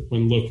inexpensive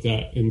when looked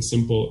at in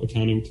simple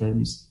accounting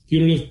terms.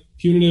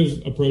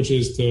 Punitive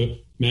approaches to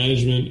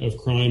management of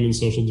crime and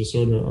social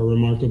disorder are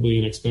remarkably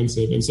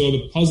inexpensive. And so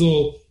the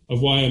puzzle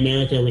of why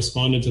America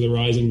responded to the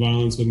rise in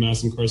violence with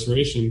mass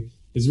incarceration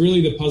is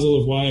really the puzzle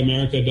of why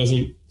America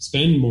doesn't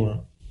spend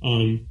more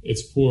on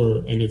its poor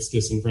and its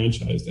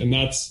disenfranchised. And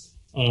that's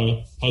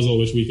a puzzle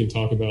which we can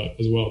talk about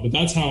as well. But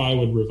that's how I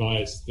would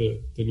revise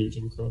the new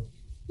Jim Crow.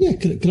 Yeah,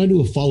 can I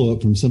do a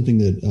follow-up from something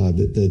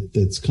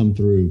that's come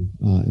through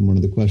in one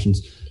of the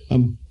questions?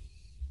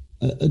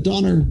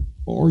 Adoner,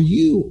 are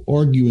you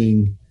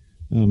arguing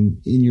in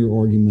your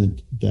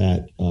argument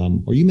that,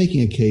 are you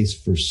making a case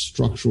for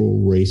structural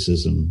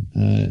racism?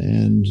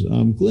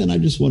 And Glenn, I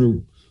just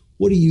wonder,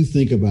 what do you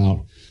think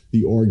about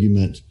the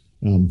argument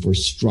for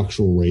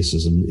structural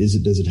racism?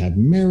 Does it have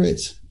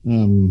merit?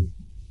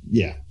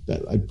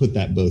 I put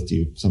that both to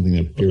you, something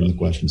that appeared in the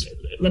questions.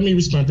 Let me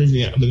respond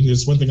briefly.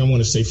 There's one thing I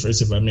want to say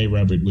first, if I may,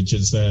 Robert, which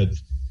is that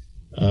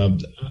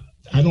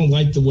I don't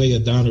like the way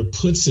Adoner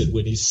puts it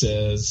when he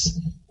says,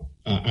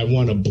 I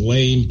want to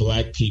blame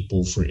Black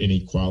people for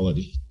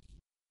inequality.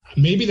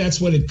 Maybe that's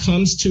what it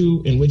comes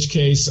to, in which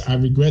case I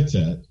regret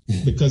that,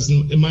 because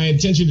my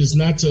intention is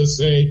not to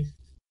say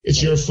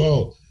it's your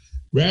fault.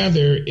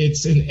 Rather,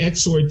 it's an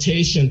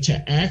exhortation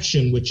to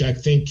action, which I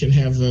think can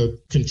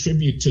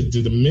contribute to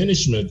the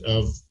diminishment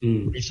of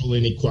racial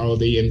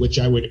inequality, and which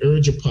I would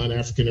urge upon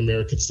African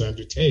Americans to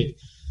undertake.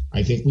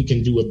 I think we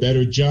can do a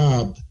better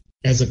job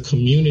as a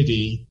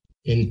community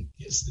in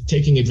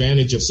taking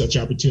advantage of such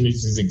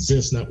opportunities as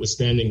exist,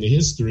 notwithstanding the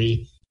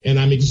history. And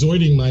I'm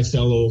exhorting my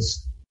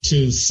fellows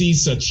to see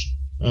such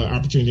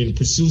opportunity and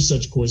pursue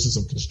such courses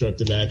of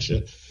constructive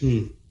action.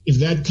 If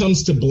that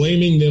comes to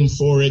blaming them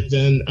for it,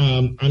 then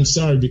I'm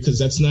sorry, because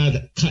that's not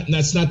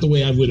the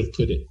way I would have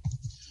put it.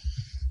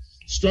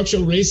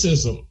 Structural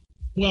racism.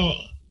 Well,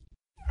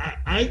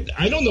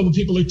 I don't know what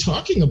people are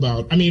talking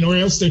about. I mean, or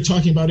else they're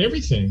talking about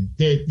everything.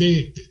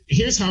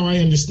 Here's how I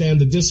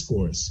understand the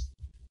discourse.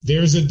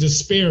 There's a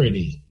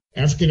disparity.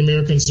 African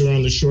Americans are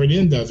on the short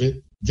end of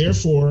it.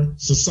 Therefore,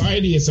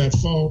 society is at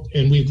fault,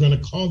 and we're going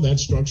to call that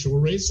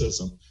structural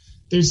racism.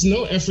 There's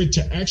no effort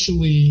to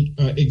actually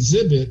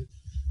exhibit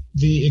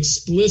the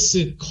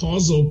explicit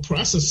causal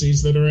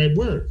processes that are at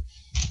work.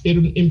 It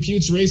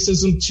imputes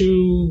racism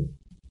to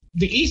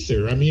the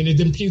ether. I mean, it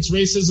imputes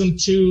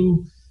racism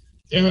to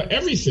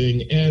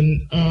everything.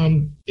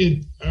 And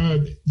it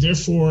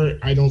therefore,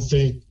 I don't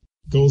think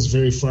goes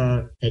very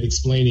far at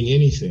explaining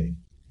anything.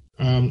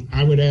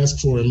 I would ask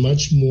for a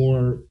much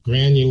more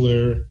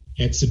granular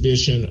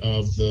exhibition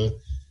of the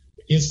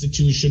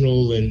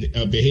institutional and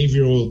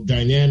behavioral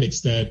dynamics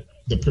that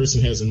the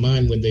person has in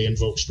mind when they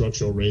invoke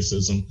structural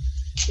racism.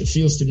 It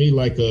feels to me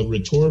like a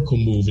rhetorical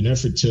move, an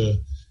effort to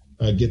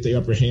get the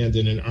upper hand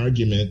in an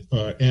argument,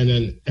 and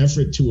an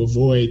effort to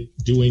avoid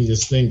doing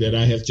this thing that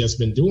I have just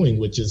been doing,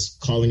 which is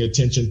calling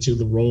attention to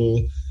the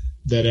role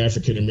that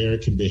African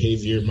American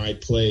behavior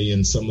might play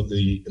in some of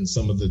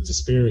the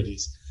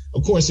disparities.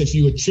 Of course, if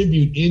you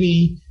attribute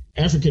any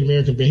African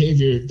American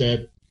behavior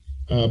that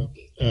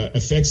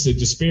affects the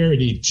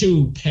disparity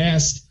to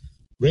past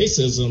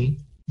racism,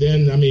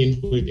 then, I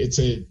mean,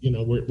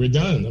 we're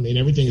done. I mean,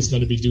 everything is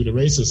going to be due to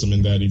racism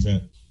in that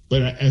event.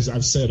 But as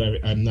I've said,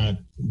 I'm not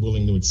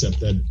willing to accept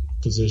that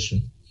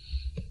position.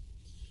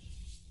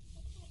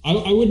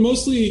 I would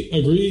mostly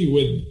agree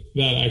with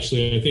that,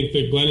 actually. I think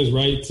that Glenn is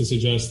right to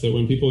suggest that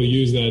when people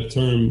use that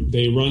term,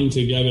 they run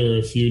together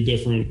a few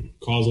different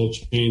causal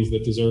chains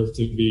that deserve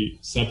to be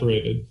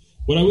separated.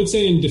 What I would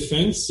say in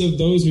defense of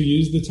those who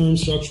use the term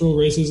structural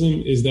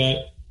racism is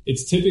that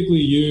it's typically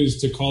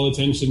used to call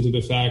attention to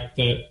the fact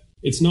that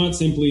it's not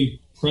simply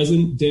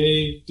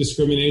present-day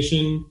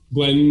discrimination.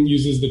 Glenn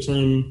uses the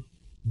term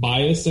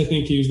bias. I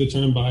think he used the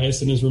term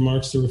bias in his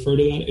remarks to refer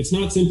to that. It's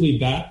not simply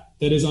that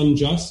is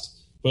unjust,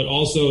 but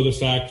also the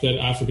fact that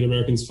African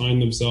Americans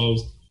find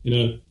themselves in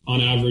a, on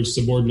average,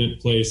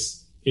 subordinate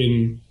place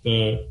in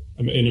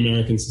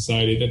American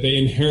society, that they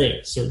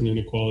inherit certain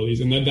inequalities,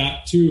 and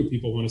that too,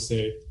 people want to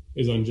say,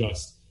 is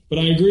unjust. But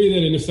I agree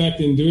that, in effect,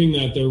 in doing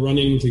that, they're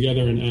running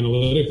together an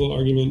analytical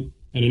argument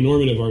and a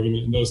normative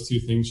argument, and those two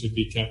things should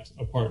be kept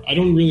apart. I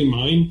don't really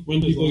mind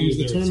when people use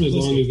the term as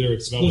long as they're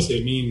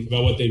explicit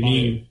about what they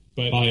mean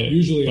by it.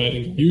 Usually, I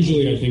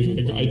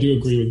think I do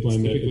agree with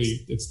Glenn that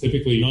it's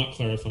typically not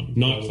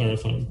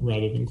clarifying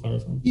rather than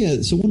clarifying.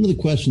 Yeah. So one of the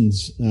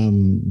questions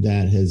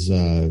that has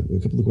a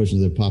couple of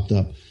questions that have popped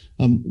up.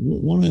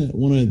 Want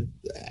to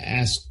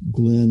ask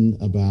Glenn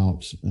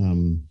about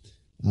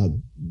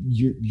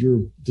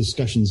your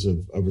discussions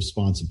of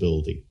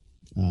responsibility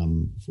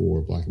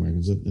for Black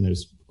Americans, and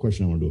there's a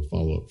question I want to do a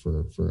follow up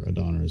for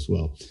Adana as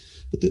well.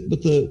 But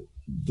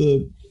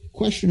the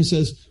questioner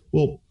says,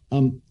 well,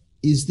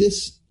 is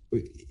this,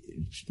 the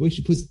way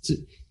she puts it,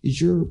 is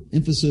your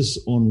emphasis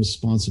on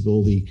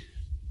responsibility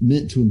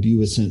meant to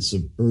imbue a sense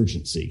of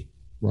urgency,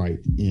 right,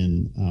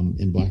 in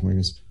Black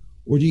Americans,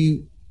 or do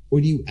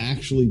you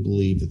actually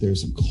believe that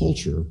there's a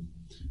culture,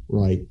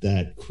 right,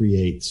 that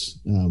creates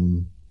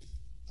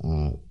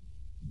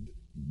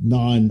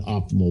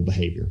non-optimal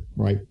behavior,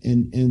 right?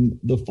 And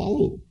the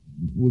follow-up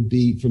would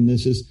be from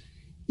this is,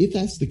 if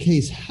that's the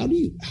case, how do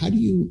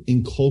you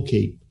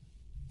inculcate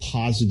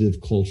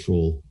positive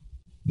cultural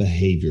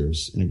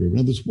behaviors in a group? In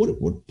other words,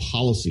 what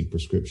policy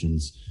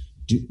prescriptions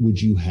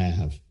would you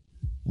have?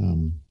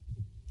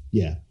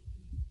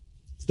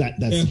 That's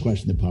the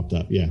question that popped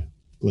up. Yeah,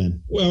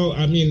 Glenn. Well,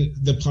 I mean,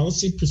 the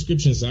policy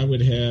prescriptions I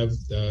would have,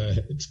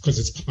 because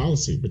it's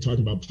policy. We're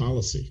talking about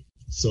policy.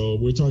 So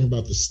we're talking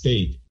about the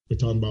state. We're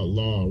talking about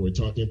law. We're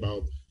talking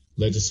about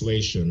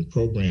legislation,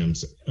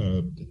 programs,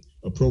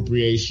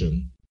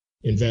 appropriation,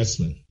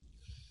 investment.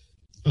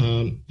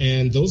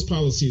 And those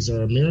policies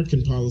are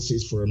American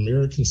policies for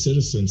American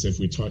citizens if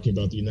we're talking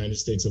about the United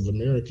States of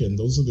America. And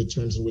those are the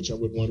terms in which I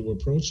would want to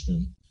approach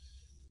them.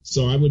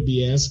 So I would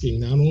be asking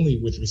not only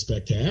with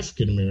respect to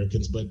African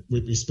Americans, but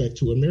with respect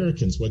to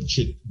Americans, what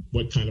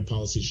kind of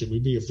policy should we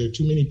be? If there are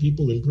too many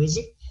people in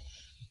prison,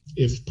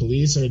 if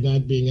police are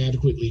not being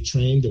adequately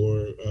trained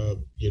or,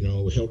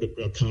 held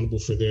accountable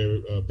for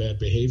their bad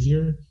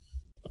behavior,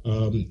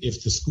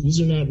 if the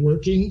schools are not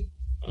working,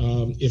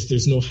 if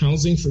there's no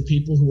housing for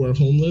people who are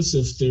homeless,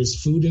 if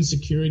there's food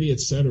insecurity,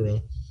 et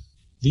cetera,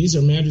 these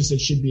are matters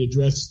that should be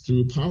addressed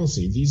through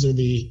policy. These are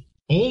the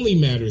only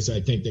matters, I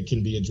think, that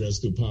can be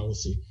addressed through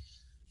policy.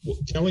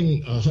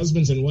 Telling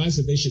husbands and wives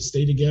that they should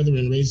stay together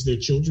and raise their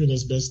children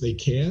as best they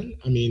can,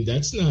 I mean,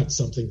 that's not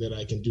something that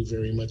I can do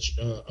very much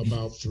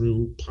about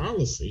through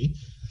policy.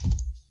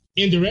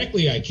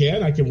 Indirectly, I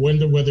can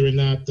wonder whether or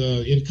not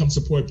income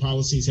support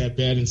policies have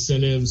bad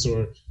incentives,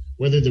 or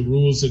whether the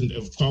rules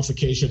of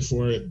qualification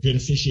for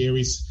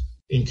beneficiaries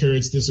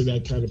encourage this or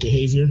that kind of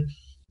behavior.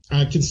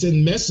 I can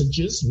send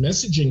messages.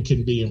 Messaging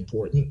can be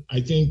important.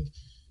 I think,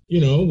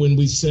 when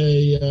we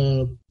say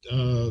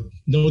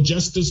no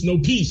justice, no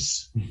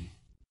peace,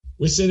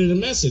 we're sending a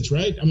message,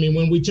 right? I mean,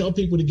 when we tell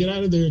people to get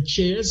out of their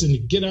chairs and to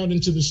get out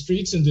into the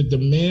streets and to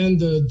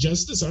demand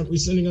justice, aren't we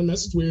sending a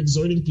message? We're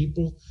exhorting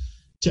people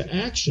to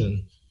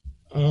action.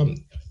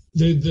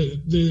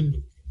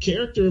 The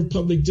character of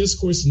public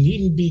discourse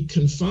needn't be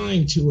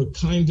confined to a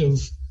kind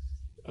of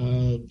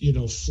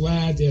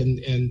flat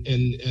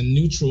and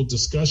neutral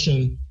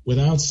discussion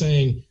without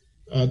saying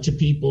to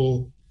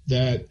people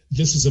that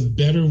this is a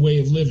better way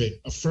of living,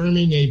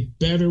 affirming a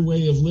better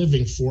way of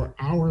living for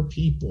our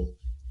people,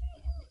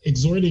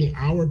 exhorting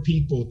our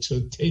people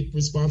to take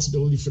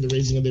responsibility for the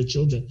raising of their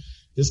children,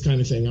 this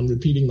kind of thing. I'm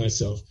repeating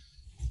myself.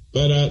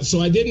 But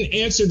so I didn't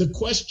answer the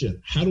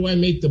question, how do I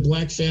make the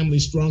Black family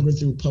stronger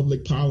through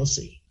public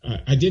policy?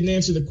 I didn't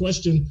answer the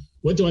question,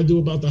 what do I do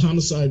about the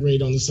homicide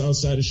rate on the south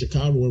side of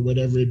Chicago or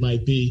whatever it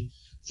might be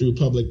through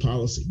public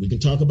policy? We can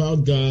talk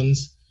about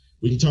guns.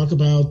 We can talk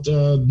about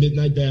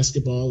midnight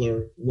basketball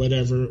or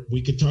whatever.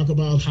 We could talk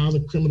about how the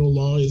criminal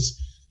law is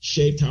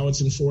shaped, how it's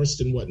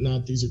enforced and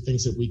whatnot. These are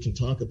things that we can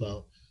talk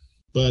about.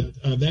 But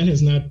that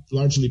has not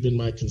largely been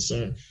my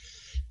concern.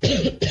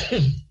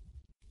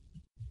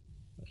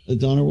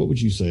 Donna, what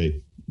would you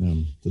say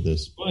to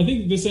this? Well, I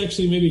think this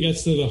actually maybe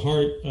gets to the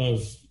heart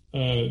of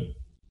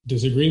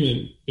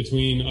disagreement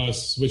between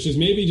us, which is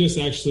maybe just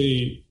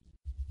actually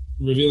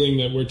revealing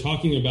that we're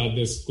talking about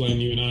this, Glenn,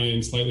 you and I,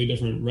 in slightly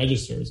different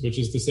registers, which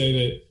is to say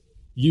that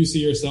you see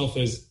yourself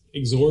as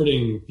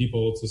exhorting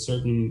people to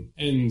certain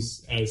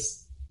ends,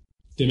 as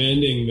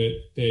demanding that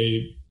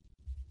they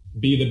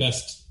be the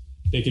best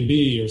they can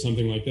be or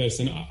something like this.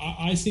 And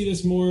I see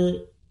this more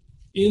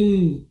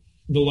in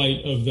the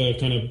light of the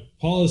kind of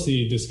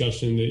policy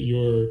discussion that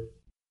you're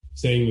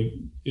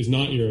saying is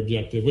not your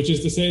objective, which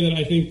is to say that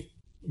I think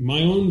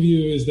my own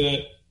view is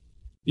that,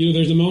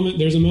 there's a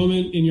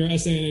moment in your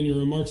essay and in your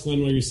remarks,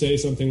 Len, where you say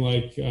something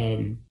like,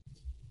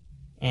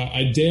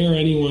 I dare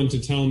anyone to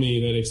tell me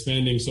that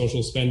expanding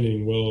social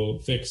spending will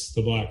fix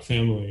the Black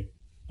family.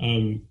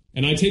 And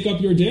I take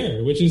up your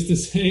dare, which is to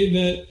say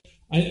that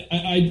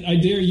I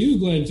dare you,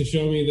 Glenn, to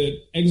show me that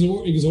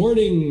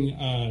exhorting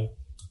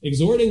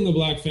the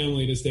Black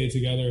family to stay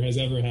together has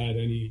ever had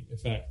any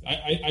effect.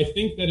 I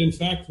think that, in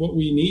fact, what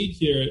we need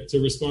here, to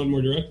respond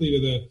more directly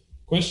to the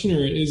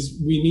questioner, is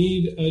we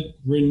need a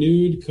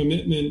renewed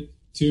commitment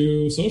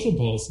to social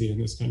policy in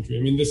this country.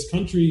 I mean, this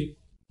country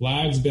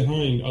lags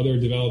behind other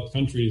developed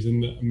countries in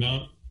the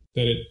amount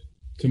that it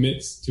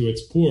commits to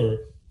its poor,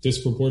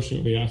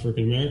 disproportionately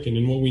African American.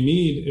 And what we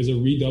need is a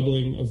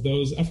redoubling of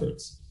those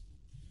efforts.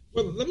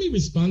 Well, let me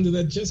respond to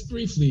that just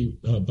briefly,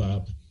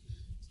 Bob,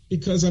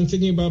 because I'm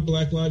thinking about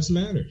Black Lives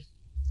Matter.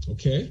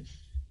 Okay.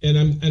 And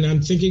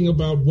I'm thinking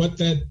about what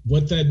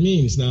that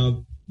means.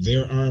 Now,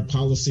 there are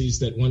policies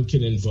that one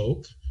can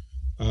invoke.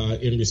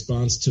 in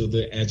response to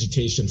the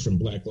agitation from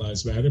Black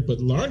Lives Matter, but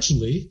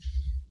largely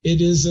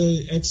it is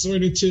an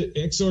exhortation.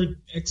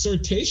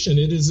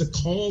 It is a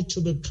call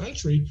to the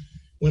country.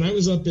 When I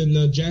was up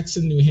in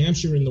Jackson, New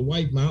Hampshire, in the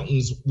White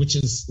Mountains, which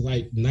is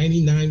like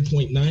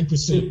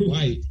 99.9%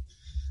 white,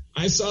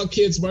 I saw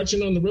kids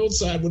marching on the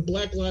roadside with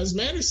Black Lives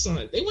Matter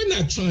signs. They were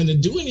not trying to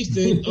do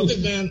anything other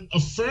than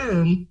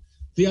affirm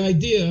the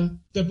idea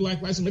that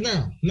Black Lives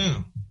Matter.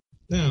 Now,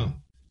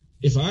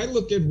 if I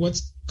look at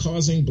what's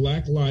causing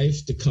Black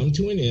life to come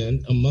to an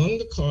end, among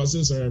the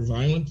causes are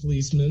violent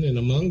policemen, and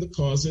among the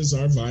causes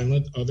are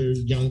violent other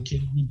young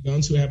kids with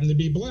guns who happen to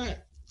be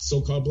Black,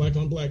 so-called Black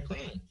on Black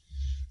crime.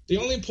 The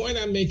only point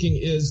I'm making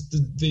is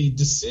the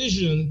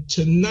decision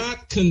to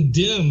not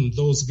condemn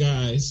those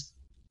guys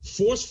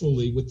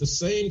forcefully with the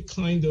same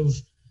kind of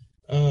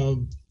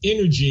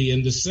energy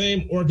and the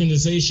same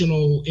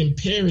organizational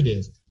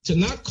imperative, to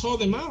not call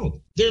them out.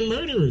 They're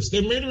murderers.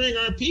 They're murdering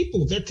our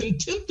people. They're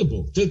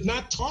contemptible. They're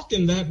not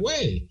talking that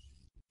way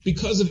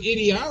because of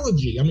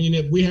ideology. I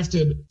mean, we have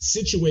to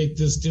situate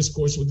this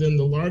discourse within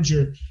the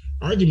larger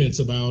arguments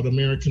about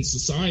American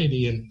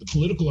society and the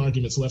political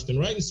arguments left and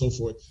right and so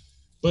forth.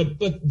 But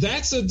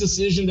that's a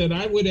decision that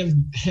I would have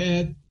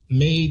had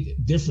made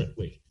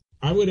differently.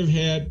 I would have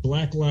had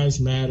Black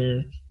Lives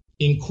Matter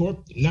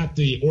not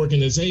the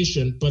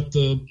organization, but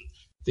the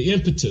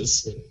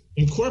impetus,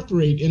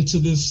 incorporate into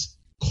this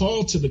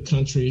call to the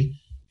country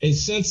a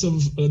sense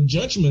of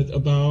judgment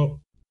about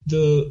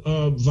the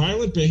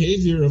violent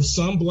behavior of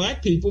some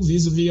Black people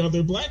vis-a-vis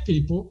other Black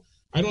people.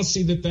 I don't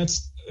see that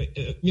that's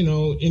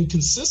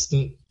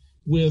inconsistent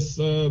with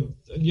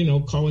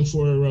calling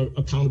for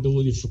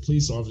accountability for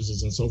police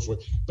officers and so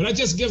forth. But I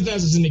just give that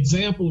as an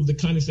example of the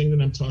kind of thing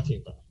that I'm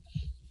talking about.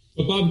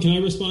 But Bob, can I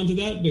respond to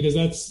that? Because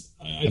I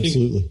think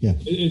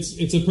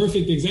it's a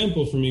perfect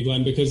example for me,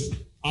 Glenn, because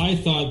I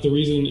thought the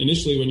reason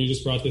initially when you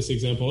just brought this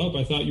example up,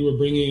 I thought you were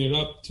bringing it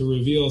up to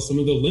reveal some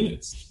of the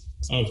limits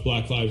of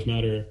Black Lives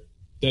Matter,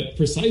 that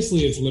precisely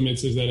its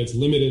limits is that it's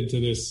limited to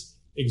this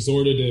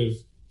exhortative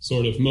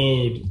sort of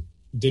mode,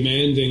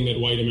 demanding that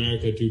white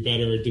America do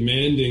better,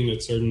 demanding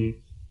that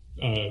certain,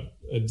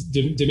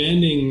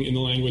 demanding in the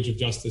language of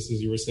justice,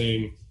 as you were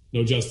saying,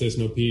 no justice,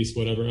 no peace,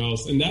 whatever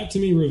else. And that to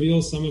me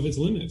reveals some of its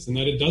limits, and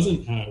that it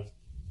doesn't have,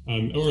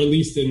 or at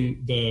least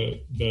in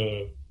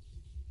the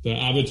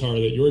avatar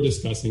that you're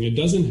discussing, it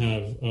doesn't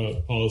have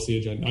a policy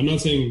agenda. I'm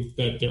not saying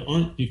that there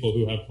aren't people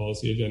who have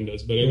policy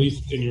agendas, but at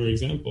least in your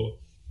example.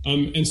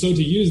 And so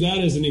to use that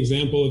as an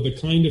example of the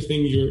kind of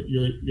thing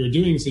you're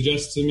doing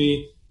suggests to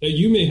me that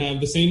you may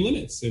have the same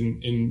limits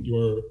in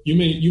your, you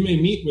may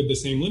meet with the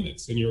same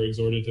limits in your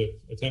exhortative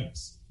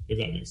attempts, if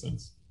that makes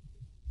sense.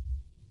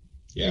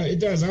 Yeah, it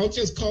does. I'll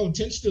just call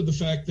attention to the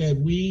fact that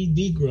we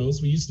Negroes,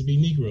 we used to be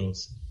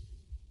Negroes,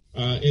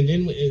 and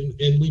then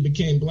we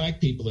became Black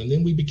people, and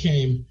then we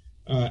became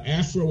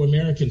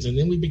Afro-Americans, and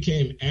then we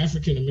became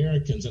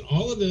African-Americans. And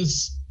all of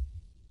this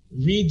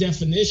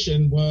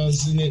redefinition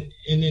was an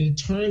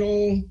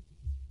internal,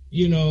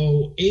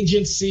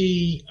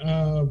 agency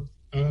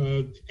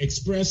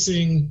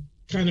expressing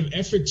kind of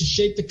effort to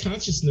shape the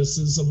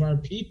consciousnesses of our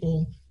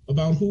people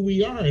about who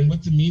we are and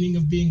what the meaning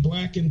of being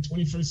Black in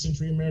 21st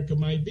century America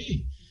might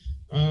be.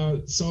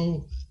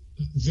 So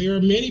there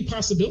are many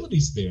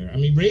possibilities there. I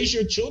mean, raise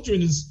your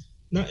children is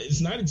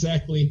not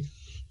exactly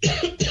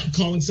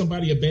calling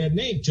somebody a bad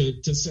name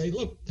to say,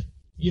 look,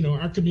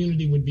 our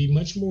community would be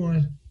much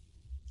more,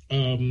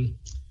 have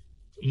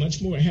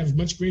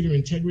much greater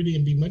integrity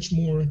and be much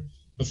more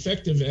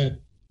effective at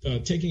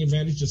taking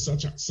advantage of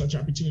such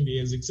opportunity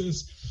as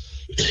exists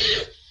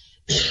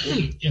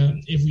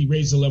if we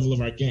raise the level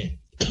of our game.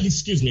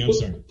 Excuse me, I'm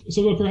sorry.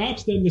 So, but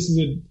perhaps then this is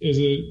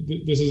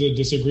a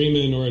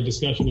disagreement or a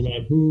discussion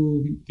about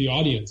who the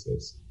audience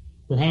is.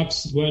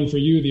 Perhaps, Glenn, for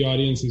you, the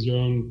audience is your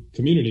own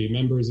community,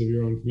 members of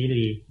your own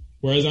community.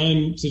 Whereas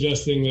I'm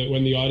suggesting that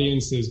when the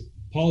audience is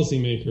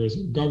policymakers,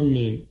 or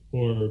government,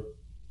 or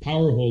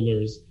power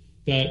holders,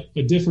 that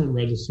a different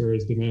register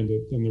is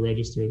demanded than the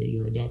register that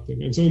you're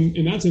adopting. And so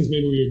in that sense,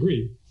 maybe we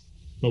agree,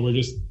 but we're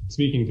just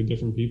speaking to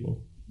different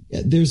people.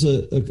 Yeah, there's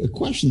a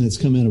question that's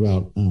come in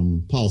about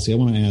policy. I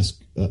want to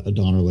ask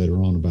Adana later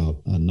on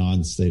about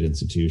non-state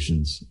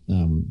institutions,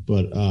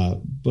 but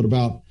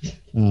about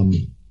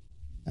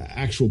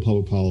actual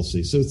public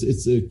policy. So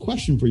it's a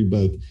question for you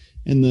both,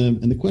 and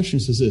the question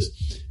says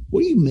this: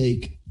 what do you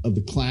make of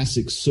the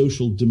classic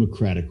social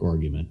democratic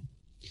argument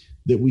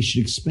that we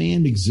should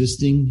expand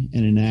existing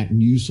and enact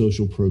new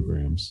social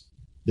programs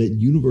that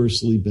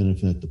universally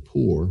benefit the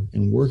poor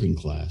and working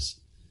class,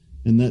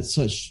 and that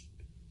such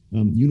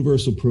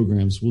universal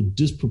programs will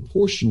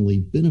disproportionately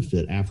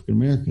benefit African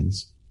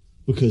Americans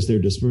because they're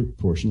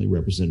disproportionately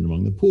represented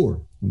among the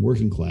poor and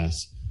working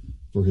class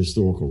for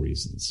historical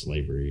reasons,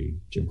 slavery,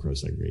 Jim Crow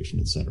segregation,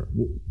 et cetera?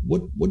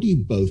 What do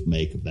you both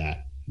make of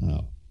that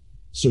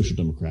social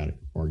democratic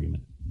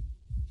argument?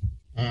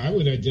 I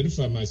would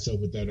identify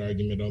myself with that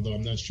argument, although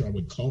I'm not sure I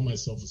would call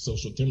myself a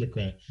social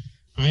democrat.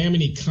 I am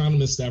an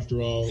economist,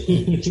 after all,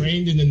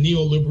 trained in the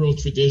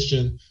neoliberal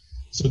tradition.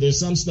 So there's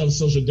some stuff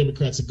social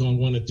democrats are going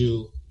to want to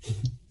do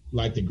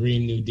like the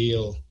Green New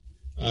Deal,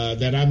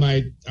 that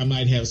I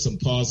might have some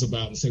pause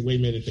about and say, wait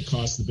a minute, the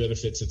cost, the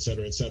benefits, et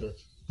cetera, et cetera.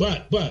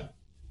 But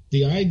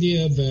the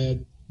idea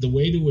that the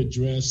way to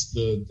address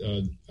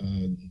the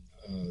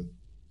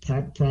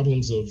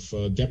problems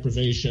of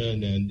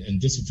deprivation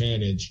and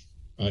disadvantage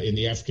in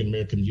the African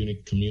American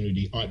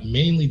community ought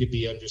mainly to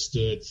be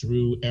understood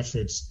through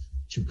efforts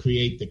to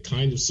create the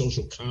kind of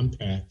social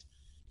compact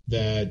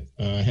that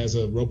has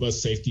a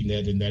robust safety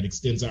net and that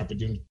extends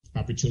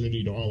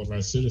opportunity to all of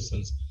our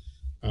citizens.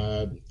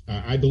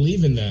 I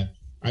believe in that.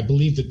 I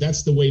believe that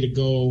that's the way to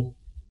go,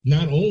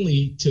 not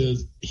only to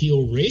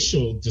heal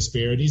racial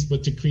disparities,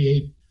 but to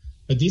create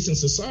a decent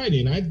society.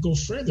 And I'd go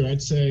further.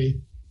 I'd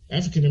say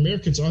African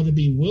Americans ought to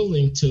be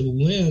willing to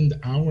lend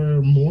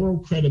our moral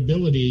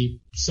credibility,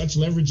 such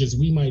leverage as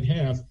we might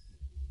have,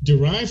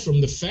 derived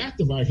from the fact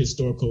of our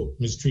historical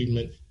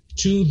mistreatment,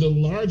 to the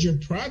larger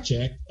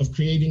project of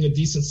creating a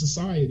decent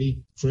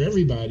society for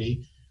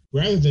everybody,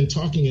 rather than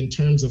talking in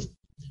terms of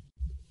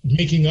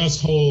making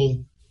us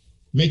whole,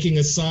 making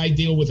a side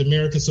deal with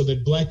America so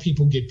that Black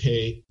people get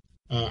paid.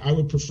 I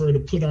would prefer to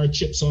put our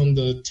chips on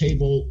the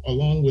table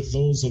along with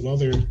those of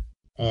other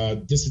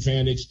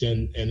disadvantaged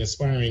and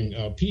aspiring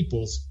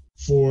peoples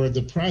for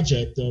the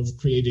project of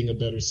creating a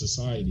better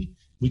society.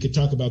 We could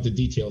talk about the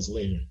details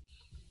later.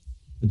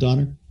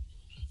 Donner?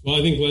 Well,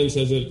 I think Glenn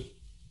says it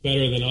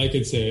better than I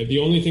could say it. The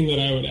only thing that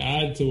I would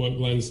add to what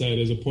Glenn said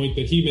is a point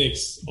that he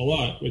makes a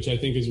lot, which I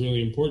think is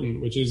really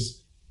important, which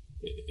is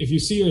if you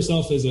see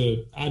yourself as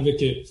an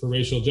advocate for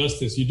racial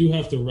justice, you do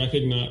have to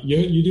recognize,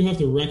 you do have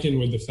to reckon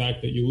with the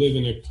fact that you live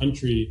in a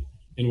country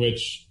in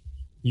which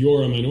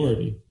you're a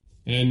minority.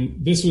 And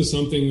this was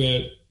something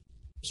that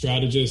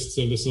strategists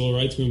of the civil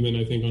rights movement,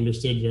 I think,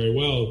 understood very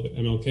well, that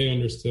MLK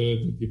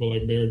understood, that people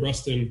like Bayard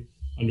Rustin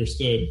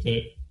understood,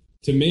 that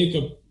to make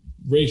a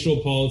racial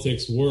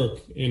politics work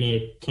in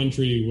a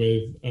country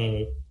with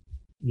a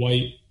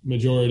white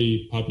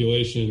majority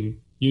population,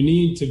 you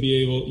need to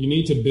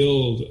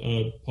build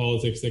a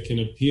politics that can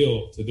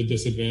appeal to the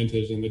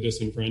disadvantaged and the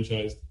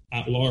disenfranchised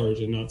at large,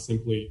 and not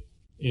simply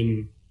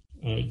in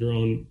your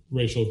own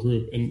racial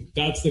group. And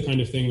that's the kind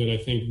of thing that I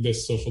think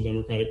this social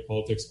democratic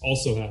politics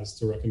also has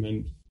to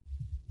recommend,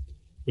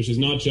 which is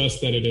not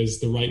just that it is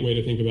the right way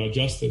to think about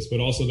justice, but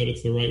also that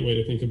it's the right way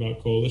to think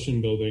about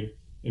coalition building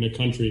in a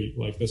country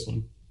like this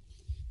one.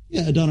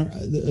 Yeah, Donner,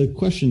 a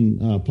question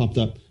popped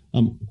up.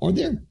 Are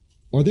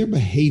there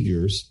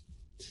behaviors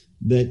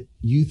that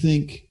you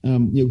think,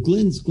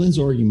 Glenn's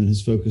argument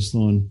has focused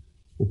on,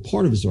 or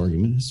part of his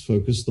argument has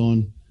focused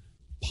on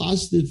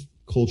positive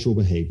cultural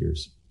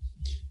behaviors.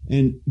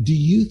 And do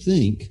you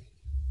think,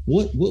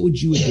 what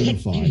would you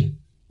identify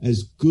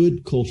as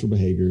good cultural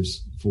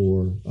behaviors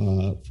for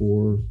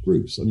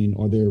groups? I mean,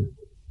 are there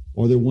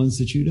ones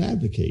that you'd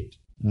advocate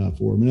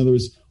for? In other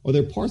words, are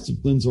there parts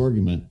of Glenn's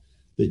argument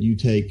that you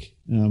take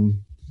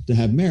to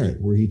have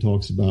merit, where he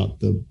talks about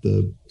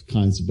the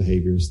kinds of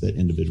behaviors that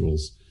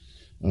individuals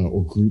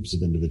or groups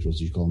of individuals,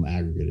 you call them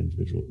aggregate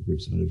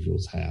groups of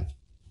individuals, have?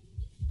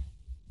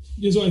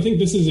 Yeah, so I think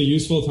this is a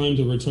useful time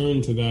to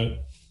return to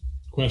that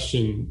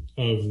question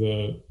of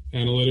the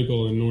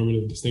analytical and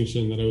normative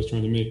distinction that I was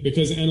trying to make,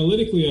 because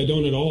analytically, I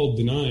don't at all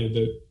deny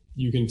that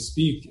you can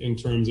speak in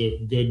terms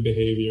of good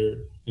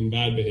behavior and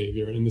bad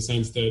behavior, in the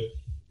sense that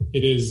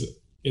it is,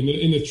 in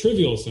the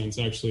trivial sense,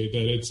 actually,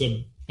 that it's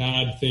a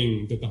bad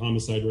thing that the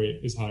homicide rate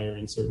is higher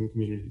in certain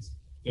communities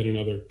than in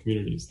other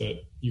communities,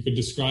 that you could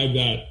describe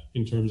that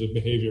in terms of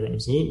behavior,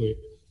 absolutely,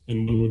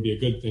 and one would be a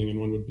good thing and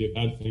one would be a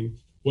bad thing.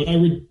 What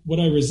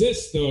I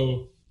resist,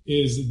 though,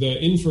 is the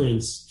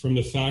inference from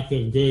the fact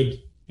of good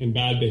and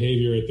bad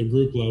behavior at the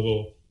group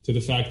level to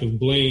the fact of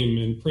blame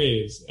and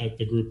praise at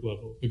the group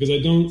level. Because I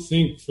don't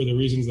think, for the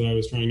reasons that I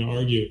was trying to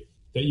argue,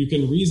 that you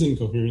can reason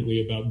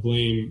coherently about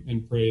blame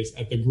and praise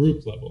at the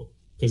group level,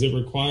 because it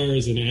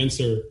requires an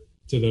answer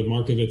to the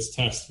Markovits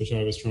test, which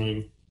I was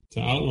trying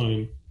to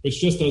outline, which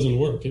just doesn't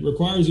work. It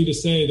requires you to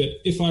say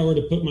that if I were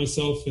to put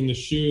myself in the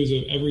shoes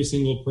of every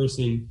single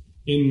person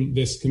in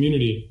this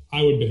community,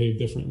 I would behave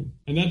differently.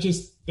 And that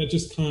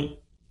just can't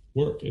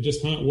work. It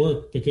just can't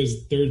work, because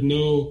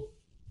particularly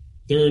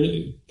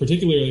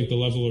like the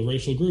level of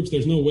racial groups,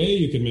 there's no way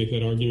you could make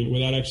that argument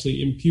without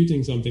actually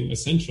imputing something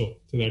essential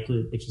to that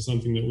group, which is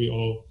something that we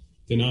all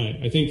deny.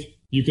 I think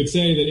you could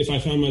say that if I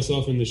found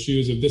myself in the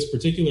shoes of this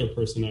particular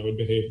person, I would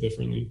behave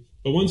differently.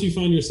 But once you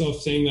find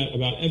yourself saying that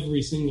about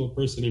every single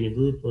person in a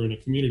group or in a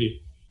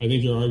community, I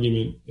think your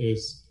argument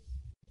is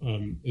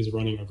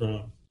running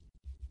aground.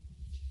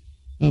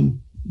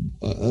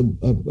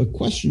 A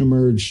question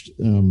emerged,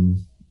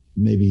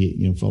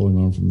 maybe following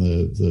on from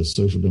the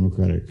social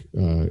democratic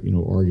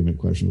argument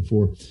question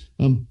before.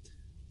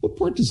 What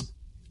part does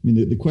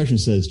the question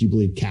says, do you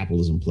believe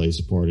capitalism plays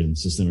a part in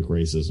systemic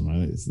racism?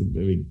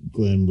 Maybe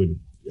Glenn would,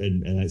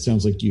 and it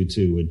sounds like you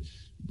too, would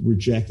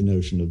reject the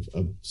notion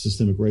of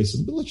systemic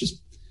racism. But let's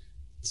just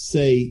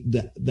say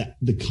that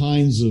the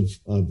kinds of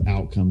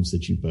outcomes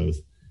that you both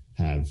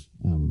have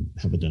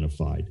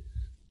identified: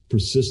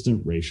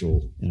 persistent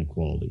racial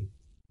inequality,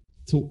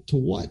 to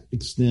what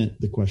extent,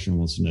 the questioner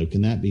wants to know,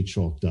 can that be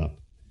chalked up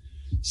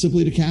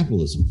simply to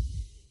capitalism?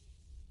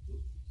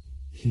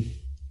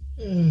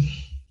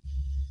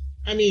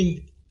 I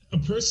mean, a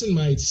person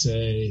might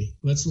say,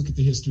 let's look at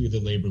the history of the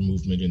labor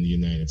movement in the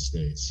United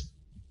States.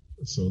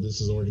 So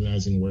this is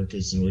organizing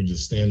workers in order to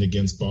stand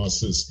against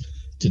bosses,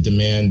 to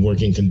demand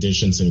working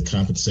conditions and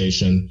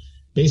compensation,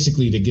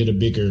 basically to get a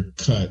bigger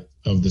cut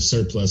of the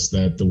surplus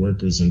that the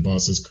workers and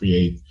bosses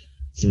create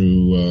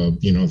through,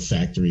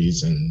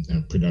 factories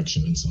and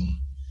production and so on.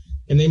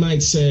 And they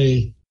might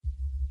say,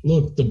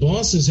 look, the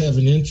bosses have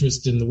an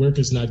interest in the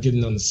workers not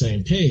getting on the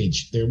same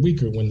page. They're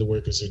weaker when the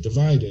workers are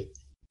divided.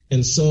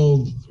 And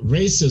so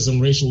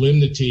racism, racial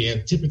enmity,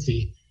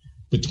 antipathy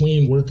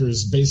between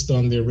workers based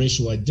on their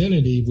racial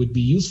identity would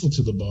be useful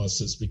to the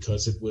bosses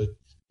because it would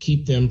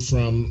keep them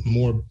from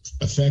more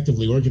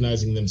effectively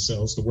organizing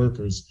themselves, the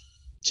workers,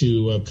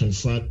 to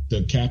confront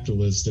the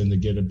capitalists and to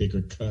get a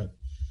bigger cut.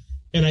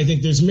 And I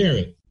think there's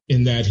merit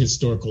in that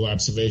historical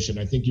observation.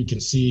 I think you can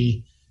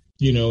see,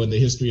 in the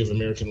history of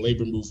American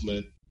labor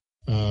movement,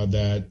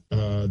 that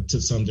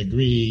to some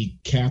degree,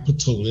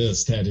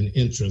 capitalists had an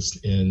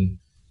interest in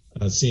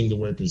seeing the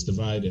workers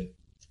divided.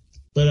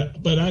 But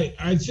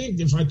I think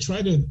if I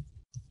try to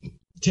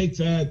take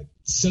that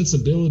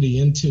sensibility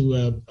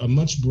into a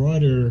much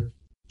broader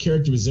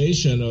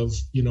characterization of,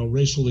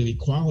 racial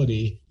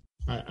inequality,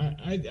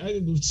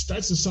 it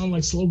starts to sound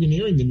like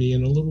sloganeering to me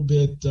and a little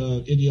bit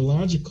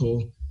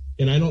ideological.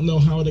 And I don't know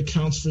how it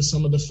accounts for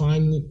some of the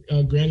fine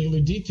granular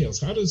details.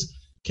 How does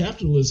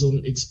capitalism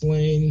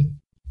explain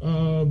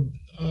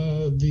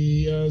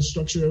the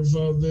structure of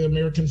the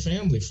American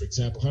family, for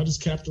example? How does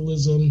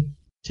capitalism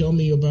tell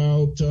me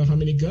about how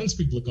many guns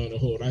people are going to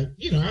hold?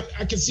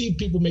 I can see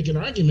people making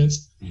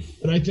arguments,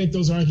 but I think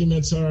those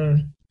arguments are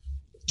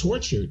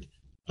tortured.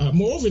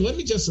 Moreover, let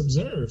me just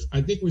observe,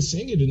 I think we're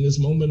seeing it in this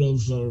moment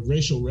of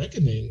racial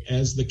reckoning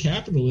as the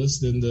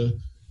capitalists in the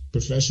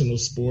professional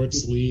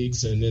sports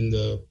leagues and in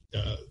the,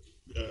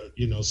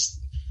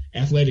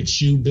 athletic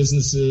shoe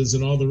businesses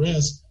and all the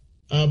rest,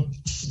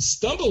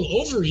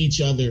 stumble over each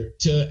other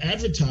to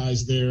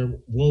advertise their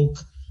woke,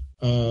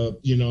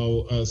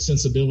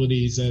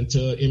 sensibilities and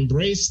to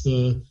embrace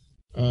the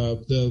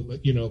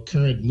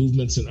current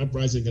movements and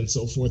uprising and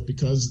so forth,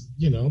 because,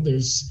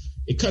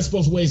 it cuts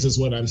both ways is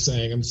what I'm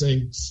saying. I'm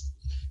saying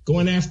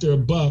going after a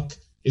buck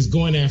is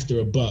going after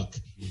a buck,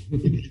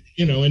 and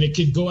it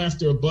could go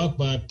after a buck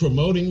by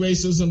promoting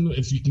racism.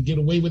 If you can get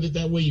away with it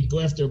that way, you can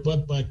go after a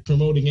buck by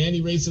promoting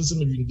anti-racism.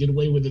 If you can get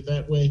away with it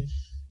that way.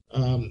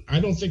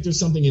 I don't think there's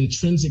something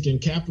intrinsic in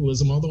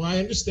capitalism, although I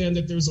understand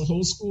that there's a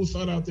whole school of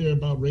thought out there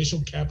about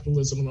racial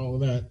capitalism and all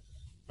of that.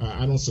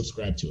 I don't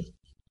subscribe to it.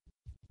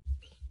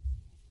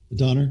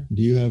 Donner,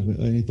 do you have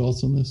any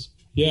thoughts on this?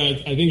 Yeah,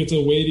 I think it's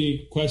a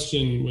weighty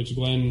question, which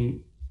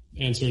Glenn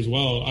answers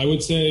well. I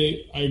would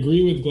say I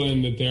agree with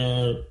Glenn that there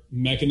are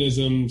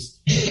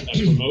mechanisms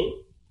that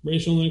promote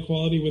racial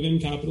inequality within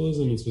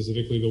capitalism, and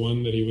specifically the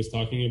one that he was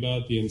talking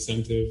about, the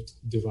incentive to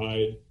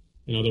divide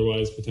an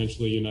otherwise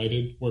potentially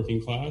united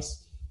working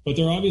class. But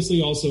there are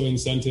obviously also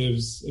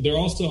incentives. There are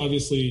also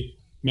obviously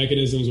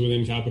mechanisms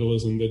within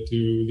capitalism that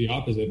do the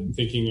opposite. I'm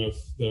thinking of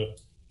the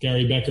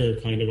Gary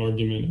Becker kind of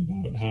argument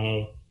about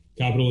how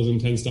capitalism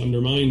tends to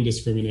undermine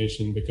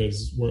discrimination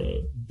because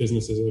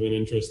businesses have an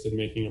interest in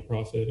making a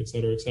profit, et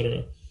cetera, et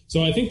cetera.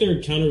 So I think there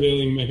are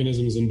countervailing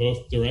mechanisms in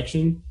both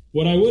directions.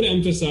 What I would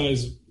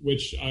emphasize,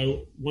 which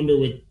I wonder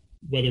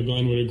whether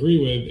Glenn would agree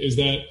with, is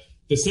that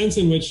the sense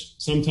in which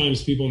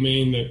sometimes people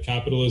mean that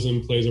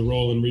capitalism plays a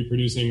role in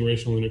reproducing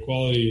racial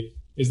inequality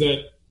is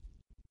that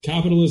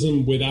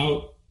capitalism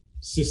without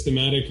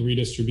systematic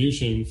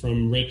redistribution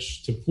from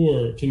rich to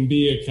poor can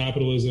be a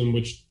capitalism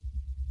which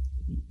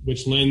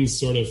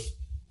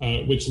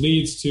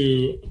leads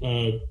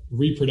to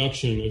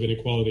reproduction of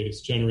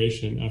inequalities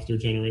generation after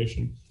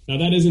generation. Now,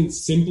 that isn't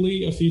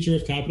simply a feature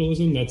of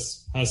capitalism. That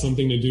has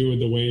something to do with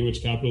the way in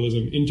which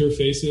capitalism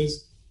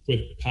interfaces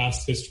with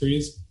past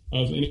histories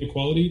of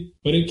inequality.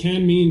 But it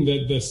can mean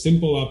that the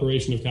simple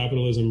operation of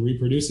capitalism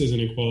reproduces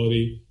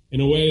inequality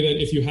in a way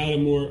that if you had a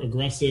more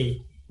aggressive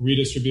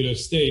redistributive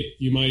state,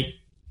 you might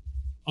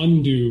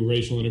undo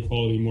racial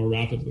inequality more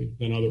rapidly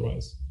than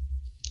otherwise.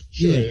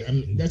 Sure, I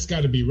mean, that's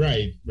got to be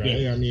right?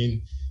 Yeah. I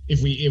mean,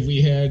 if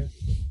we had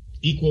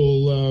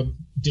equal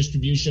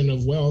distribution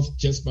of wealth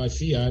just by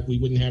fiat, we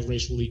wouldn't have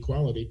racial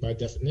equality by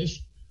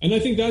definition. And I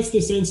think that's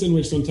the sense in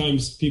which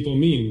sometimes people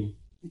mean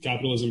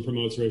capitalism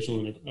promotes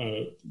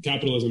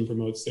capitalism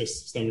promotes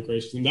systemic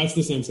racism. That's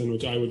the sense in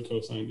which I would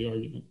co-sign the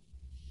argument.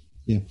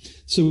 Yeah.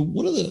 So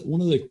one of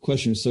the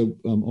questions. So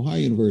Ohio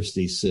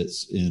University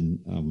sits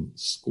in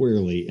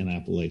squarely in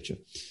Appalachia,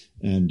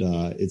 and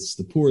it's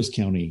the poorest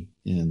county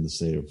in the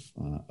state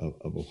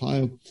of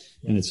Ohio,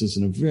 and it sits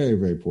in a very,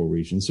 very poor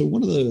region. So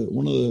one of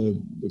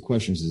the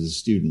questions as a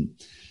student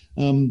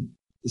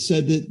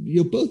said that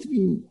both of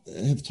you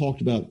have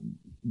talked about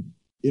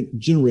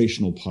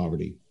generational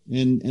poverty,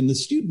 and the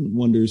student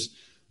wonders,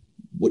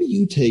 what do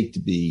you take to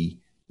be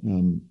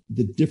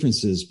the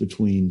differences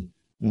between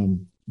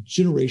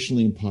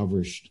generationally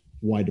impoverished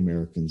white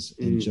Americans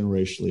and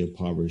generationally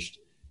impoverished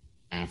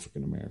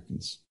African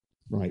Americans,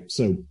 right?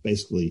 So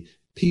basically,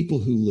 people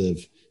who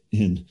live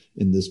in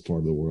this part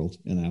of the world,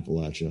 in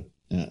Appalachia,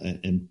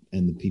 and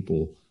the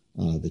people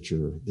that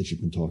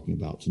you've been talking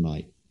about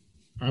tonight.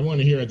 I want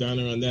to hear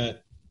Adana on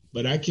that,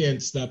 but I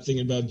can't stop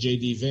thinking about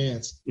J.D.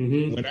 Vance.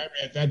 Mm-hmm. When I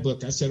read that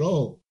book, I said,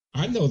 "Oh,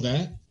 I know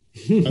that."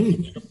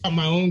 About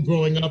my own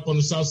growing up on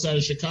the south side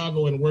of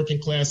Chicago in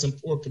working class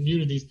and poor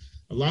communities,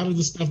 a lot of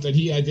the stuff that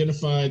he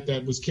identified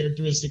that was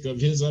characteristic of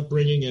his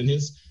upbringing and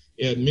his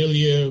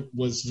milieu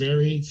was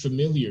very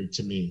familiar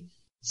to me.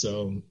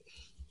 So,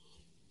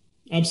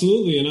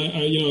 absolutely, and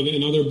I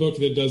another book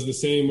that does the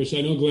same, which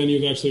I know, Glenn,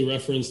 you've actually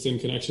referenced in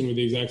connection with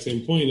the exact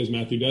same point, is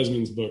Matthew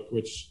Desmond's book,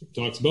 which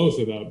talks both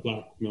about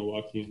Black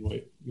Milwaukee and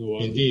white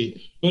Milwaukee.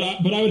 Indeed, but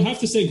I would have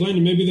to say, Glenn,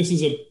 and maybe this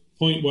is a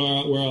point where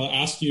I'll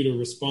ask you to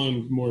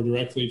respond more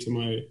directly to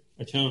my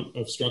account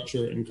of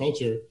structure and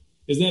culture,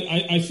 is that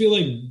I feel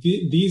like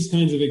these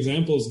kinds of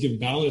examples give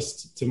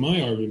ballast to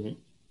my argument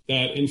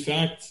that, in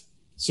fact,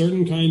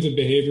 certain kinds of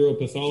behavioral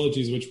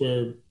pathologies, which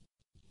were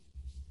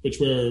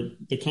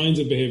the kinds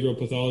of behavioral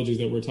pathologies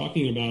that we're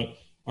talking about,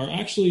 are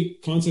actually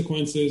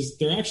consequences.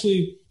 They're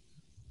actually,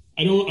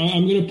 I'm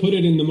going to put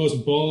it in the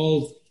most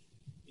bald,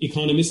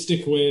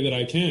 economistic way that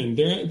I can.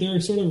 They're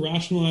sort of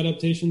rational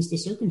adaptations to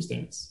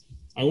circumstance.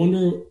 I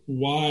wonder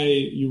why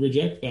you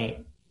reject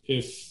that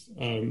if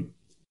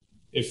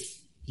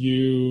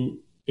you're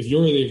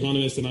the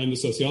economist and I'm the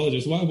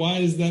sociologist. Why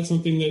is that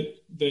something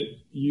that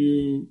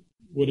you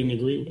wouldn't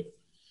agree with?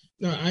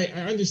 No, I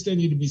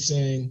understand you to be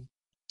saying,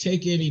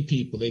 take any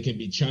people. They can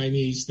be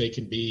Chinese, they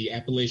can be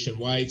Appalachian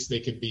whites, they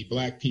can be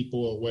Black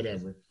people or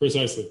whatever.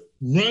 Precisely.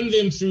 Run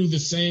them through the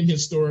same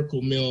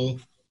historical mill,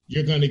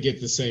 you're going to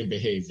get the same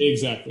behavior.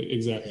 Exactly.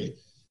 Okay?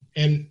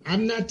 And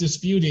I'm not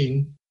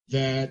disputing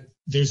that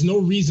there's no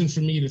reason for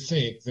me to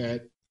think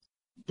that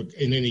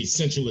in any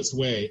essentialist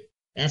way,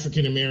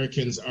 African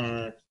Americans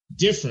are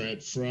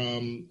different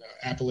from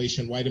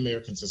Appalachian white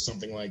Americans or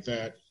something like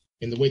that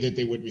in the way that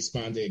they would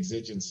respond to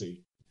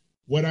exigency.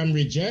 What I'm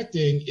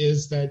rejecting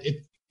is that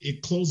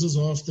it closes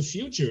off the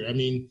future. I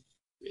mean,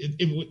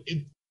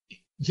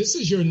 this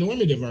is your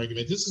normative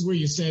argument. This is where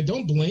you're saying,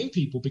 don't blame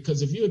people,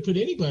 because if you had put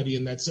anybody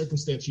in that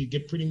circumstance, you'd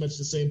get pretty much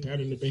the same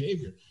pattern of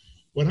behavior.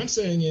 What I'm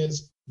saying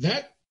is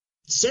that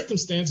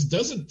circumstance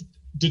doesn't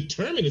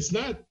determine,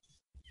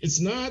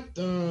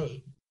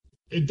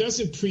 it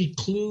doesn't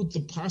preclude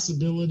the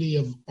possibility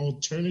of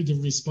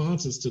alternative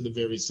responses to the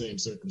very same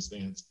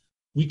circumstance.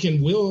 We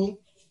can will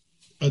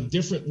a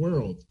different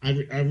world.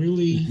 I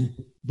really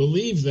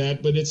believe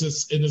that, but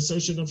it's an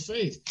assertion of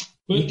faith.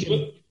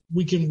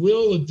 We can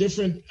will a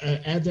different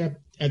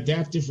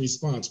adaptive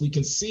response. We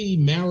can see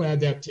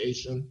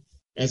maladaptation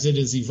as it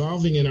is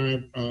evolving in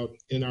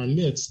our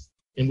midst,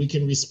 and we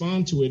can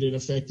respond to it in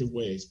effective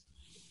ways.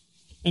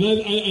 And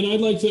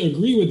I'd like to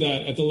agree with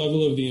that at the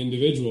level of the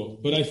individual,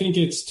 but I think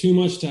it's too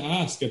much to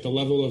ask at the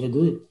level of a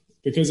group,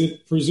 because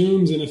it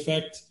presumes in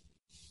effect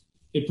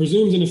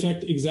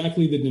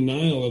exactly the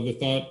denial of the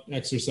thought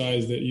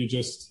exercise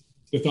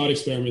the thought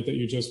experiment that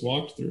you just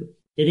walked through.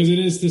 Because it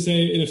is to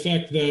say, in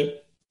effect,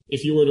 that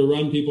if you were to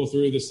run people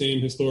through the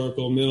same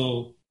historical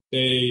mill,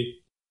 they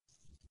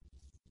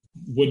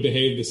would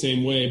behave the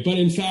same way. But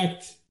in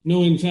fact,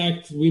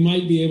 we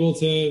might be able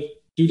to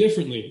do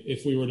differently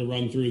if we were to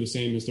run through the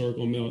same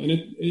historical mill. And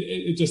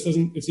it just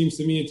doesn't, it seems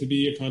to me to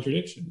be a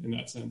contradiction in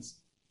that sense,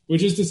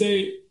 which is to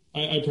say,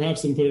 I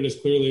perhaps didn't put it as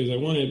clearly as I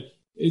wanted.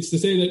 It's to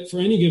say that for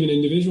any given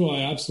individual,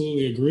 I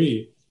absolutely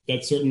agree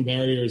that certain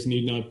barriers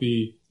need not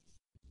be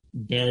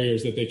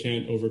barriers that they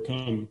can't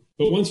overcome.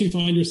 But once you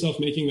find yourself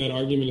making that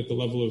argument at the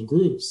level of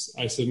groups,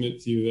 I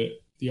submit to you that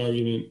the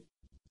argument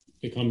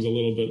becomes a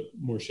little bit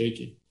more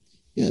shaky.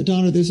 Yeah,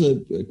 Donna, there's a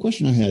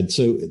question I had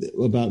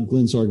about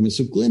Glenn's argument.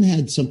 So Glenn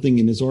had something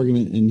in his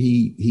argument, and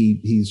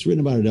he's written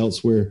about it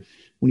elsewhere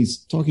when he's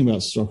talking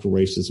about structural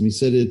racism. He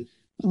said it,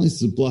 I don't know if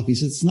it's a bluff, he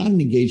said it's not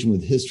an engagement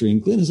with history.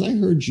 And Glenn, as I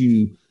heard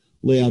you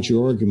lay out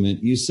your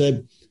argument, you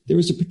said there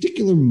was a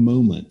particular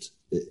moment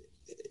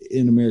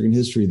in American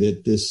history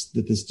that this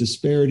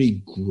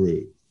disparity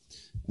grew.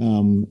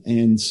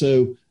 And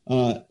so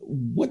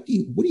what do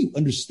you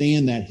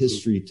understand that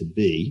history to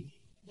be?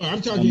 Well,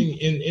 I'm talking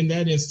in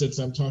that instance,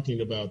 I'm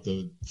talking about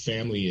the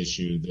family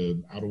issue,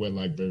 the out of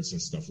wedlock births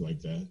and stuff like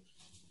that.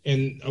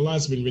 And a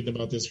lot's been written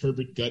about this.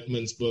 Herbert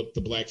Gutman's book,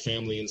 The Black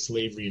Family in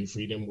Slavery and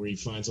Freedom, where he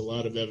finds a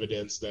lot of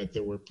evidence that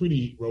there were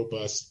pretty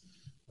robust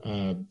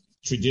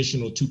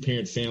traditional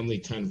two-parent family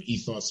kind of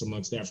ethos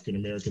amongst African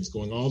Americans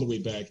going all the way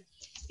back,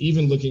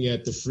 even looking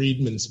at the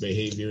freedmen's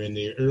behavior in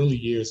the early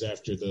years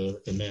after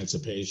the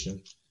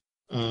emancipation.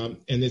 And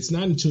it's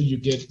not until you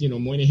get,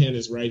 Moynihan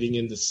is writing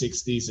in the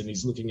 60s and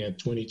he's looking at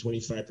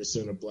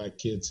 25% of Black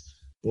kids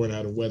born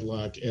out of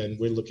wedlock, and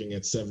we're looking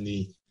at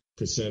 70%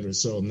 or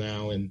so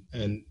now.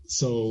 And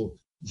so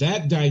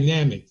that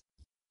dynamic,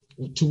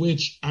 to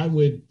which I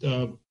would,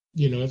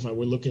 if I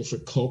were looking for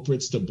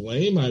culprits to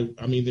blame,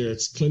 I mean,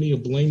 there's plenty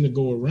of blame to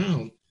go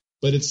around.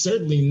 but it's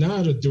certainly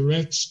not a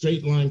direct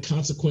straight line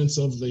consequence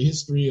of the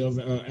history of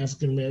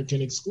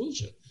African-American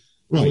exclusion.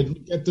 Right. I would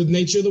look at the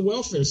nature of the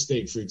welfare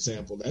state, for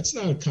example. That's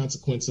not a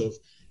consequence of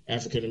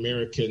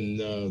African-American,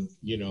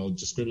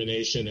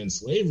 discrimination and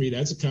slavery.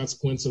 That's a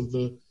consequence of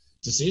the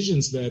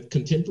decisions that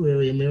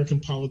contemporary American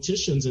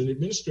politicians and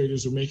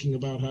administrators are making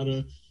about how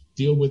to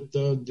deal with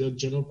the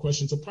general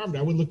questions of poverty.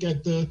 I would look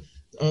at the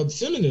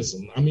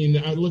feminism.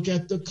 I look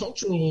at the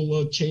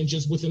cultural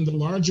changes within the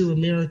larger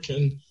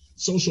American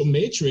social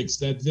matrix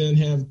that then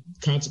have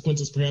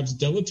consequences, perhaps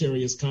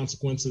deleterious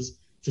consequences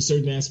for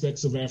certain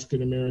aspects of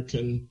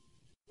African-American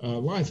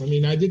life. I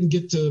didn't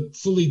get to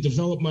fully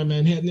develop my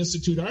Manhattan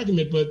Institute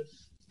argument, but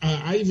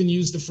I even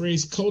used the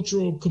phrase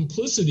cultural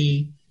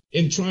complicity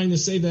in trying to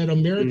say that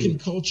American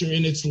culture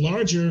in its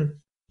larger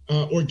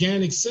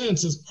organic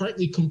sense is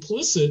partly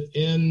complicit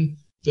in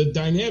the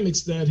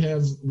dynamics that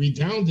have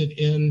redounded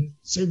in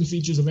certain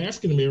features of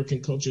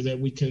African-American culture that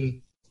we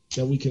can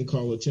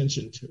call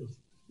attention to.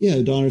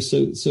 Yeah, Donner.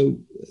 So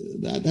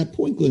that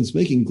point Glenn's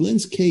making,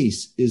 Glenn's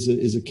case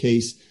is a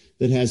case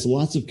that has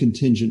lots of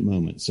contingent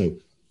moments. So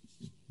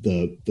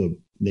the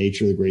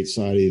nature of the Great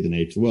Society, the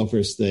nature of the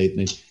welfare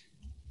state,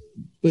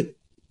 but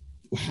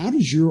how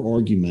does your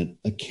argument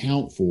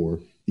account for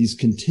these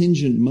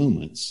contingent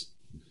moments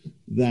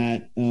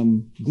that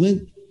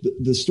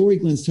the story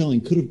Glenn's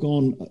telling could have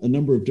gone a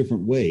number of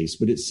different ways,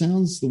 but it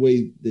sounds the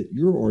way that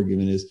your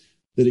argument is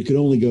that it could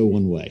only go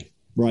one way,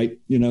 right?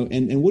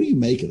 And what do you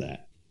make of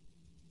that,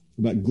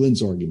 about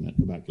Glenn's argument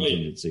about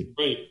contingency?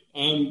 Right.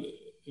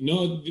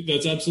 No,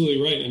 that's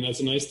absolutely right. And that's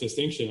a nice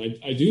distinction.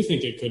 I do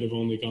think it could have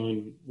only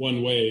gone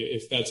one way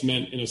if that's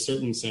meant in a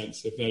certain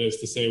sense. If that is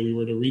to say we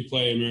were to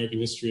replay American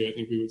history, I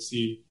think we would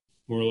see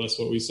more or less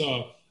what we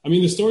saw.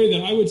 The story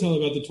that I would tell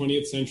about the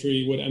 20th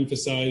century would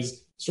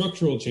emphasize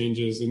structural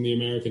changes in the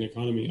American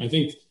economy. I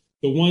think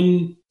the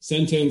one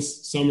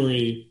sentence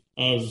summary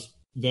of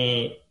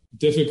the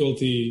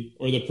difficulty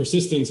or the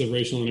persistence of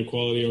racial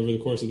inequality over the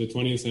course of the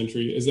 20th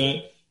century is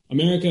that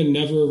America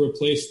never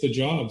replaced the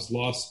jobs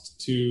lost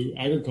to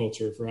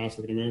agriculture for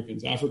African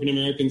Americans. African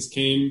Americans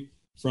came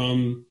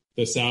from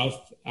the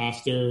South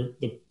after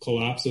the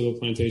collapse of the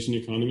plantation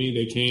economy.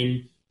 They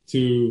came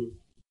to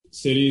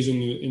cities in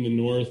the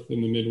North, in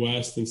the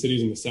Midwest, and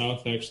cities in the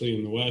South, actually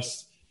in the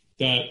West,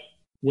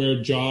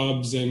 where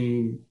jobs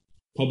and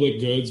public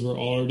goods were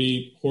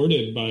already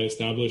hoarded by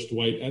established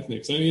white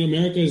ethnics.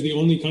 America is the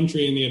only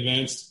country in the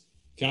advanced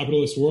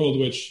capitalist world,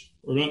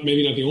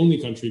 maybe not the only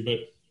country, but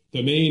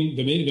the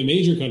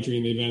major country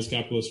in the advanced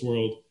capitalist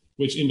world,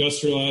 which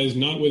industrialized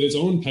not with its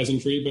own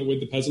peasantry, but with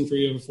the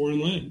peasantry of a foreign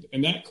land.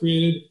 And that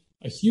created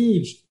a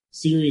huge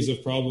series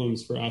of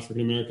problems for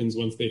African Americans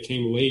once they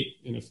came late,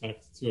 in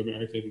effect, to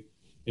American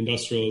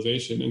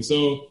industrialization. And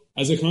so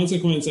as a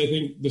consequence, I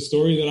think the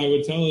story that I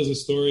would tell is a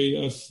story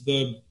of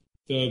the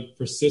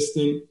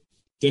persistent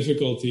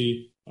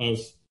difficulty of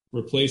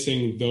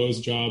replacing those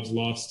jobs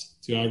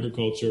lost to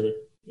agriculture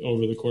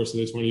over the course of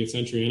the 20th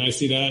century. And I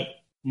see that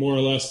more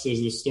or less as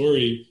the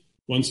story.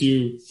 Once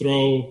you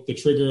throw the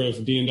trigger of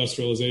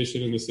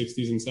deindustrialization in the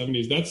 60s and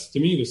 70s, that's, to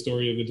me, the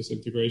story of the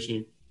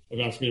disintegration of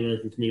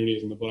African-American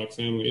communities and the Black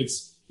family.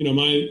 It's,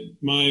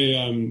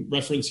 my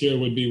reference here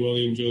would be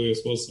William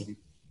Julius Wilson,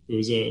 who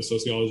is a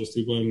sociologist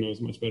who Glenn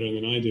knows much better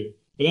than I do.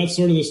 But that's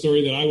sort of the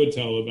story that I would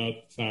tell about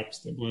the facts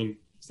that Glenn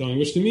is telling,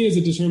 which to me is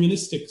a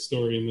deterministic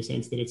story in the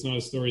sense that it's not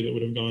a story that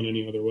would have gone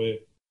any other way.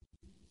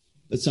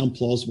 That sound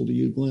plausible to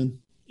you, Glenn?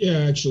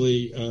 Yeah,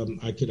 actually,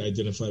 I could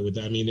identify with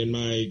that. In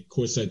my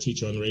course I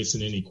teach on race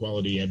and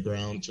inequality at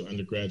Brown to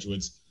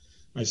undergraduates,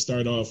 I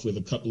start off with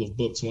a couple of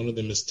books. One of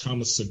them is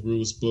Thomas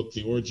Segru's book,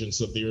 The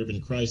Origins of the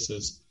Urban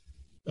Crisis.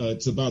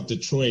 It's about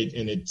Detroit,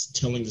 and it's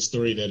telling the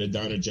story that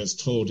Adana just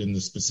told in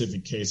the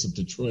specific case of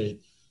Detroit.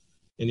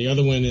 And the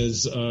other one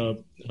is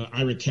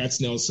Ira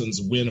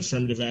Katznelson's When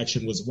Affirmative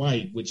Action Was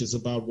White, which is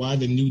about why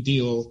the New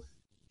Deal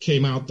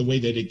came out the way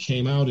that it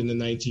came out in the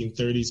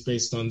 1930s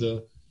based on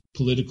the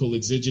political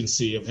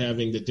exigency of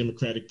having the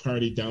Democratic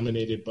Party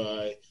dominated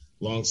by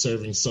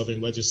long-serving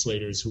Southern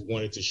legislators who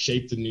wanted to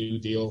shape the New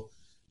Deal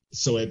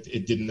so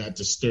it did not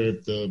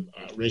disturb the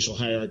racial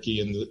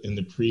hierarchy in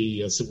the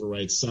pre-civil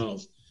rights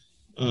South.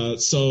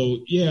 There's a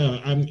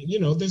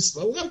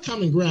lot of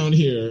common ground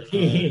here.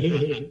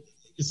 But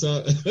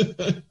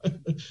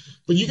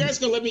you guys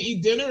gonna let me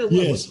eat dinner? Or what?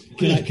 Yes.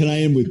 Can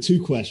I end with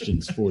two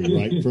questions for you,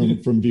 right,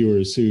 from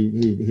viewers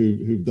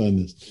who've done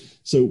this?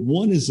 So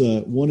one is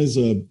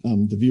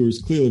the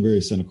viewer's clearly a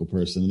very cynical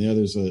person, and the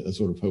other is a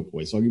sort of hopeful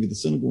way. So I'll give you the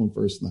cynical one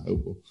first and the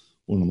hopeful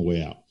one on the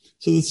way out.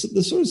 So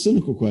the sort of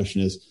cynical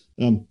question is,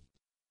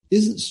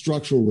 isn't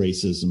structural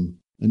racism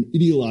an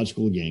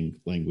ideological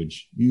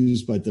language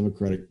used by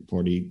Democratic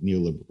Party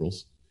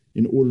neoliberals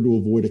in order to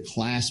avoid a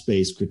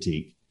class-based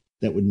critique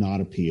that would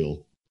not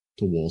appeal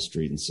to Wall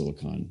Street and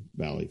Silicon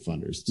Valley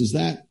funders? Does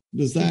that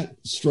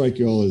strike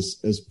you all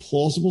as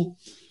plausible?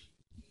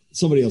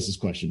 Somebody else's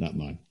question, not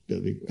mine.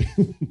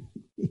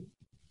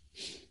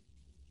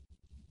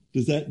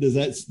 Does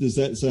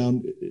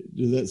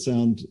that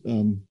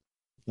sound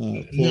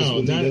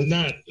No,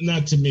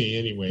 not to me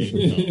anyway.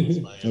 No, that's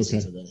my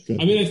answer to that.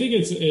 Good. I mean, I think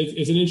it's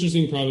an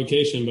interesting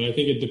provocation, but I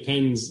think it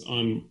depends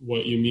on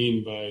what you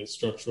mean by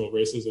structural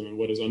racism and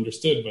what is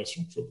understood by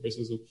structural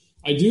racism.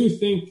 I do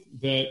think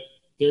that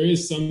there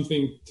is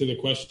something to the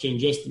question,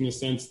 just in the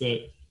sense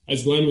that,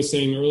 as Glenn was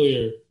saying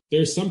earlier,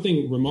 there's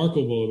something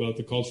remarkable about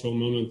the cultural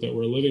moment that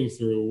we're living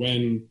through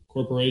when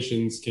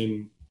corporations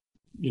can,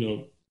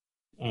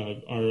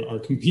 are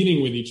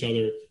competing with each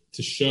other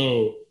to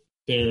show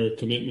their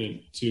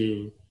commitment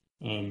to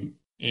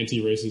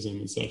anti-racism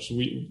and such.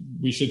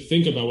 We should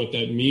think about what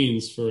that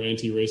means for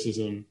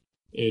anti-racism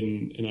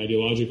in an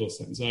ideological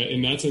sense.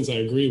 In that sense, I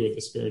agree with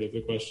the spirit of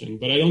the question,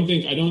 but I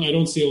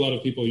don't see a lot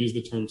of people use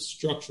the term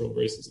structural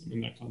racism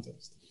in that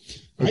context.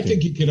 Okay. I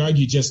think you could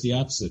argue just the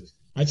opposite.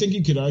 I think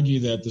you could argue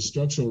that the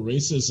structural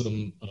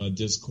racism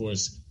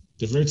discourse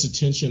diverts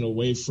attention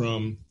away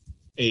from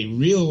a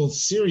real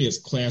serious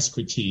class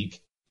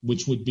critique,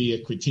 which would be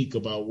a critique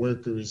about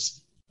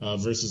workers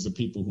versus the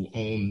people who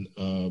own,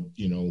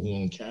 who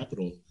own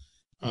capital.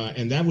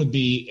 And that would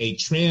be a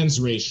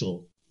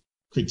transracial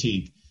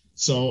critique.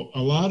 So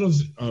a lot of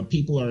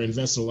people are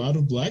invested, a lot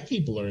of Black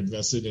people are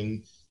invested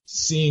in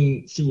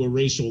seeing through a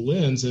racial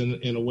lens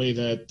in a way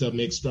that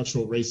makes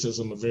structural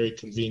racism a very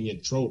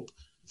convenient trope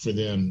for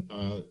them.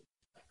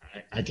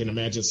 I can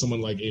imagine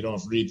someone like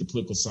Adolph Reed, the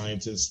political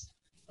scientist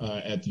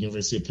at the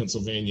University of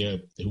Pennsylvania,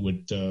 who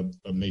would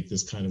make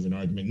this kind of an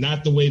argument.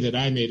 Not the way that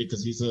I made it,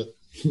 because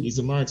he's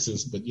a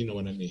Marxist, but you know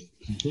what I mean.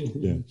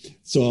 Yeah.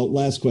 So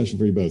last question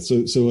for you both.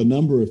 So a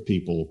number of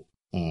people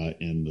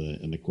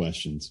in the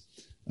questions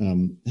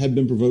have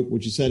been provoked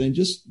what you said, and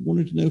just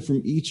wanted to know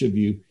from each of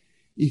you,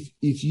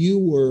 if you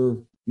were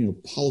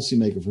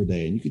policymaker for a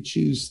day and you could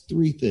choose two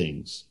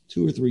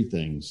or three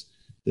things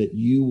that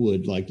you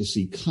would like to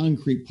see,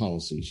 concrete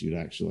policies you'd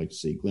actually like to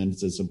see. Glenn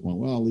said at some point,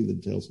 well, I'll leave the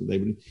details for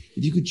David.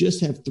 If you could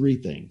just have three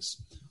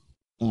things,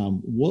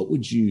 what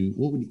would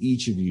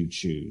each of you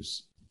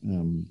choose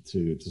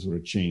to sort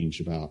of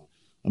change about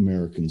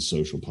American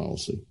social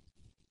policy?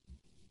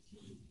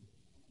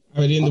 I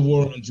would end the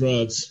war on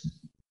drugs.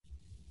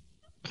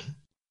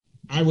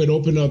 I would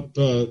open up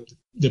the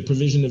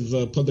provision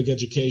of public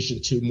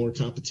education to more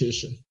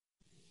competition.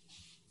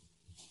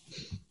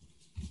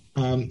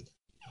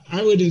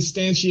 I would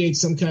instantiate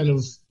some kind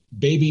of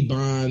baby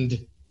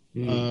bond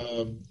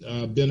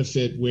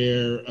benefit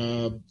where,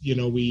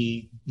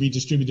 we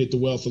redistributed the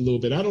wealth a little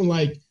bit. I don't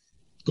like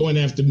going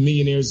after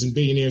millionaires and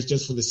billionaires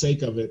just for the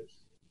sake of it.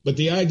 But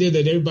the idea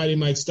that everybody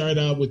might start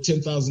out with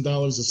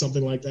 $10,000 or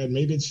something like that,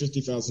 maybe it's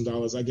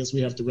 $50,000. I guess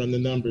we have to run the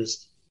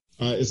numbers.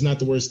 It's not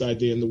the worst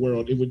idea in the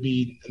world. It would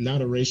be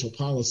not a racial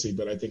policy,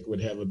 but I think it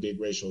would have a big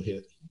racial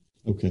hit.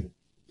 Okay.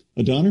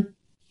 Adonir?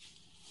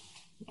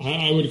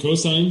 I would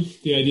co-sign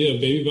the idea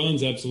of baby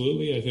bonds.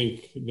 Absolutely. I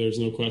think there's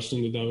no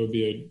question that would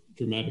be a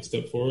dramatic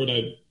step forward.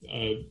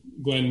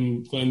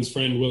 Glenn's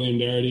friend, William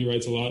Darity,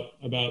 writes a lot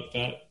about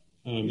that.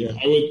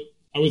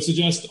 I would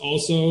suggest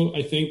also,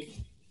 I think,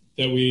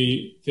 that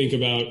we think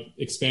about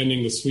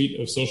expanding the suite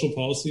of social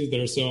policies that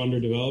are so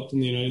underdeveloped in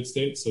the United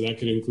States. So that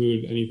could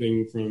include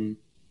anything from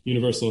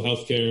universal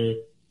health care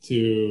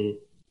to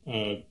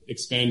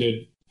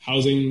expanded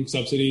housing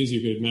subsidies.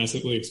 You could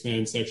massively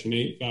expand Section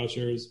 8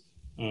 vouchers.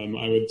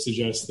 I would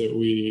suggest that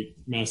we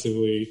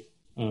massively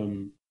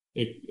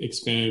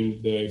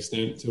expand the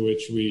extent to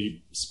which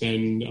we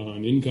spend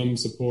on income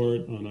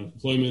support, on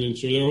unemployment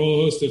insurance. There are a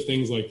whole host of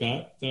things like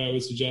that I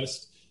would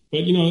suggest.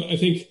 But, I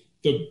think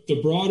the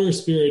broader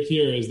spirit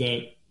here is that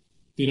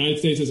the United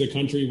States is a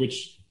country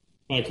which,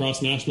 by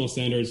cross-national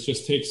standards,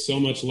 just takes so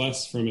much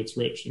less from its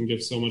rich and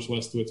gives so much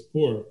less to its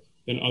poor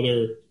than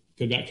other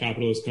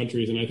capitalist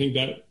countries. And I think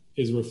that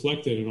is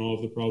reflected in all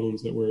of the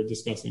problems that we're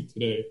discussing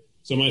today.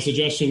 So my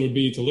suggestion would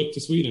be to look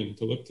to Sweden,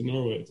 to look to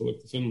Norway, to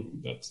look to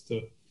Finland. That's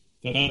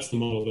the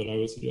model that I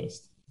would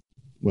suggest.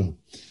 Well,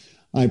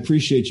 I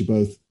appreciate you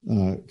both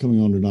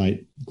coming on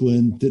tonight.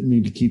 Glenn, didn't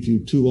mean to keep you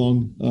too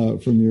long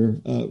from your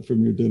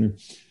dinner.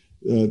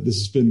 This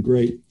has been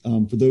great.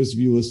 For those of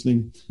you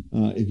listening,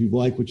 if you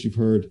like what you've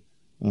heard,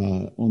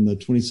 on the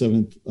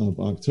 27th of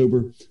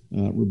October,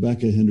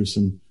 Rebecca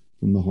Henderson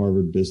from the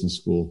Harvard Business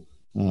School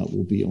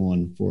will be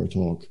on for a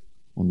talk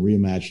on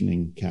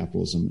reimagining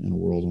capitalism in a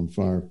world on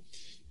fire.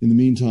 In the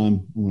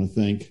meantime, I want to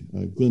thank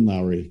Glenn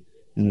Loury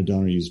and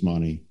Adonir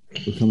Usmani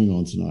for coming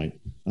on tonight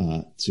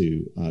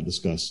to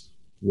discuss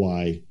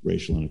why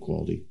racial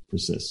inequality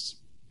persists.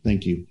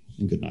 Thank you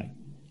and good night.